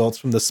that results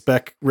from the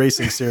spec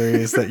racing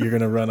series that you're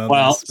going to run on.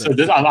 Well,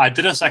 I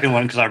did a second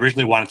one because I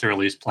originally wanted to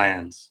release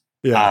plans.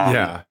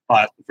 Yeah.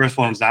 But the first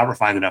one was not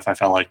refined enough. I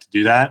felt like to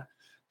do that.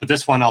 But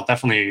this one, I'll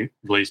definitely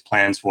release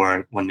plans for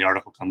it when the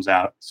article comes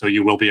out. So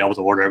you will be able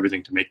to order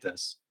everything to make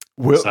this.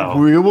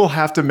 We will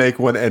have to make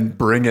one and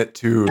bring it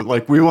to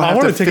we will have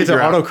to take it to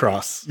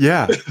autocross.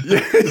 Yeah.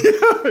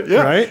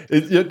 Right.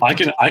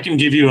 I can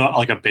give you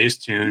a bass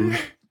tune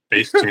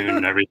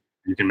and everything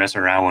you can mess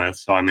around with.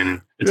 So I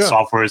mean, its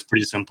software is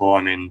pretty simple.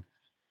 I mean,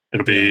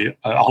 it'll be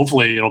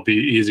hopefully it'll be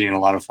easy and a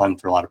lot of fun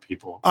for a lot of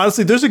people.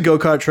 Honestly, there's a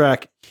go-kart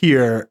track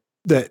here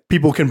that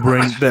people can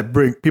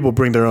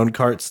bring their own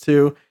carts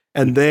to,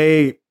 and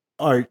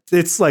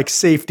it's like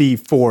safety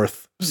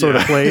fourth sort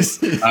of place.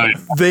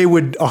 They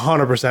would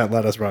 100%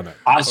 let us run it.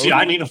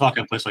 I need a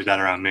fucking place like that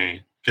around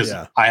me because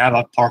I have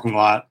a parking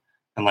lot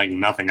and like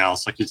nothing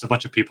else. Like it's a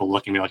bunch of people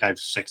looking at me like I have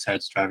 6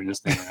 heads driving this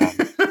thing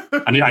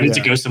around. I need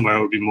to go somewhere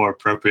that would be more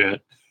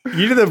appropriate.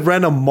 You need to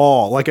rent a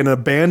mall, like an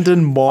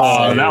abandoned mall.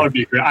 Oh, that would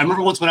be great. I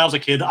remember once when I was a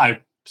kid,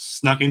 I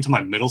snuck into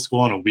my middle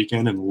school on a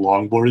weekend and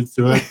longboarded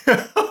through it.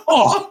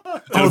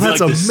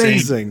 That's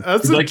amazing.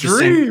 That's a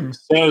dream.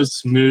 So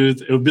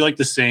smooth. It would be like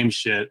the same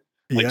shit.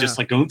 Like just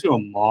like going through a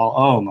mall.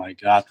 Oh my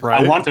God.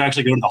 Right? I want to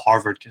actually go to the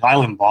Harvard because I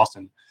live in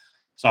Boston.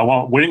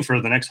 So waiting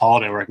for the next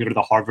holiday where I can go to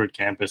the Harvard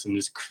campus and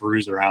just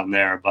cruise around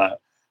there. But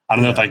I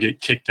don't know if I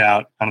get kicked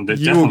out.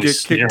 You will get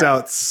kicked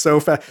out so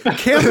fast.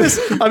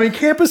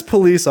 Campus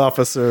police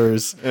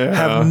officers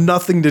have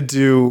nothing to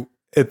do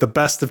at the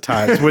best of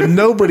times when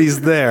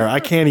nobody's there. I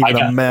can't even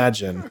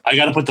imagine. I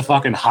got to put the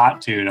fucking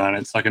hot tune on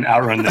it so I can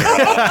outrun their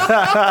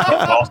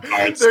golf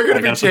carts. They're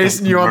going to be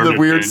chasing you on the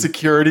weird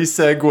security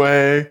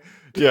Segway.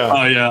 Yeah.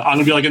 Oh yeah. I'm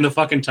gonna be like in the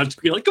fucking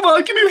touchscreen, like, come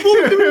on, give me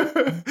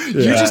one.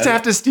 You just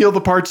have to steal the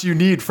parts you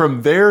need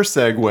from their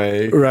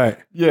Segway. Right.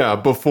 Yeah.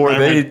 Before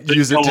they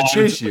use it to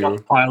chase you.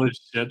 Pile of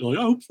shit. Like,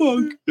 oh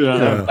fuck.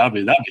 Yeah. That'd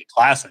be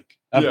classic.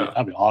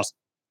 That'd be awesome.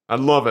 I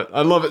love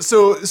it.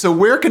 So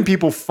where can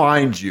people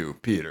find you,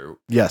 Peter?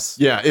 Yes.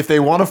 Yeah. If they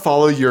want to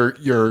follow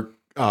your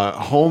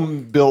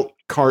home built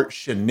kart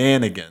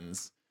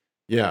shenanigans.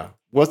 Yeah.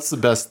 What's the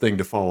best thing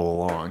to follow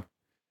along?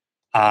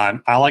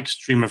 I like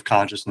stream of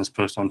consciousness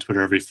post on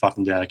Twitter every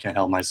fucking day. I can't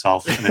help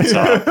myself. And it's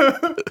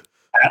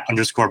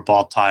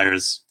 @_bald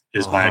tires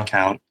is my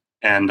account.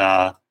 And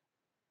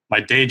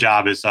my day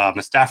job is I'm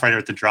a staff writer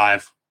at The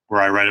Drive,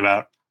 where I write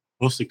about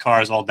mostly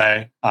cars all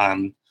day.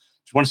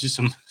 If you want to see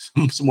some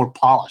more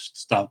polished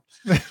stuff,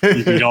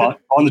 you can go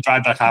on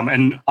thedrive.com.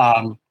 And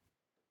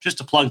just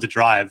to plug The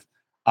Drive,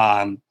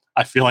 I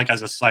feel like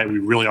as a site, we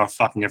really are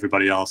fucking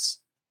everybody else.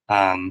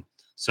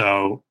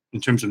 So in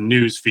terms of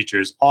news,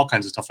 features, all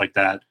kinds of stuff like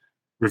that,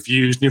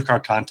 reviews, new car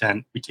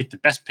content, we take the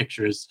best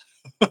pictures.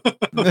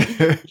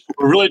 We're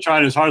really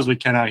trying as hard as we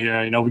can out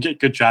here. We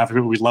get good traffic,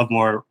 but we love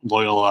more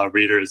loyal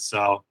readers.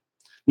 So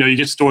you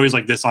get stories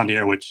like this on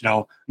here, which,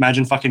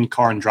 imagine fucking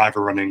Car and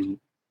Driver running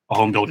a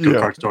home built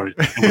go-kart story.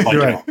 And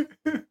with,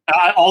 Right.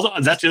 also,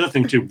 that's the other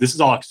thing too. This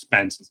is all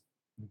expenses.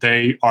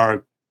 They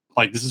are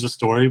like, this is a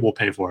story. We'll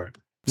pay for it,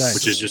 Nice.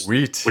 which is just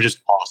Sweet. which is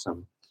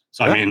awesome.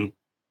 So Yeah. I mean,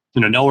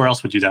 nowhere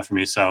else would do that for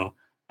me. So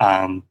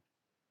go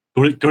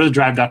to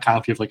thedrive.com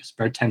if you have like a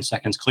spare 10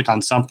 seconds. Click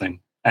on something,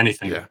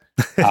 anything. Yeah.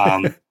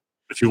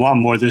 If you want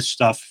more of this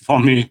stuff, if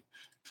you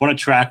want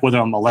to track whether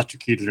I'm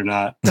electrocuted or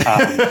not, you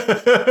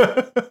just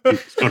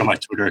go to my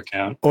Twitter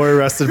account. Or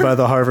arrested by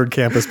the Harvard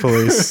campus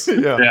police.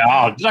 Yeah.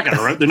 Yeah,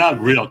 they're not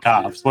real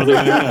cops. What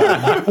are they?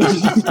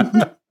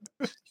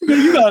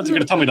 You guys are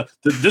going to tell me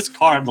this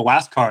cart, the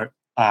last cart,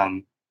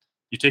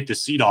 you take the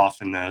seat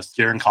off and the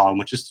steering column,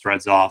 which just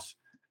threads off,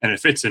 and it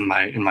fits in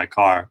my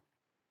car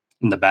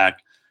in the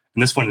back.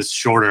 And this one is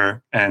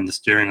shorter and the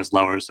steering is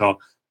lower, so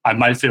I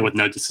might fit with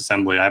no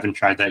disassembly. I haven't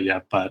tried that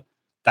yet, but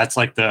that's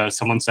like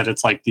someone said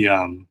it's like the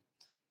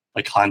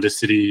like Honda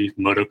City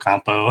Moto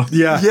Campo.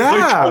 Yeah.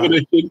 Yeah.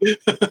 Which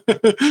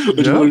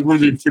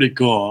would be pretty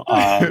cool.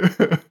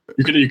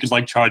 You could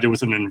like charge it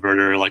with an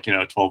inverter, like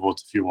 12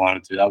 volts if you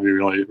wanted to. That'd be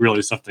really,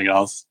 really something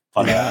else.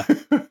 But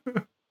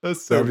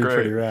That's so That'd be great.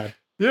 pretty rad.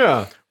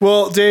 Yeah.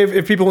 Well, Dave,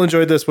 if people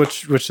enjoyed this, what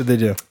should they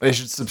do? They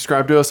should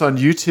subscribe to us on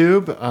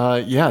YouTube.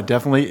 Yeah,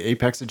 definitely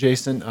Apex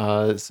adjacent.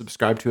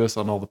 Subscribe to us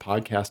on all the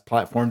podcast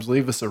platforms.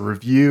 Leave us a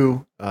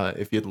review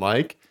if you'd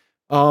like.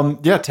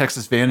 Yeah,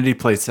 Texas Vanity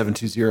Plate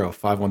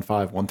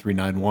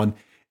 720-515-1391.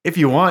 If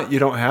you want, you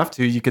don't have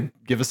to. You could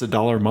give us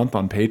 $1 a month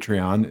on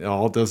Patreon.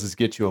 All it does is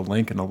get you a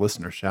link and a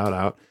listener shout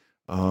out.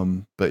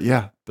 But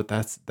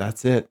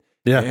that's it.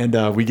 Yeah.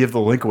 And we give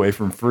the link away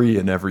from free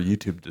in every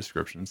YouTube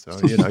description. So,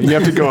 you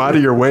have to go out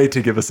of your way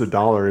to give us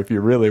 $1 if you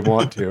really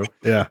want to.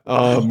 Yeah.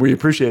 We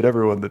appreciate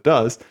everyone that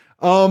does.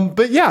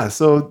 But yeah,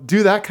 so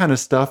do that kind of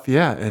stuff.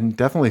 Yeah. And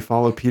definitely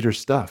follow Peter's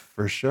stuff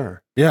for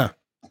sure. Yeah.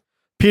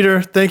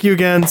 Peter, thank you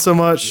again so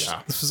much.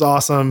 Yeah. This was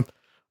awesome.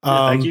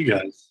 thank you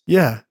guys.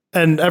 Yeah.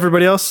 And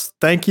everybody else,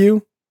 thank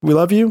you. We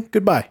love you.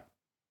 Goodbye.